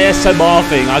doing an ASMR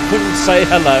thing, I couldn't say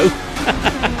hello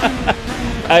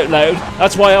out loud.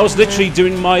 That's why I was literally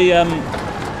doing my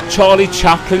Charlie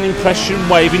Chaplin impression,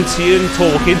 waving to you and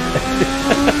talking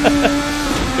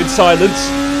in silence.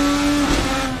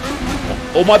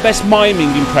 Or my best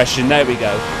miming impression. There we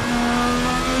go.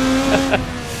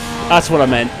 That's what I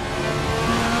meant.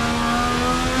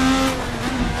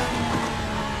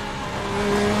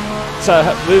 So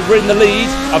we're in the lead.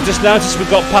 I've just noticed we've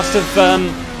got past of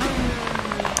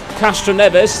Castro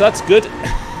Neves. So that's good.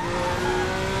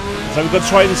 So we've got to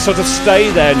try and sort of stay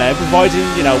there now, providing,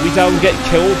 you know, we don't get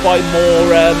killed by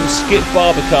more skip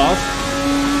barber cars,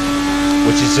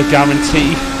 which is a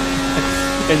guarantee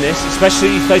in this,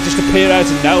 especially if they just appear out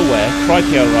of nowhere.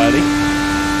 Crikey O'Reilly.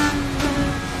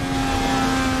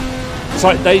 It's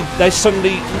like they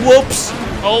suddenly, whoops,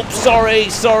 oh, sorry.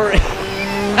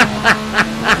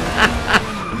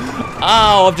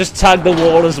 Oh, I've just tagged the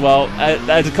wall as well.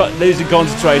 Losing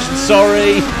concentration.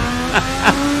 Sorry.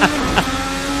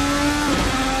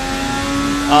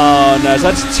 Oh no, so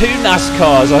that's 2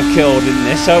 NASCARs I've killed in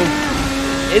this. So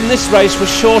in this race, we're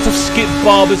short of skip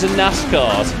barbers and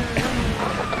NASCARs.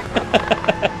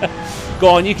 Go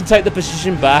on, you can take the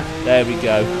position back. There we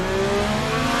go.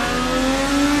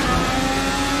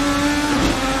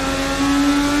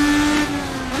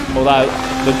 Although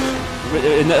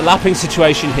in the lapping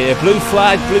situation here, blue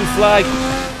flag.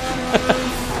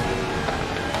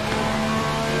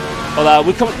 Although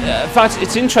we come, in fact,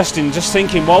 it's interesting just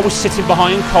thinking while we're sitting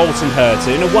behind Colton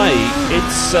Herta. In a way,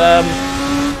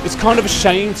 it's kind of a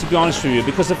shame, to be honest with you,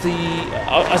 because of the,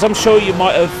 as I'm sure you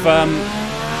might have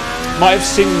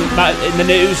seen in the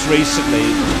news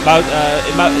recently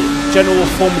about general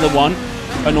Formula 1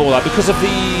 and all that, because of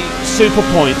the super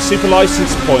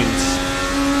license points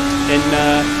in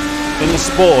the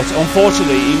sport.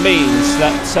 Unfortunately, it means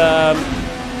that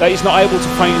he's not able to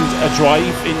find a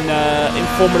drive in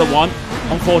Formula 1,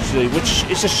 unfortunately, which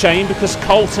is a shame, because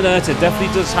Colton Herta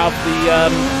definitely does have the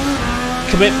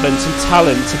commitment and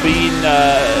talent to be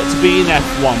in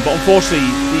F1. But unfortunately,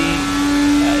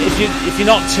 if you're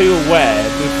not too aware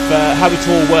with how it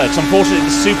all works, unfortunately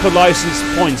the super license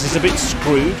points is a bit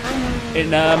screwed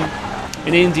in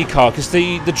IndyCar, because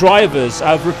the drivers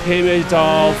over a period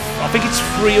of, I think it's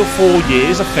 3 or 4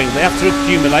 years, I think they have to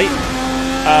accumulate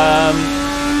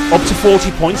up to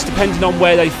 40 points, depending on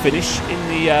where they finish in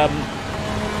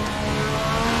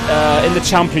the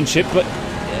championship. But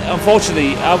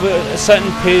unfortunately, over a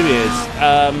certain period,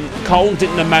 Colton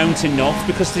didn't amount enough,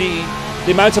 because the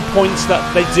amount of points that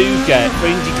they do get for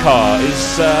IndyCar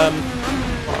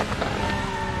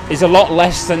is a lot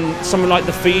less than something like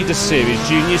the feeder series,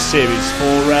 junior series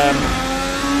for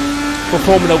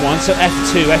Formula 1. So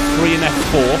F2, F3 and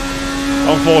F4,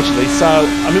 unfortunately. So,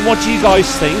 I mean, what do you guys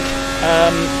think?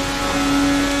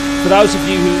 For those of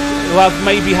you who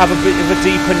maybe have a bit of a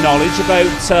deeper knowledge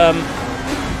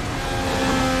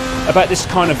about this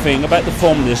kind of thing, about the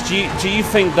formulas, do you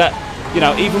think that, you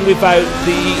know, even without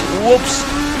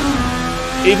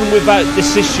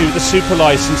this issue, the super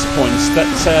license points, that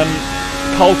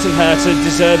Colton Herta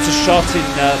deserves a shot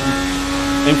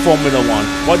in Formula 1?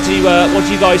 What do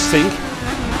you guys think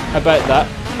about that?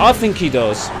 I think he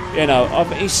does. You know,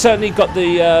 he's certainly got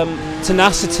the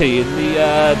tenacity and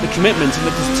the commitment and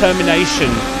the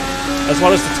determination, as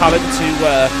well as the talent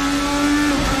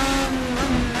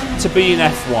to be in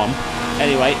F1.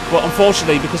 Anyway, but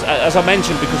unfortunately, because as I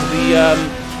mentioned, because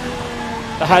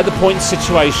of how the point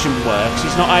situation works,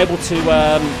 he's not able to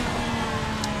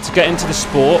get into the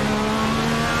sport,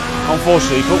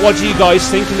 unfortunately. But what do you guys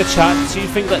think in the chat? Do you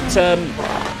think that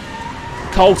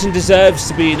Colton deserves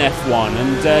to be in F1,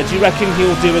 and do you reckon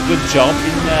he'll do a good job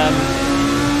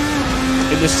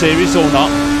in the series or not?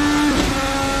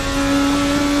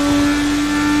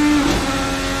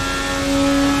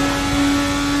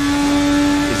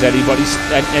 Is anybody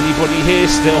here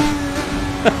still?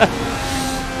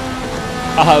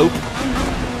 I hope.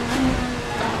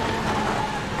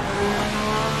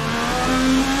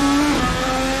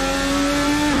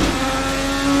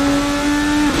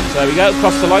 So there we go,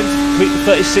 across the line to complete the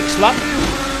 36th lap.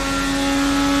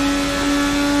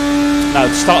 No,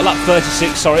 to start lap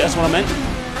 36, sorry, that's what I meant.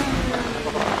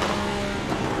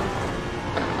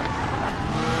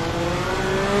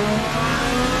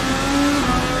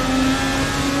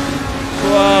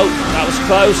 Whoa, that was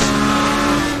close.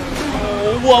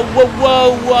 Oh,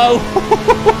 whoa.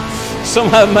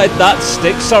 Somehow made that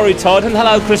stick. Sorry, Todd, and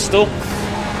hello, Crystal.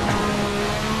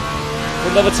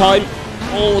 Another time.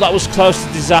 Oh, that was close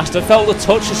to disaster. Felt the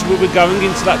touch as we were going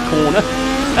into that corner.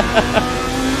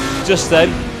 Just then.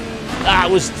 That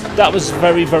was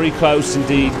very, very close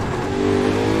indeed.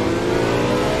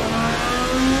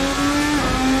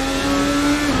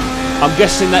 I'm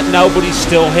guessing that nobody's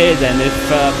still here then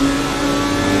if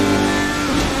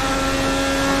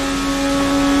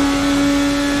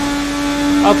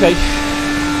okay.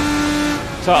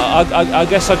 So I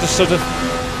guess I just sort of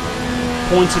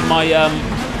pointed my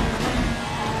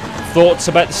thoughts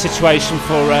about the situation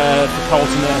for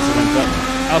Colton there.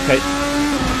 Okay.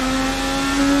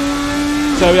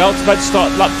 So we're about to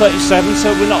start lap 37,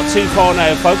 so we're not too far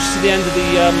now, folks, to the end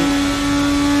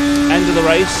of the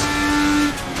race.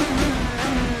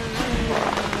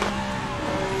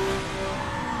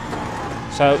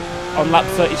 So on lap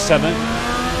 37.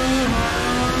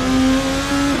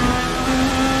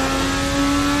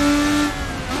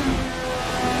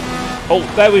 Oh,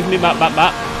 bear with me, Matt.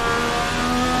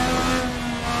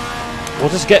 We'll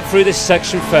just get through this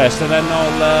section first, and then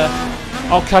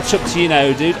I'll catch up to you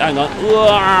now, dude. Hang on.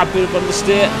 Ooh, bit of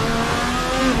understeer.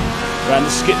 Around the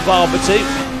skip barber too.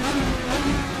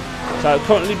 So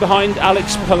currently behind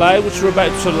Alex Palou, which we're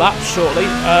about to lap shortly.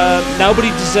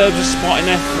 Nobody deserves a spot in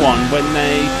F1 when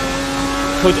they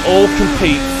could all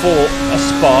compete for a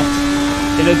spot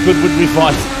in a Goodwood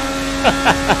revival.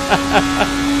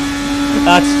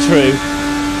 That's true.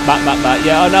 Matt.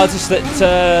 Yeah, I noticed that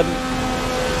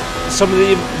some of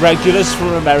the regulars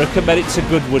from America made it to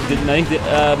Goodwood, didn't they?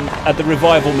 At the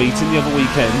revival meeting the other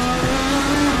weekend.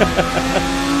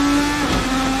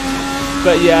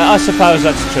 But yeah, I suppose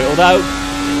that's true. Although,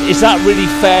 is that really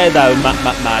fair though,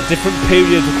 Matt? Different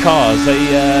period of cars,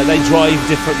 they drive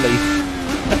differently.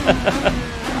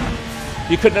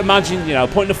 You couldn't imagine, you know,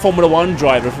 putting a Formula 1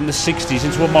 driver from the 60s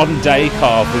into a modern day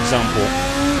car, for example,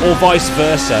 or vice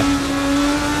versa,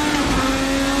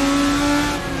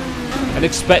 and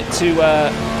expect to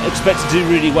do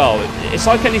really well. It's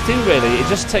like anything, really. It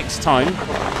just takes time.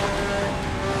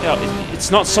 You know,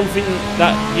 it's not something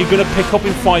that you're going to pick up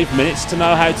in 5 minutes to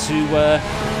know how to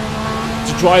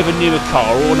drive a newer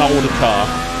car or an older car.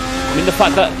 I mean, the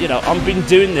fact that, you know, I've been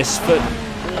doing this for,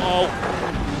 well,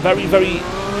 very, very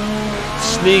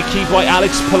sneaky by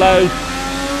Alex Palou.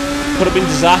 Could have been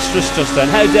disastrous just then.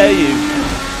 How dare you?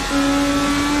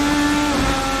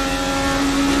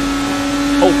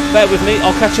 Oh, bear with me.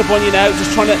 I'll catch up on you now.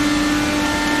 Just trying to...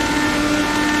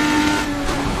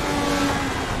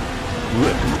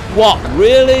 What?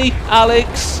 Really,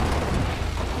 Alex?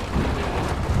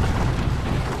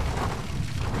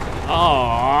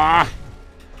 Ah,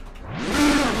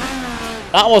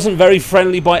 that wasn't very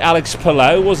friendly by Alex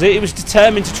Palou, was it? He was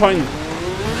determined to try and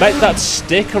make that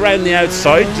stick around the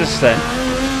outside just then.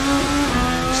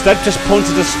 Instead, just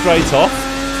punted us straight off.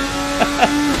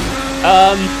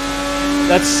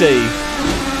 Let's see.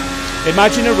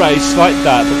 Imagine a race like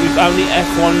that, but with only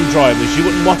F1 drivers. You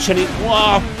wouldn't watch any...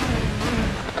 Wow.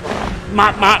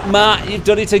 Matt, you've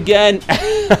done it again.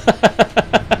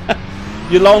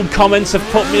 Your long comments have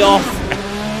put me off.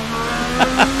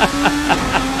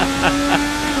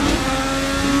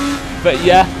 But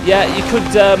yeah, you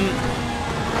could...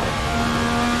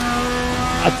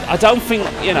 I don't think,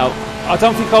 you know, I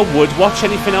don't think I would watch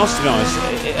anything else, to be honest.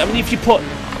 I mean, if you put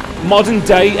modern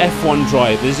day F1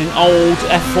 drivers in old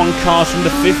F1 cars from the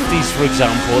 50s, for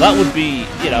example, that would be,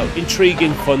 you know,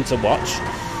 intriguing fun to watch.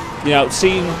 You know,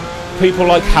 seeing people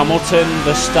like Hamilton,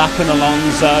 Verstappen,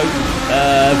 Alonso,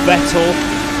 Vettel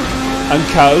and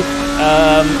co.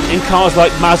 In cars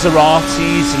like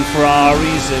Maseratis and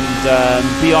Ferraris and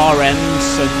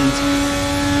BRMs and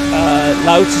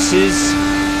Lotuses,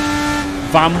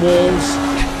 Van Walls.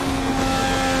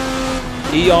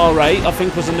 ERA, I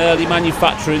think, was an early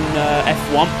manufacturer in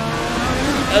F1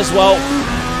 as well.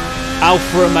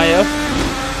 Alfa Romeo.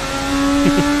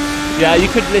 Yeah, you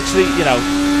could literally, you know,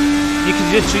 you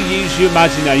could literally use your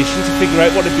imagination to figure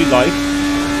out what it'd be like.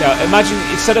 You know, imagine,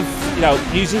 instead of, you know,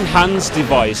 using hands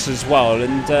device as well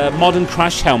and modern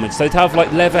crash helmets, they'd have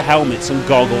like leather helmets and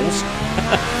goggles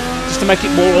just to make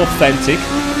it more authentic.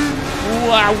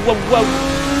 Wow, whoa.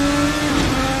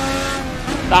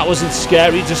 That wasn't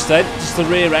scary just then, just the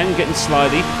rear end getting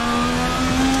slidey.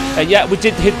 Yeah, we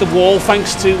did hit the wall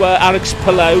thanks to Alex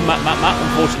Palou, Matt,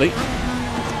 unfortunately.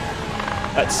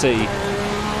 Let's see.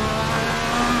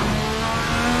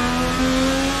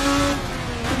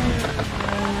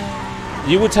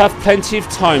 You would have plenty of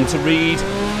time to read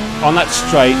on that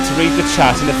straight, to read the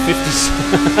chat in the 50s.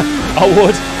 I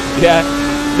would, yeah.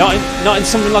 Not in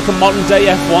something like a modern day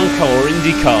F1 car or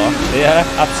Indy car. Yeah,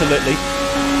 absolutely.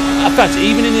 In fact,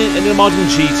 even in a modern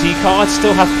GT car, I'd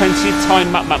still have plenty of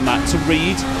time, Matt, to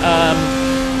read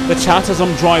the chat as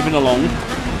I'm driving along.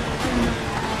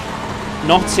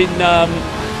 Not in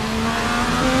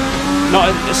Not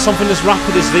in something as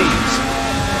rapid as these.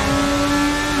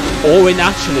 Or in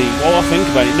actually, while I think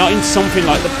about it, not in something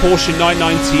like the Porsche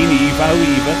 919 Evo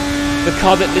either. The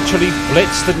car that literally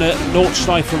blitzed the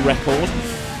Nordschleifer record.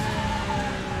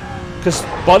 Because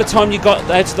by the time you got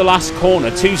there to the last corner,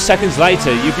 2 seconds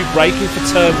later, you'd be braking for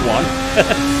turn 1.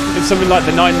 In something like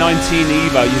the 919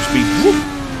 Evo, you'd just be whoop,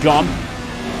 gone.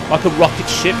 Like a rocket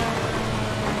ship.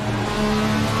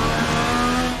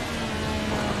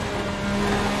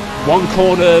 One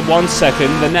corner, 1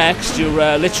 second, the next,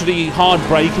 you're literally hard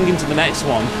braking into the next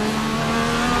one.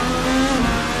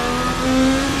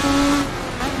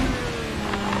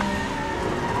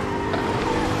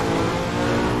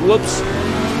 Whoops.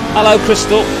 Hello,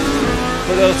 Crystal.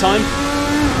 For the other time.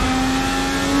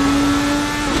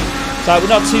 So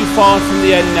we're not too far from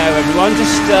the end now, everyone.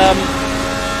 Just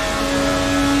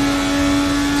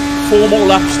 4 more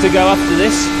laps to go after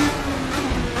this.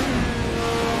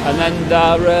 And then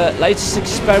our latest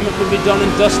experiment will be done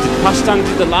and dusted. Past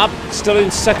Andy the Lab, still in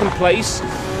 2nd place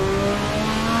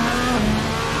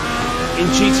in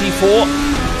GT4.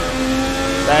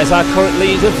 There's our current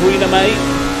leader, Verena May,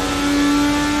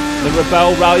 the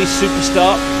Rebel Rally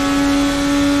superstar.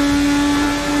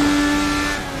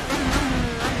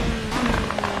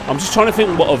 I'm just trying to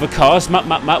think what other cars Matt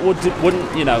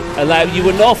wouldn't, you know, allow you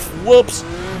enough. Whoops.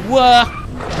 Whoa.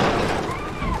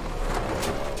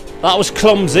 That was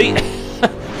clumsy.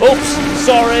 Oops,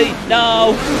 sorry.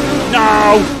 No,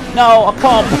 I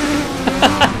can't.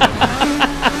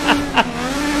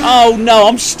 Oh no,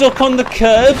 I'm stuck on the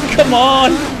curb. Come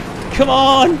on.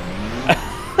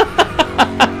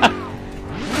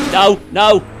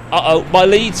 No. Uh-oh, my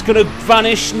lead's gonna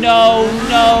vanish. No.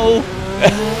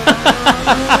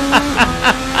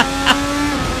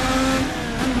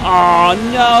 Oh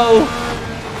no.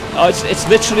 Oh, it's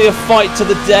literally a fight to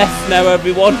the death now,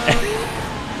 everyone.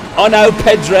 Oh no,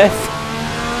 Pedref.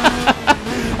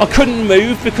 I couldn't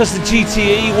move because the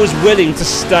GTE was willing to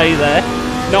stay there,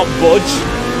 not budge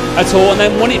at all. And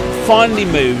then when it finally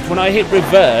moved, when I hit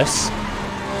reverse,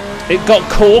 it got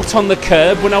caught on the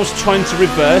curb when I was trying to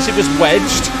reverse. It was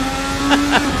wedged.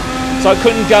 So I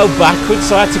couldn't go backwards,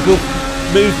 so I had to go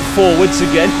move forwards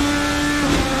again.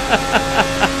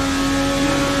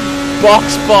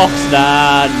 Box,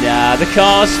 nah, the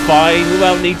car's fine, we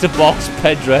won't need to box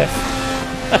Pedref.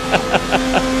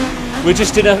 We're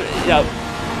just in a, you know,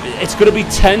 it's going to be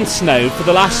tense now for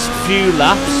the last few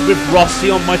laps with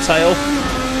Rossi on my tail.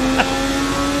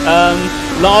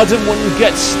 Larden wouldn't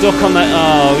get stuck on that,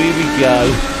 oh, here we go.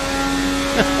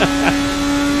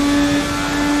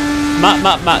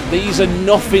 Matt, these are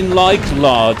nothing like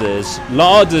Larders.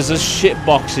 Larders are shit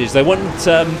boxes, they wouldn't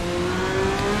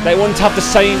have the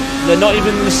same, they're not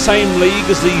even in the same league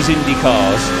as these Indy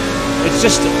cars. It's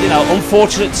just, you know,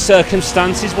 unfortunate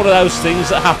circumstances, one of those things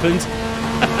that happened.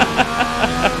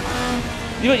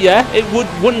 Yeah, it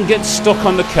wouldn't get stuck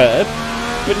on the curb,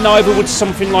 but neither would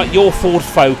something like your Ford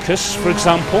Focus, for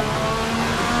example,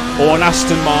 or an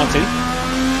Aston Martin,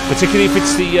 particularly if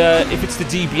it's the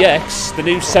DBX, the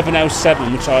new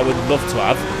 707, which I would love to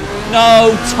have. No,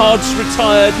 Todd's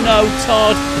retired, no,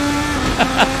 Todd.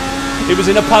 He was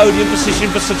in a podium position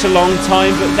for such a long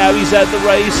time, but now he's out the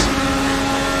race.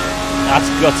 That's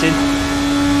gutting.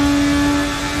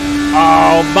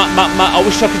 Oh, Matt, I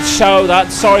wish I could show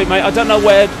that. Sorry, mate. I don't know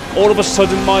where all of a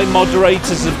sudden my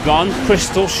moderators have gone.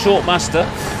 Crystal, Shortmaster.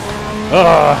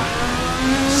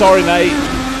 Sorry, mate.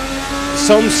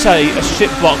 Some say a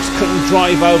shitbox couldn't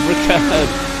drive over a curb.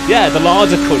 Yeah, the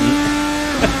Larder couldn't.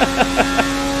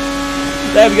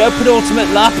 There we go, penultimate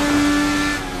lap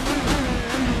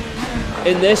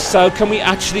in this. So can we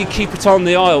actually keep it on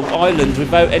the island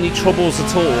without any troubles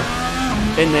at all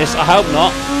in this? I hope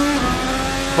not,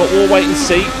 but we'll wait and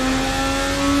see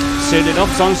soon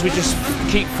enough. As long as we just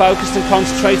keep focused and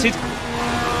concentrated,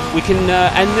 we can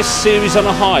end this series on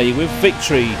a high with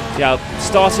victory. Yeah,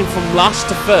 starting from last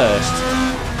to first.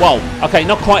 Well, okay,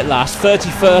 not quite last,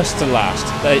 31st to last.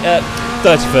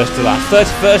 31st to last.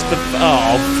 31st to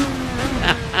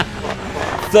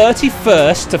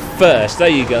 31st to first. There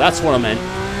you go. That's what I meant.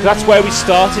 That's where we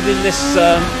started in this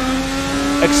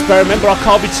experiment, but I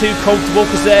can't be too comfortable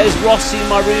because there's Rossi in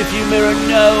my rearview mirror.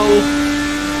 No.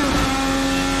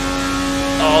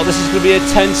 Oh, this is going to be a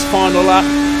tense final lap.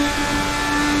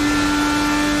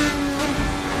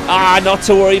 Not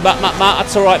to worry, Matt.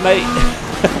 That's all right, mate.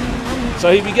 So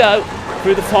here we go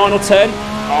through the final 10.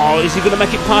 Oh, is he going to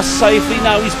make it past safely?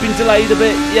 No, he's been delayed a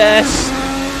bit. Yes.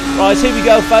 Right, here we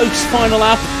go, folks. Final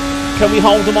lap. Can we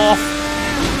hold them off?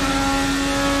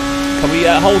 Can we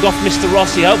hold off Mr.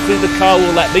 Rossi? Hopefully the car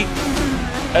will let me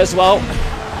as well.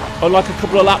 Unlike a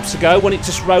couple of laps ago when it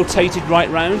just rotated right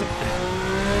round.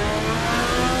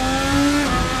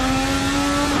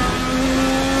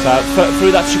 So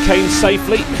through that chicane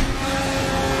safely.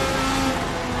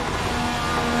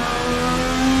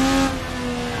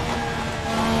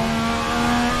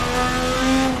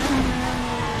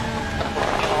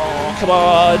 Oh, come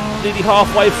on, nearly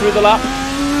halfway through the lap.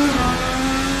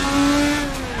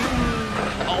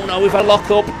 Oh no, we've had a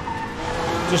lock up.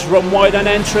 Just run wide on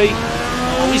entry.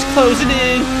 Oh, he's closing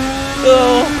in.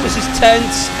 Oh, this is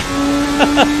tense.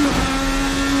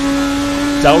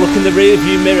 Don't look in the rear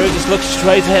view mirror, just look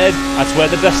straight ahead. That's where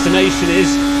the destination is.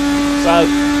 So,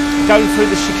 going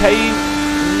through the chicane.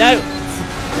 No.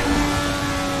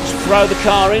 Just throw the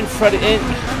car in, thread it in.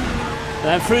 And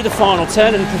then through the final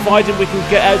turn, and provided we can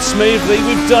get out smoothly,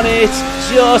 we've done it.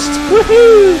 Just,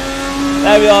 woohoo!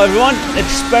 There we are, everyone.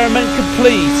 Experiment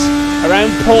complete around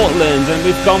Portland. And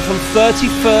we've gone from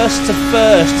 31st to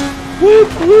 1st. Whoop,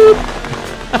 whoop.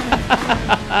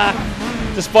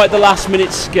 Despite the last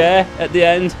minute scare at the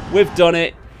end, we've done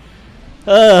it.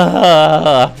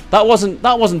 That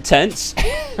wasn't tense.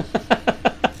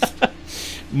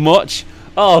 Much.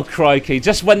 Oh crikey!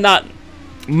 Just when that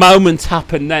moment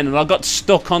happened, then, and I got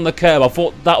stuck on the curb, I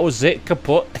thought that was it,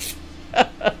 kaput.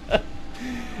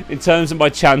 In terms of my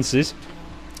chances,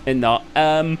 in that.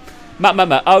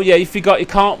 Matt. Oh yeah, you forgot you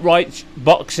can't write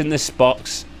box in this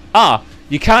box. Ah,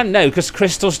 you can now because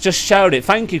Crystal's just shouted it.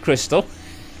 Thank you, Crystal.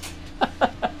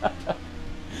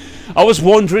 I was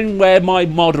wondering where my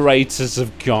moderators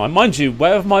have gone. Mind you,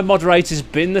 where have my moderators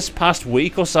been this past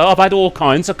week or so? I've had all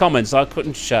kinds of comments I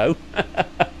couldn't show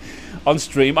on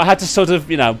stream. I had to sort of,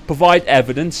 provide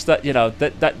evidence that,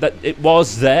 that it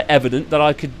was there, evident that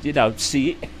I could,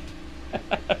 see it.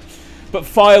 But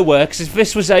fireworks, if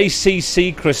this was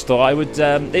ACC, Crystal, I would,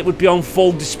 it would be on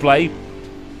full display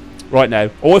right now.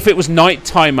 Or if it was night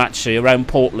time, actually, around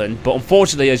Portland. But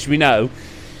unfortunately, as we know,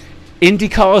 Indy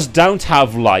cars don't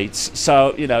have lights,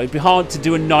 so, it'd be hard to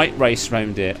do a night race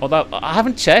around here. Although, I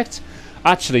haven't checked,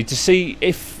 actually, to see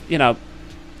if,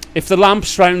 if the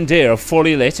lamps around here are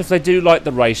fully lit, if they do light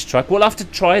the racetrack. We'll have to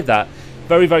try that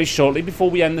very, very shortly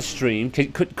before we end the stream.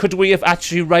 Could we have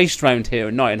actually raced around here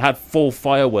at night and had full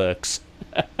fireworks?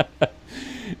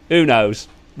 Who knows?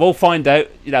 We'll find out,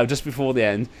 just before the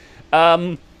end.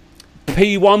 P1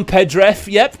 Pedref,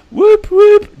 yep, whoop,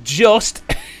 whoop, just...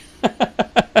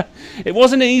 It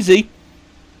wasn't easy,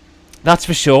 that's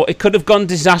for sure. It could have gone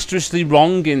disastrously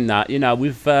wrong in that,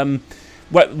 we've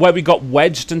where we got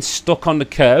wedged and stuck on the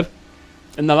curb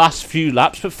in the last few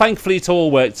laps, but thankfully it all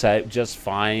worked out just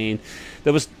fine.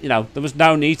 There was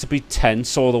no need to be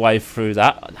tense all the way through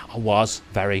that. I was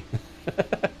very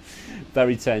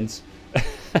very tense.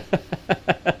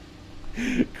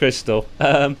 Crystal,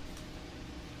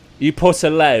 you put a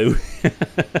low.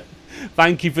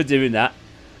 Thank you for doing that.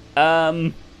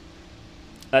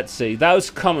 Let's see. Those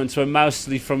comments were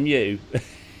mostly from you.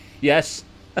 Yes.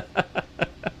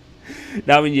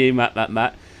 Knowing you,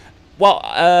 Matt.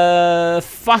 Well,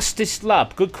 fastest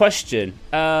lap. Good question.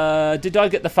 Did I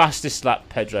get the fastest lap,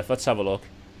 Pedref? Let's have a look.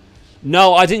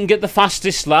 No, I didn't get the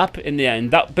fastest lap in the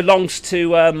end. That belongs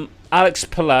to Alex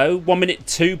Palou. 1 minute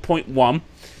 2.1.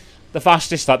 The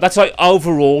fastest lap. That's like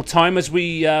overall time as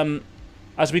we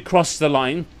cross the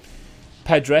line.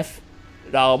 Pedref.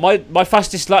 No, my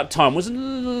fastest lap time was a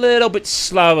little bit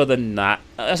slower than that.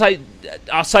 I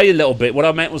say a little bit. What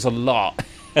I meant was a lot.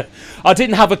 I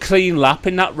didn't have a clean lap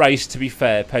in that race, to be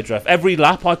fair, Pedref. Every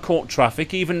lap I caught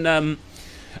traffic, even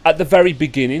at the very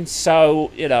beginning.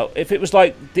 So, if it was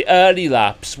like the early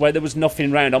laps where there was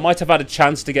nothing round, I might have had a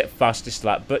chance to get fastest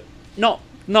lap, but not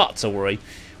to worry.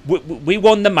 We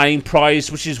won the main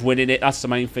prize, which is winning it. That's the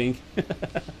main thing.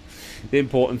 The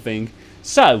important thing.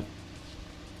 So,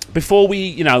 before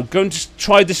we, go and just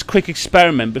try this quick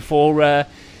experiment before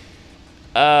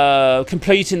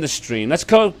completing the stream, let's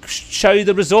go show you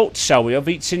the results, shall we, of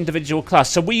each individual class.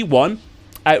 So we won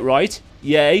outright.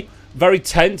 Yay. Very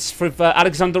tense for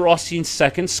Alexander Rossi in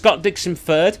second, Scott Dixon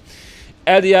third,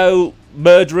 Elio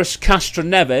Murderous Castro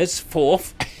Neves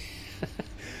fourth,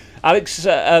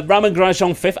 Ramon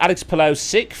Grosjean fifth, Alex Palou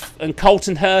sixth, and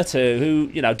Colton Herter, who,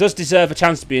 does deserve a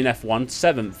chance to be in F1,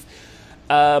 seventh.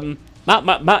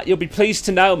 Matt, you'll be pleased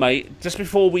to know, mate, just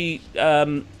before we,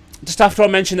 just after I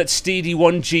mentioned that Steedy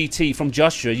won GT from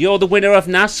Joshua, you're the winner of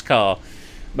NASCAR,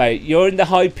 mate. You're in the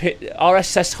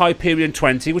RSS Hyperion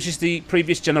 20, which is the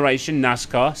previous generation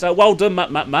NASCAR. So well done,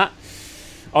 Matt,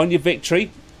 on your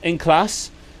victory in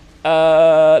class.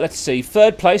 Let's see,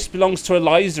 third place belongs to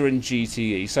Eliza in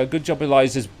GTE, so good job,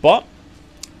 Eliza's bot.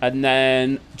 And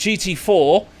then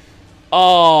GT4.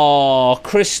 Oh,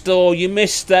 Crystal, you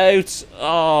missed out.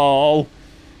 Oh,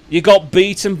 You got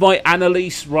beaten by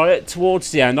Annalise right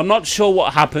towards the end. I'm not sure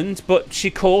what happened, but she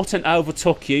caught and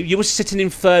overtook you. You were sitting in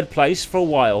 3rd place for a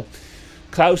while,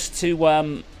 close to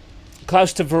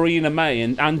Verena May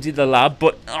and Andy the Lab,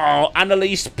 but oh,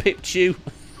 Annalise pipped you.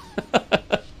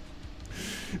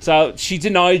 So she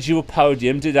denied you a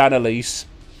podium, did Annalise?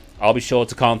 I'll be sure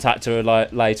to contact her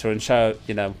later and show,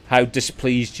 you know, how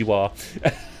displeased you are.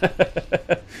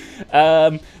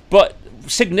 But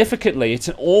significantly, it's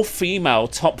an all-female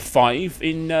top 5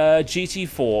 in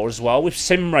GT4 as well, with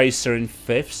Sim Racer in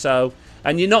 5th. So,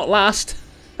 and you're not last.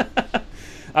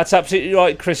 That's absolutely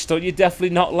right, Crystal. You're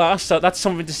definitely not last. So that's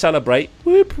something to celebrate.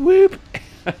 Whoop whoop.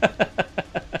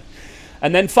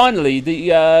 And then finally,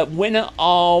 the winner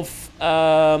of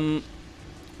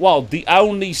well, the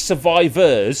only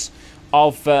survivors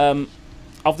of the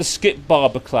Skip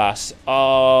Barber class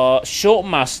are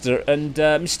Shortmaster and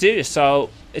Mysterious.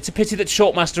 So it's a pity that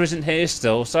Shortmaster isn't here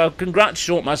still. So congrats,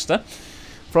 Shortmaster,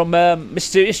 from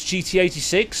Mysterious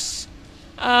GT86.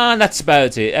 And that's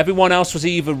about it. Everyone else was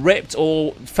either ripped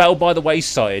or fell by the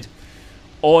wayside,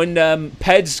 or in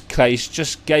Ped's case,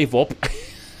 just gave up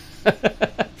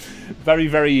very,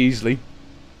 very easily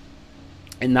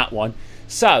in that one.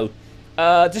 So,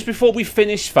 just before we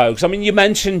finish, folks, I mean, you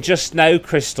mentioned just now,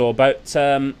 Crystal, about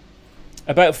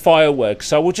fireworks.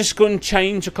 So we'll just go and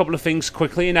change a couple of things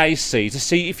quickly in AC to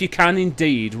see if you can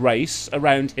indeed race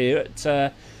around here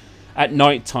at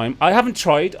night time. I haven't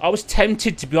tried. I was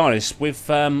tempted, to be honest, with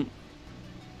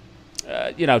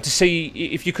you know, to see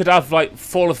if you could have like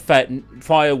full effect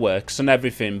fireworks and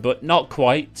everything, but not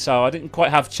quite. So I didn't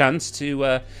quite have a chance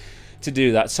to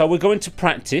do that. So we're going to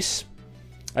practice,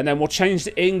 and then we'll change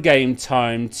the in-game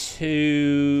time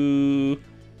to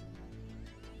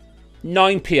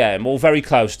 9 PM, or very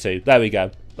close to. There we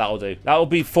go. That'll do. That'll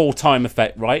be full-time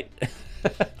effect, right?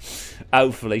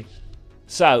 Hopefully.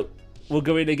 So we'll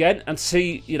go in again and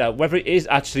see, you know, whether it is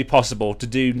actually possible to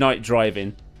do night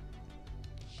driving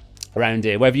around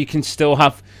here. Whether you can still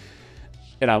have,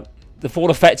 you know, the full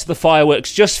effect of the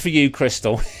fireworks just for you,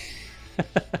 Crystal,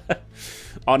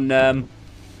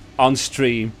 on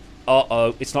stream.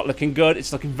 Uh-oh, it's not looking good.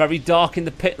 It's looking very dark in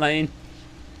the pit lane.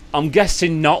 I'm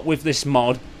guessing not with this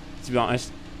mod, to be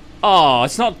honest. Oh,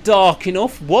 it's not dark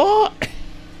enough. What?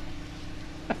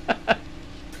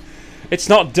 It's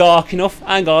not dark enough.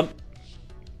 Hang on.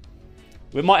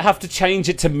 We might have to change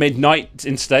it to midnight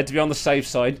instead to be on the safe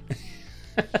side.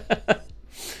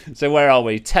 So where are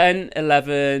we? 10,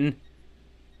 11...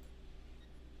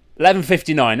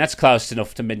 11:59. That's close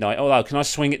enough to midnight. Although, can I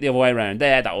swing it the other way around?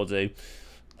 There, that'll do.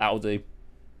 That'll do.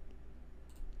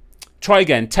 Try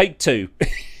again. Take 2.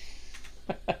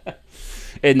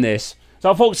 In this.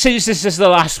 So I thought, since this is the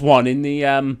last one in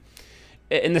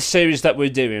the series that we're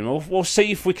doing, we'll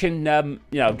see if we can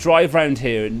you know, drive around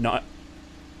here at night.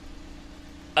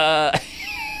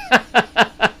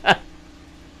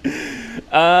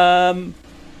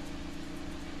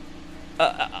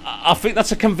 I think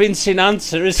that's a convincing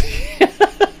answer, isn't it?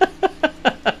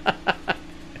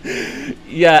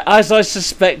 Yeah, as I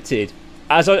suspected.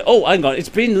 Oh, hang on, it's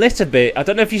been lit a bit. I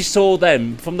don't know if you saw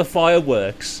them from the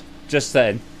fireworks just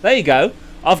then. There you go.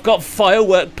 I've got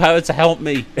firework power to help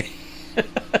me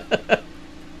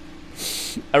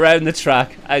around the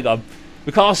track. Hang on.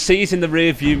 We can't see it in the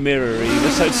rear view mirror either,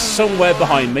 so it's somewhere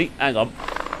behind me. Hang on.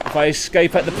 If I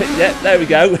escape at the pit, yeah, there we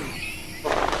go.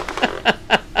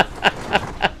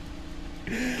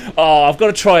 Oh, I've got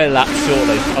to try a lap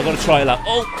shortly. I've got to try a lap.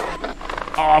 Oh,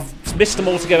 I've missed them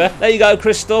all together. There you go,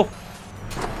 Crystal.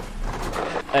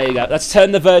 There you go. Let's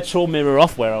turn the virtual mirror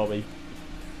off. Where are we?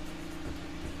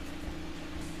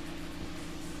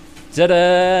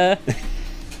 Ta-da!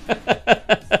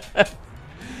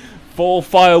 Full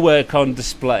firework on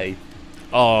display.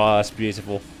 Oh, that's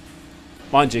beautiful.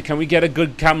 Mind you, can we get a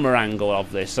good camera angle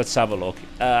of this? Let's have a look.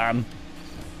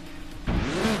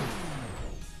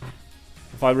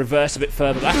 If I reverse a bit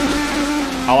further back.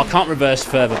 Oh, I can't reverse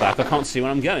further back. I can't see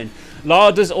where I'm going.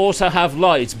 Larders also have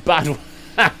lights. Bad.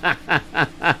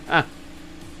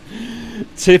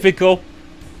 Typical.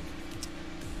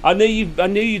 I knew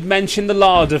you'd mention the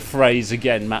larder phrase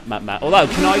again, Matt. Although,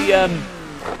 can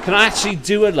I actually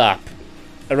do a lap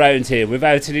around here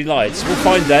without any lights? We'll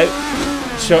find out.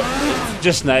 Sure.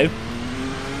 Just now.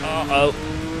 Uh-oh.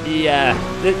 Yeah.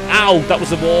 Ow, that was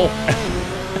the wall.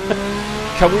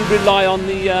 Can we rely on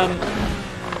the...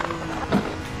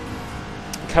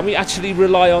 Can we actually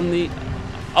rely on the...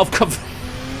 I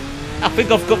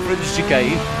think I've got through the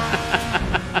chicane.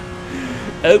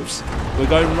 Oops. We're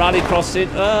going rally crossing.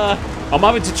 I'm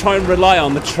having to try and rely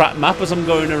on the track map as I'm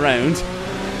going around.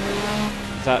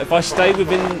 So if I stay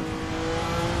within...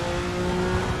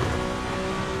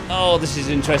 Oh, this is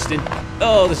interesting.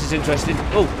 Oh, this is interesting.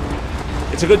 Oh,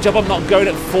 it's a good job I'm not going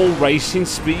at full racing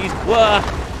speed. Whoa.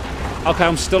 Okay,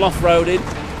 I'm still off-roading.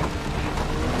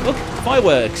 Look,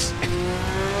 fireworks.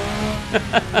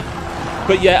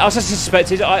 But yeah, as I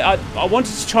suspected, I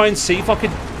wanted to try and see if I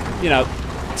could, you know,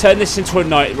 turn this into a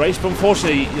night race. But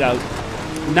unfortunately, you know,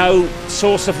 no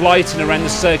source of lighting around the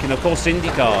circuit. Of course, Indy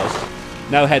cars,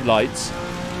 no headlights.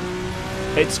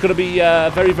 It's going to be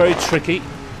very, very tricky,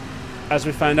 as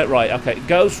we found out. Right, okay, it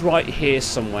goes right here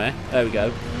somewhere. There we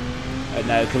go. And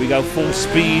now, can we go full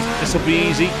speed? This will be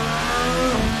easy.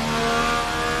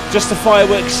 Just the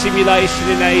fireworks simulation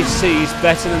in AC is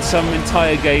better than some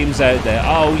entire games out there.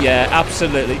 Oh yeah,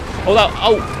 absolutely. Although,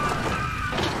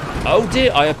 oh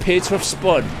dear, I appear to have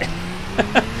spun.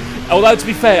 Although, to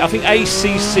be fair, I think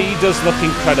ACC does look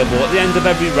incredible at the end of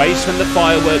every race when the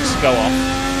fireworks go off.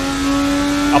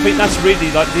 I think that's really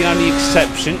like the only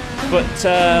exception. But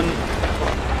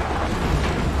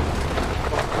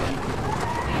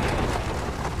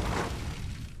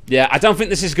yeah, I don't think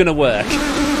this is going to work.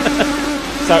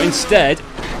 So instead,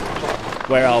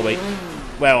 where are we?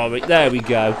 Where are we? There we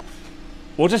go.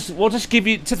 We'll just give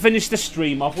you, to finish the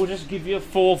stream off, we'll just give you a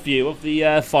full view of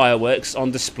the fireworks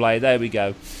on display. There we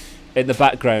go. In the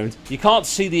background, you can't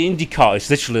see the IndyCar. It's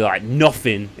literally like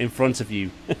nothing in front of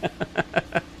you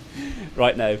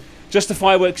right now. Just the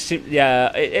fireworks.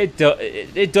 Yeah, it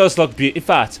does look beautiful. In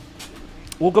fact,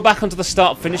 we'll go back onto the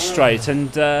start-finish straight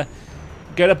and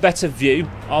get a better view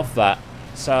of that.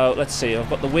 So let's see. I've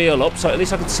got the wheel up, so at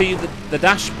least I can see the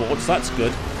dashboard. So that's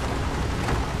good.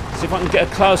 See if I can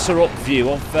get a closer up view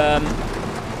of the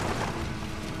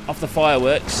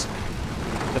fireworks.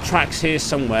 The track's here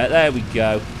somewhere. There we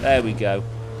go. There we go.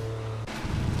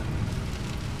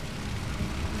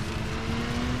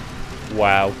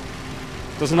 Wow.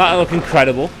 Doesn't that look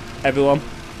incredible, everyone?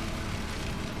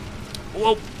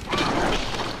 Whoa.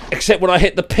 Except when I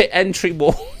hit the pit entry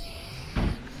wall.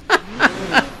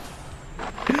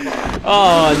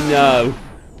 Oh, no.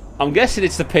 I'm guessing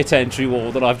it's the pit entry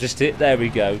wall that I've just hit. There we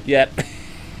go. Yep.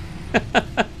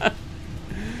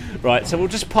 Right, so we'll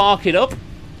just park it up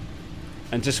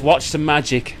and just watch the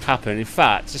magic happen. In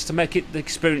fact, just to make it the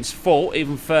experience full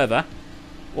even further,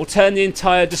 we'll turn the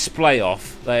entire display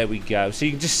off. There we go. So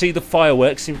you can just see the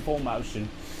fireworks in full motion.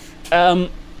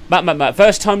 Matt,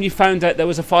 first time you found out there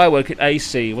was a firework at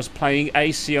AC was playing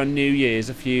AC on New Year's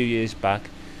a few years back.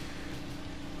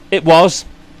 It was.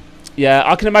 Yeah,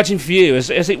 I can imagine for you, as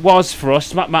it was for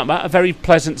us, Matt, a very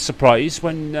pleasant surprise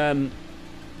when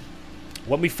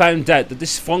we found out that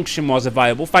this function was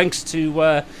available, thanks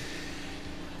to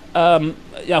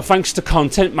thanks to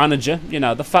Content Manager. You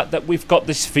know, the fact that we've got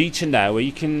this feature now where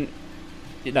you can,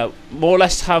 you know, more or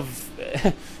less have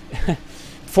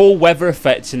full weather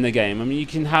effects in the game. I mean, you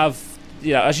can have,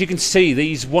 you know, as you can see,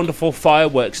 these wonderful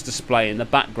fireworks display in the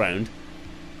background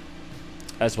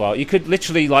as well. You could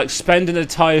literally like spend an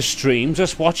entire stream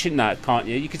just watching that, can't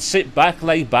you? You could sit back,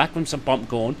 lay back with some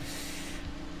popcorn,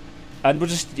 and we'll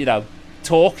just, you know,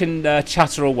 talk and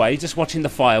chatter away, just watching the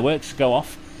fireworks go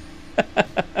off.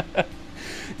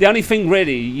 The only thing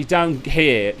really you don't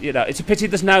hear, you know, it's a pity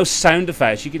there's no sound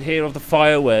effects. You can hear of the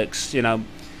fireworks, you know,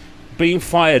 being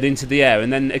fired into the air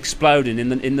and then exploding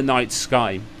in the night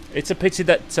sky. It's a pity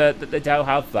that that they don't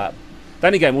have that.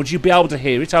 Then again, would you be able to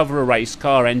hear it over a race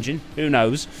car engine? Who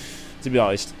knows, to be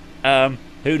honest.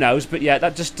 Who knows? But yeah,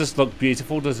 that just does look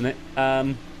beautiful, doesn't it?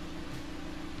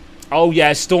 Oh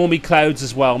yeah, stormy clouds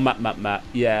as well, Matt.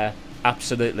 Yeah,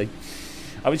 absolutely.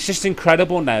 I mean, it's just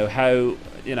incredible now how,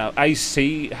 you know,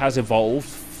 AC has evolved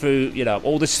through, you know,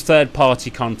 all this third-party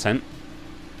content.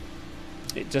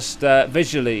 It just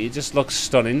visually, it just looks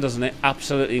stunning, doesn't it?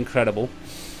 Absolutely incredible.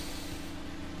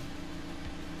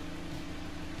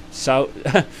 So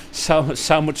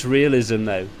much realism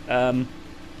now.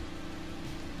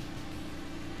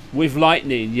 With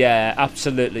lightning, yeah,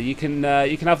 absolutely. You can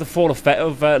have the full effect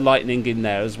of lightning in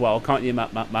there as well, can't you,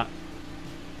 Matt?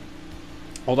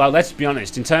 Although, let's be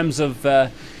honest, in terms of,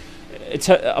 I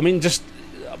mean, just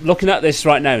looking at this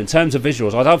right now, in terms of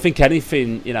visuals, I don't think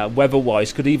anything, you know,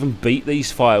 weather-wise could even beat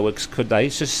these fireworks, could they?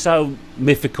 It's just so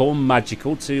mythical and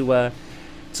magical to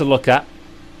look at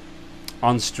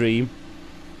on stream.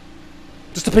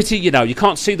 Just a pity, you know, you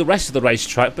can't see the rest of the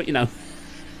racetrack, but, you know,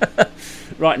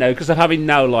 right now, because they're having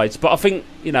no lights. But I think,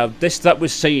 you know, this that we're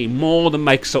seeing more than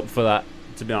makes up for that,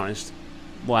 to be honest.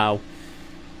 Wow.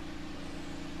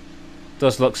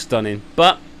 Does look stunning.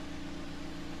 But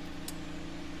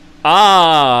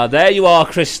there you are,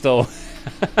 Crystal.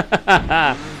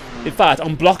 In fact,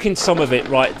 I'm blocking some of it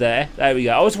right there. There we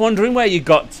go. I was wondering where you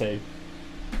got to.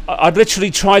 I'd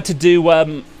literally tried to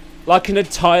do like an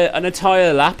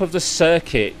entire lap of the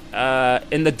circuit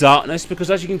in the darkness, because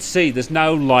as you can see, there's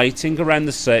no lighting around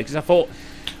the circuit. I thought,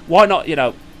 why not, you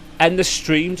know, end the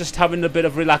stream just having a bit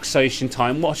of relaxation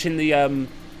time, watching the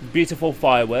beautiful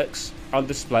fireworks on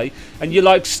display. And you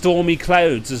like stormy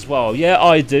clouds as well? Yeah,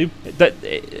 I do.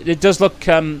 It does look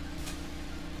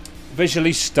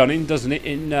visually stunning, doesn't it,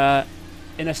 in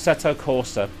Assetto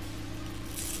Corsa?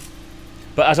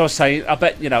 But as I was saying, I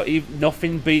bet, you know,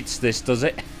 nothing beats this, does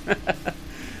it?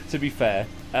 To be fair.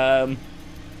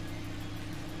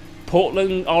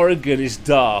 Portland, Oregon is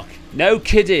dark. No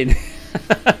kidding.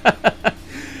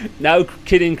 No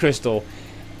kidding, Crystal.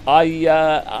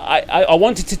 I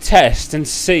wanted to test and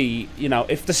see, you know,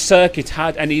 if the circuit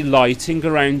had any lighting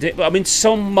around it. But I mean,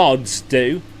 some mods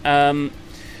do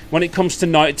when it comes to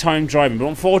nighttime driving. But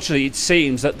unfortunately, it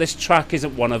seems that this track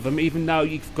isn't one of them, even though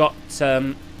you've got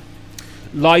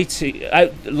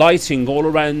lighting all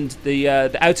around the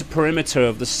outer perimeter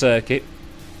of the circuit,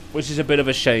 which is a bit of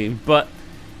a shame. But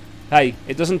hey,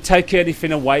 it doesn't take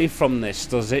anything away from this,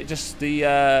 does it? Just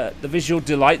the visual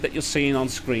delight that you're seeing on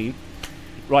screen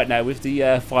right now with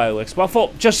the fireworks. But I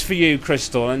thought, just for you,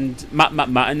 Crystal, and Matt,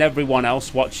 and everyone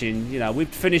else watching, you know, we'd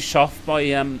finish off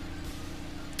by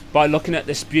looking at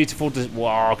this beautiful.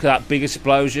 Wow, look at that big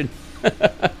explosion!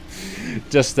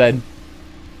 Just then.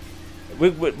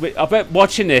 I bet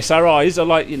watching this, our eyes are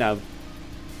like, you know,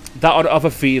 that of a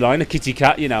feline, a kitty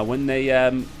cat, you know, when they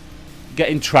get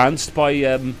entranced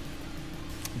by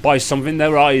something,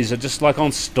 their eyes are just like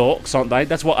on stalks, aren't they?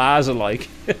 That's what ours are like.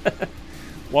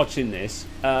 Watching this.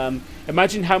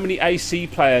 Imagine how many AC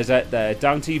players out there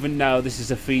don't even know this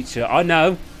is a feature. I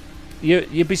know.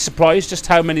 You'd be surprised just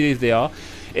how many there are.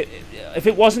 If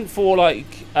it wasn't for like...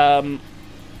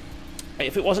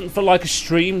 if it wasn't for like a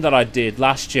stream that I did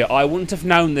last year, I wouldn't have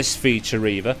known this feature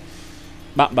either.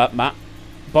 Matt.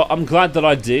 But I'm glad that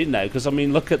I did now, because I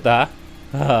mean, look at that.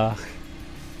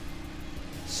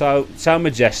 So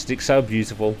majestic, so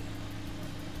beautiful.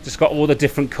 Just got all the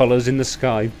different colours in the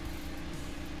sky.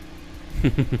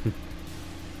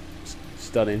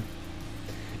 Stunning.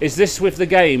 Is this with the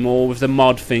game or with the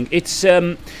mod thing? It's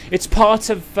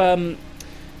part of.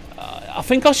 I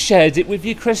think I shared it with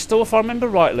you, Crystal, if I remember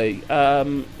rightly.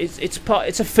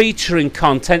 It's a feature in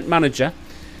Content Manager,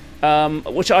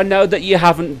 which I know that you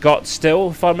haven't got still,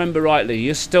 if I remember rightly.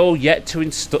 You're still yet to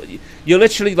install. You're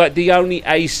literally like the only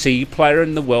AC player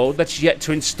in the world that's yet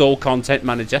to install Content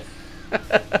Manager,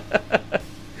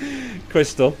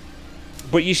 Crystal.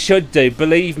 But you should do,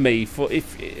 believe me.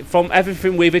 From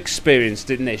everything we've experienced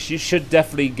in this, you should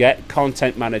definitely get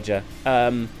Content Manager.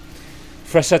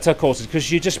 For Assetto Corsa, because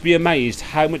you'd just be amazed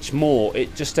how much more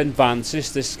it just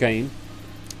advances this game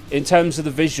in terms of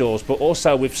the visuals, but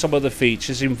also with some of the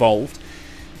features involved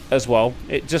as well.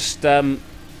 It just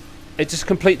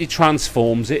completely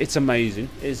transforms it. It's amazing.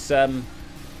 It's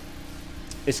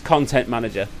Content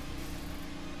Manager.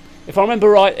 If I remember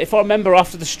right, if I remember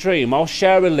after the stream, I'll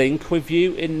share a link with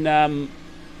you in on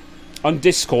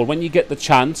Discord when you get the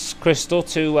chance, Crystal,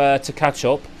 to catch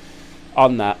up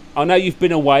on that. I know you've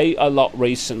been away a lot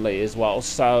recently as well,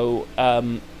 so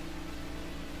after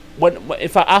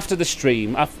the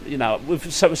stream, you know, with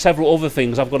several other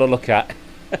things I've got to look at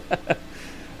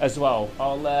as well,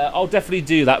 I'll definitely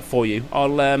do that for you.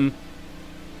 I'll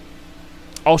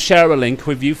share a link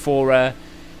with you for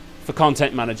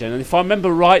Content Manager, and if I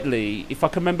remember rightly, if I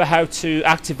can remember how to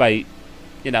activate,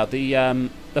 you know, the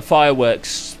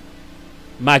fireworks,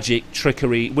 magic,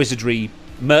 trickery, wizardry,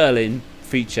 Merlin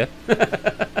feature.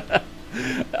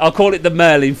 I'll call it the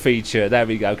Merlin feature. There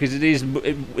we go, because it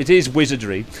is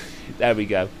wizardry. There we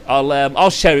go. I'll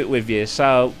share it with you.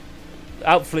 So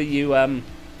hopefully you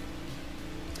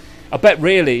I bet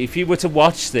really if you were to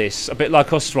watch this a bit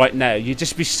like us right now, you'd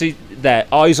just be there,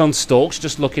 eyes on stalks,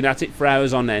 just looking at it for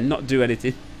hours on end, not do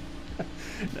anything.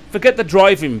 Forget the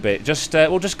driving bit. Just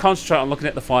we'll just concentrate on looking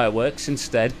at the fireworks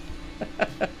instead.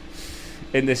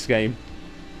 In this game.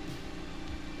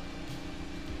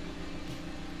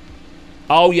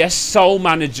 Oh yes, Soul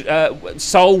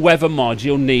Weather mod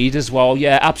you'll need as well.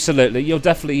 Yeah, absolutely. You'll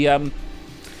definitely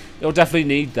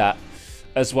need that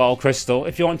as well, Crystal,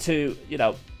 if you want to, you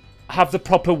know, have the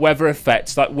proper weather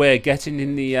effects like we're getting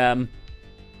in the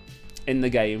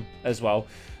game as well.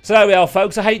 So there we are,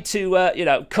 folks. I hate to you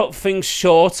know, cut things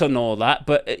short and all that,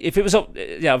 but if it was up,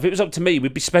 you know, if it was up to me,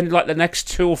 we'd be spending like the next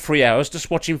 2 or 3 hours just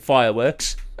watching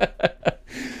fireworks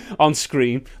on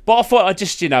screen. But I thought I'd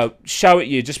just, you know, show it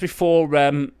you just before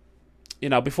you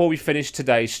know, before we finish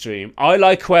today's stream. I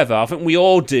like weather. I think we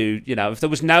all do. You know, if there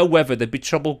was no weather, there'd be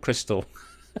trouble, Crystal.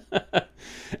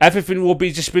 Everything will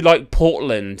just be like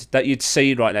Portland that you'd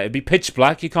see right now. It'd be pitch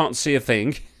black. You can't see a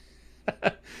thing.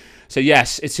 So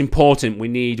yes, it's important. We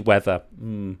need weather.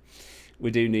 We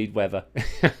do need weather.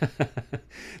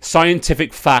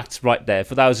 Scientific fact right there.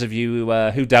 For those of you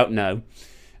who don't know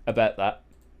about that.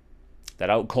 They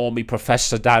don't call me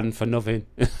Professor Dan for nothing.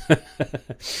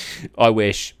 I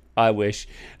wish. I wish.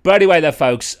 But anyway there,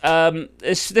 folks.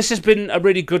 This has been a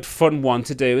really good fun one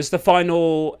to do. It's the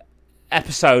final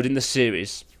episode in the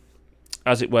series,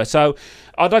 as it were. So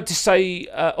I'd like to say,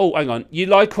 oh, hang on. You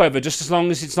like weather just as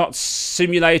long as it's not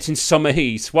simulating summer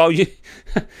heat. Well, you're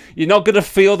not going to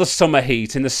feel the summer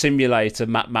heat in the simulator,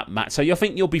 Matt. So you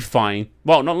think you'll be fine.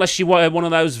 Well, not unless you wear one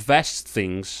of those vest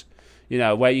things, you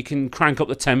know, where you can crank up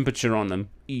the temperature on them.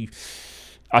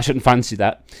 I shouldn't fancy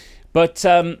that. But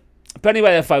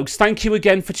anyway there, folks, thank you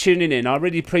again for tuning in. I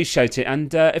really appreciate it.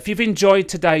 And if you've enjoyed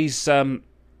today's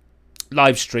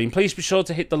live stream, please be sure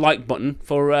to hit the like button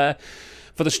for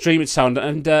the stream itself.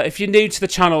 And if you're new to the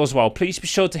channel as well, please be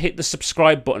sure to hit the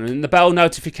subscribe button and the bell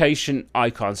notification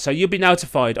icon, so you'll be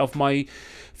notified of my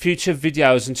future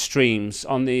videos and streams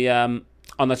on the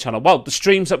channel. Well, the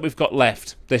streams that we've got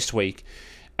left this week.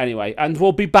 Anyway, and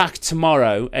we'll be back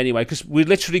tomorrow anyway, because we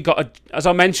literally got, as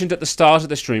I mentioned at the start of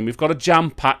the stream, we've got a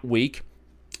jam-packed week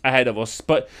ahead of us.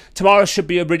 But tomorrow should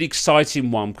be a really exciting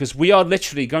one, because we are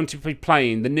literally going to be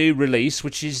playing the new release,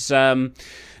 which is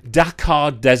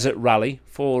Dakar Desert Rally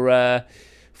for the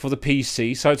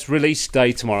PC. So it's release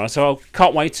day tomorrow. So I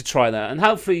can't wait to try that, and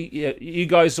hopefully you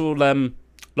guys will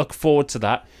look forward to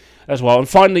that as well. And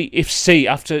finally, if C,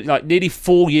 after like nearly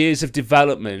 4 years of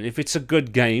development, if it's a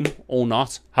good game or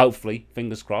not, hopefully,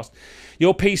 fingers crossed,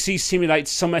 your PC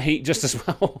simulates summer heat just as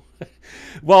well.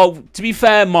 Well, to be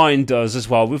fair, mine does as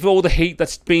well, with all the heat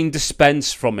that's being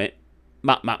dispensed from it.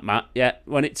 Matt, yeah,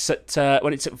 when it's at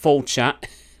full chat,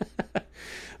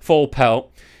 full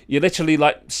pelt, you're literally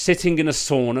like sitting in a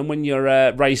sauna when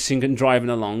you're racing and driving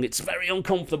along. It's very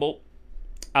uncomfortable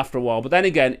after a while. But then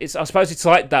again, I suppose it's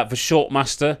like that for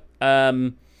Shortmaster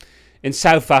in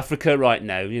South Africa right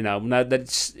now. You know,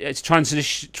 it's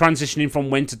transitioning from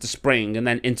winter to spring and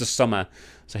then into summer.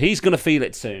 So he's going to feel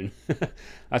it soon.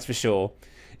 That's for sure.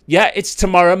 Yeah, it's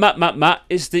tomorrow. Matt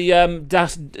is the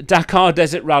Dakar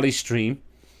Desert Rally stream.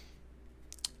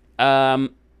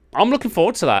 I'm looking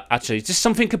forward to that, actually. It's just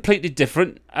something completely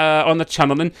different on the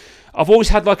channel. And I've always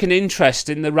had like an interest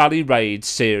in the Rally Raid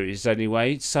series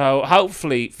anyway. So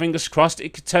hopefully, fingers crossed,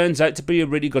 it turns out to be a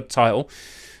really good title.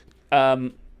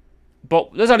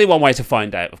 But there's only one way to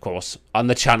find out, of course, on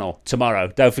the channel tomorrow.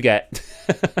 Don't forget.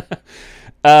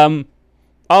 I'm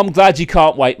glad you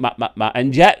can't wait, Matt.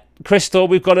 And yet, Crystal,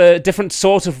 we've got a different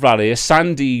sort of rally, a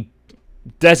sandy,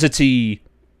 deserty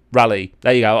rally.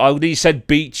 There you go. I already said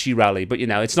beachy rally, but you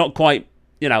know, it's not quite,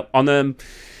 you know,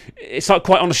 it's not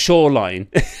quite on a shoreline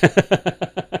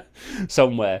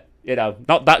somewhere. You know,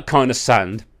 not that kind of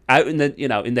sand out in the, you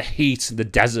know, in the heat and the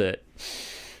desert,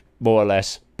 more or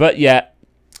less. But yeah,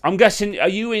 I'm guessing, are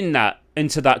you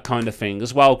into that kind of thing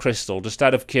as well, Crystal? Just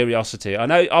out of curiosity, I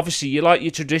know obviously you like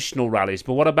your traditional rallies,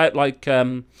 but what about like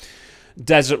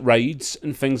desert raids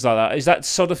and things like that? Is that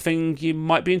sort of thing you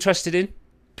might be interested in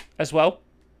as well?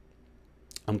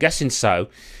 I'm guessing so,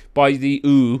 by the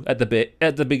ooh at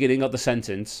the beginning of the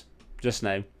sentence just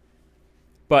now.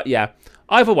 But yeah,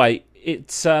 either way,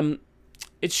 it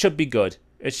should be good.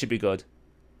 It should be good.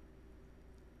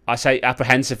 I say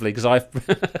apprehensively because I'm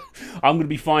going to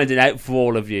be finding out for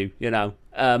all of you, you know,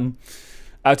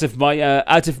 out of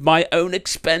my own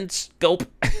expense, gulp,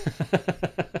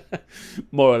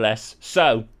 more or less.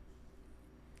 So,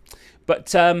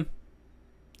 but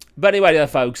anyway, there,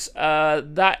 folks,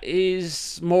 that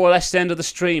is more or less the end of the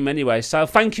stream anyway. So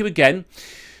thank you again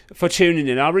for tuning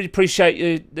in. I really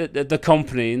appreciate the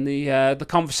company and the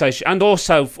conversation, and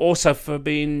also for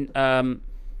being,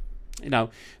 you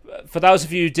know, for those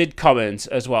of you who did comment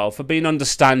as well, for being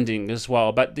understanding as well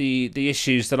about the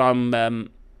issues that I'm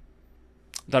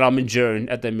enduring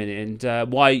at the minute,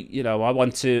 and why, you know, I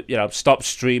want to, you know, stop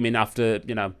streaming after,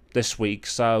 you know, this week.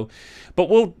 So, but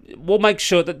we'll make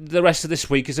sure that the rest of this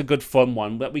week is a good fun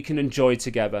one that we can enjoy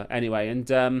together anyway. And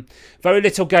very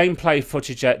little gameplay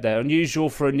footage out there, unusual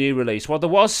for a new release. Well, there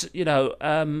was, you know,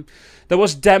 there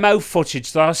was demo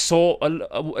footage that I saw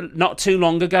not too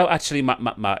long ago, actually,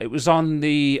 Matt. It was on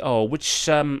the, which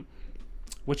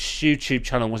YouTube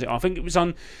channel was it? I think it was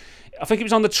on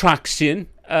the Traxion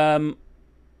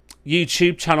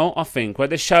YouTube channel, I think, where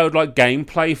they showed like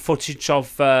gameplay footage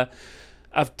of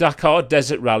Dakar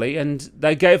Desert Rally, and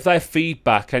they gave their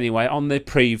feedback anyway on the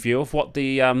preview of what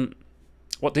the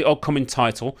upcoming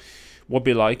title would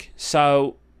be like.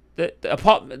 So they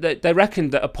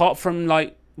reckon that apart from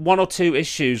like 1 or 2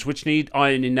 issues which need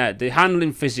ironing out, the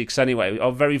handling physics anyway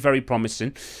are very, very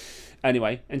promising.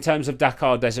 Anyway, in terms of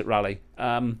Dakar Desert Rally,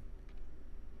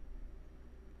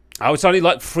 it's only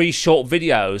like 3 short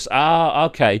videos. Ah,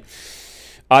 okay,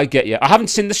 I get you. I haven't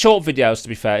seen the short videos, to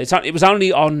be fair. It was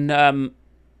only on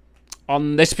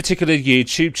this particular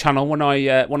YouTube channel when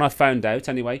I found out.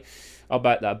 Anyway,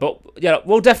 about that. But yeah,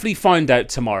 we'll definitely find out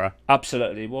tomorrow.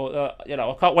 Absolutely. Well, you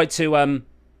know, I can't wait to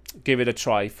give it a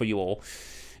try for you all.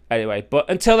 Anyway, but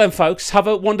until then, folks, have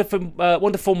a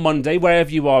wonderful Monday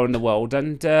wherever you are in the world,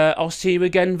 and I'll see you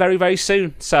again very, very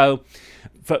soon. So,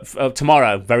 for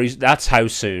tomorrow, that's how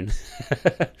soon.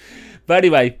 But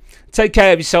anyway, take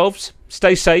care of yourselves,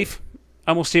 stay safe,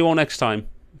 and we'll see you all next time.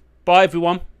 Bye,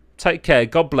 everyone. Take care.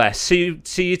 God bless. See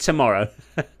you tomorrow.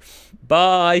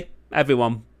 Bye,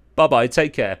 everyone. Bye-bye.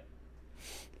 Take care.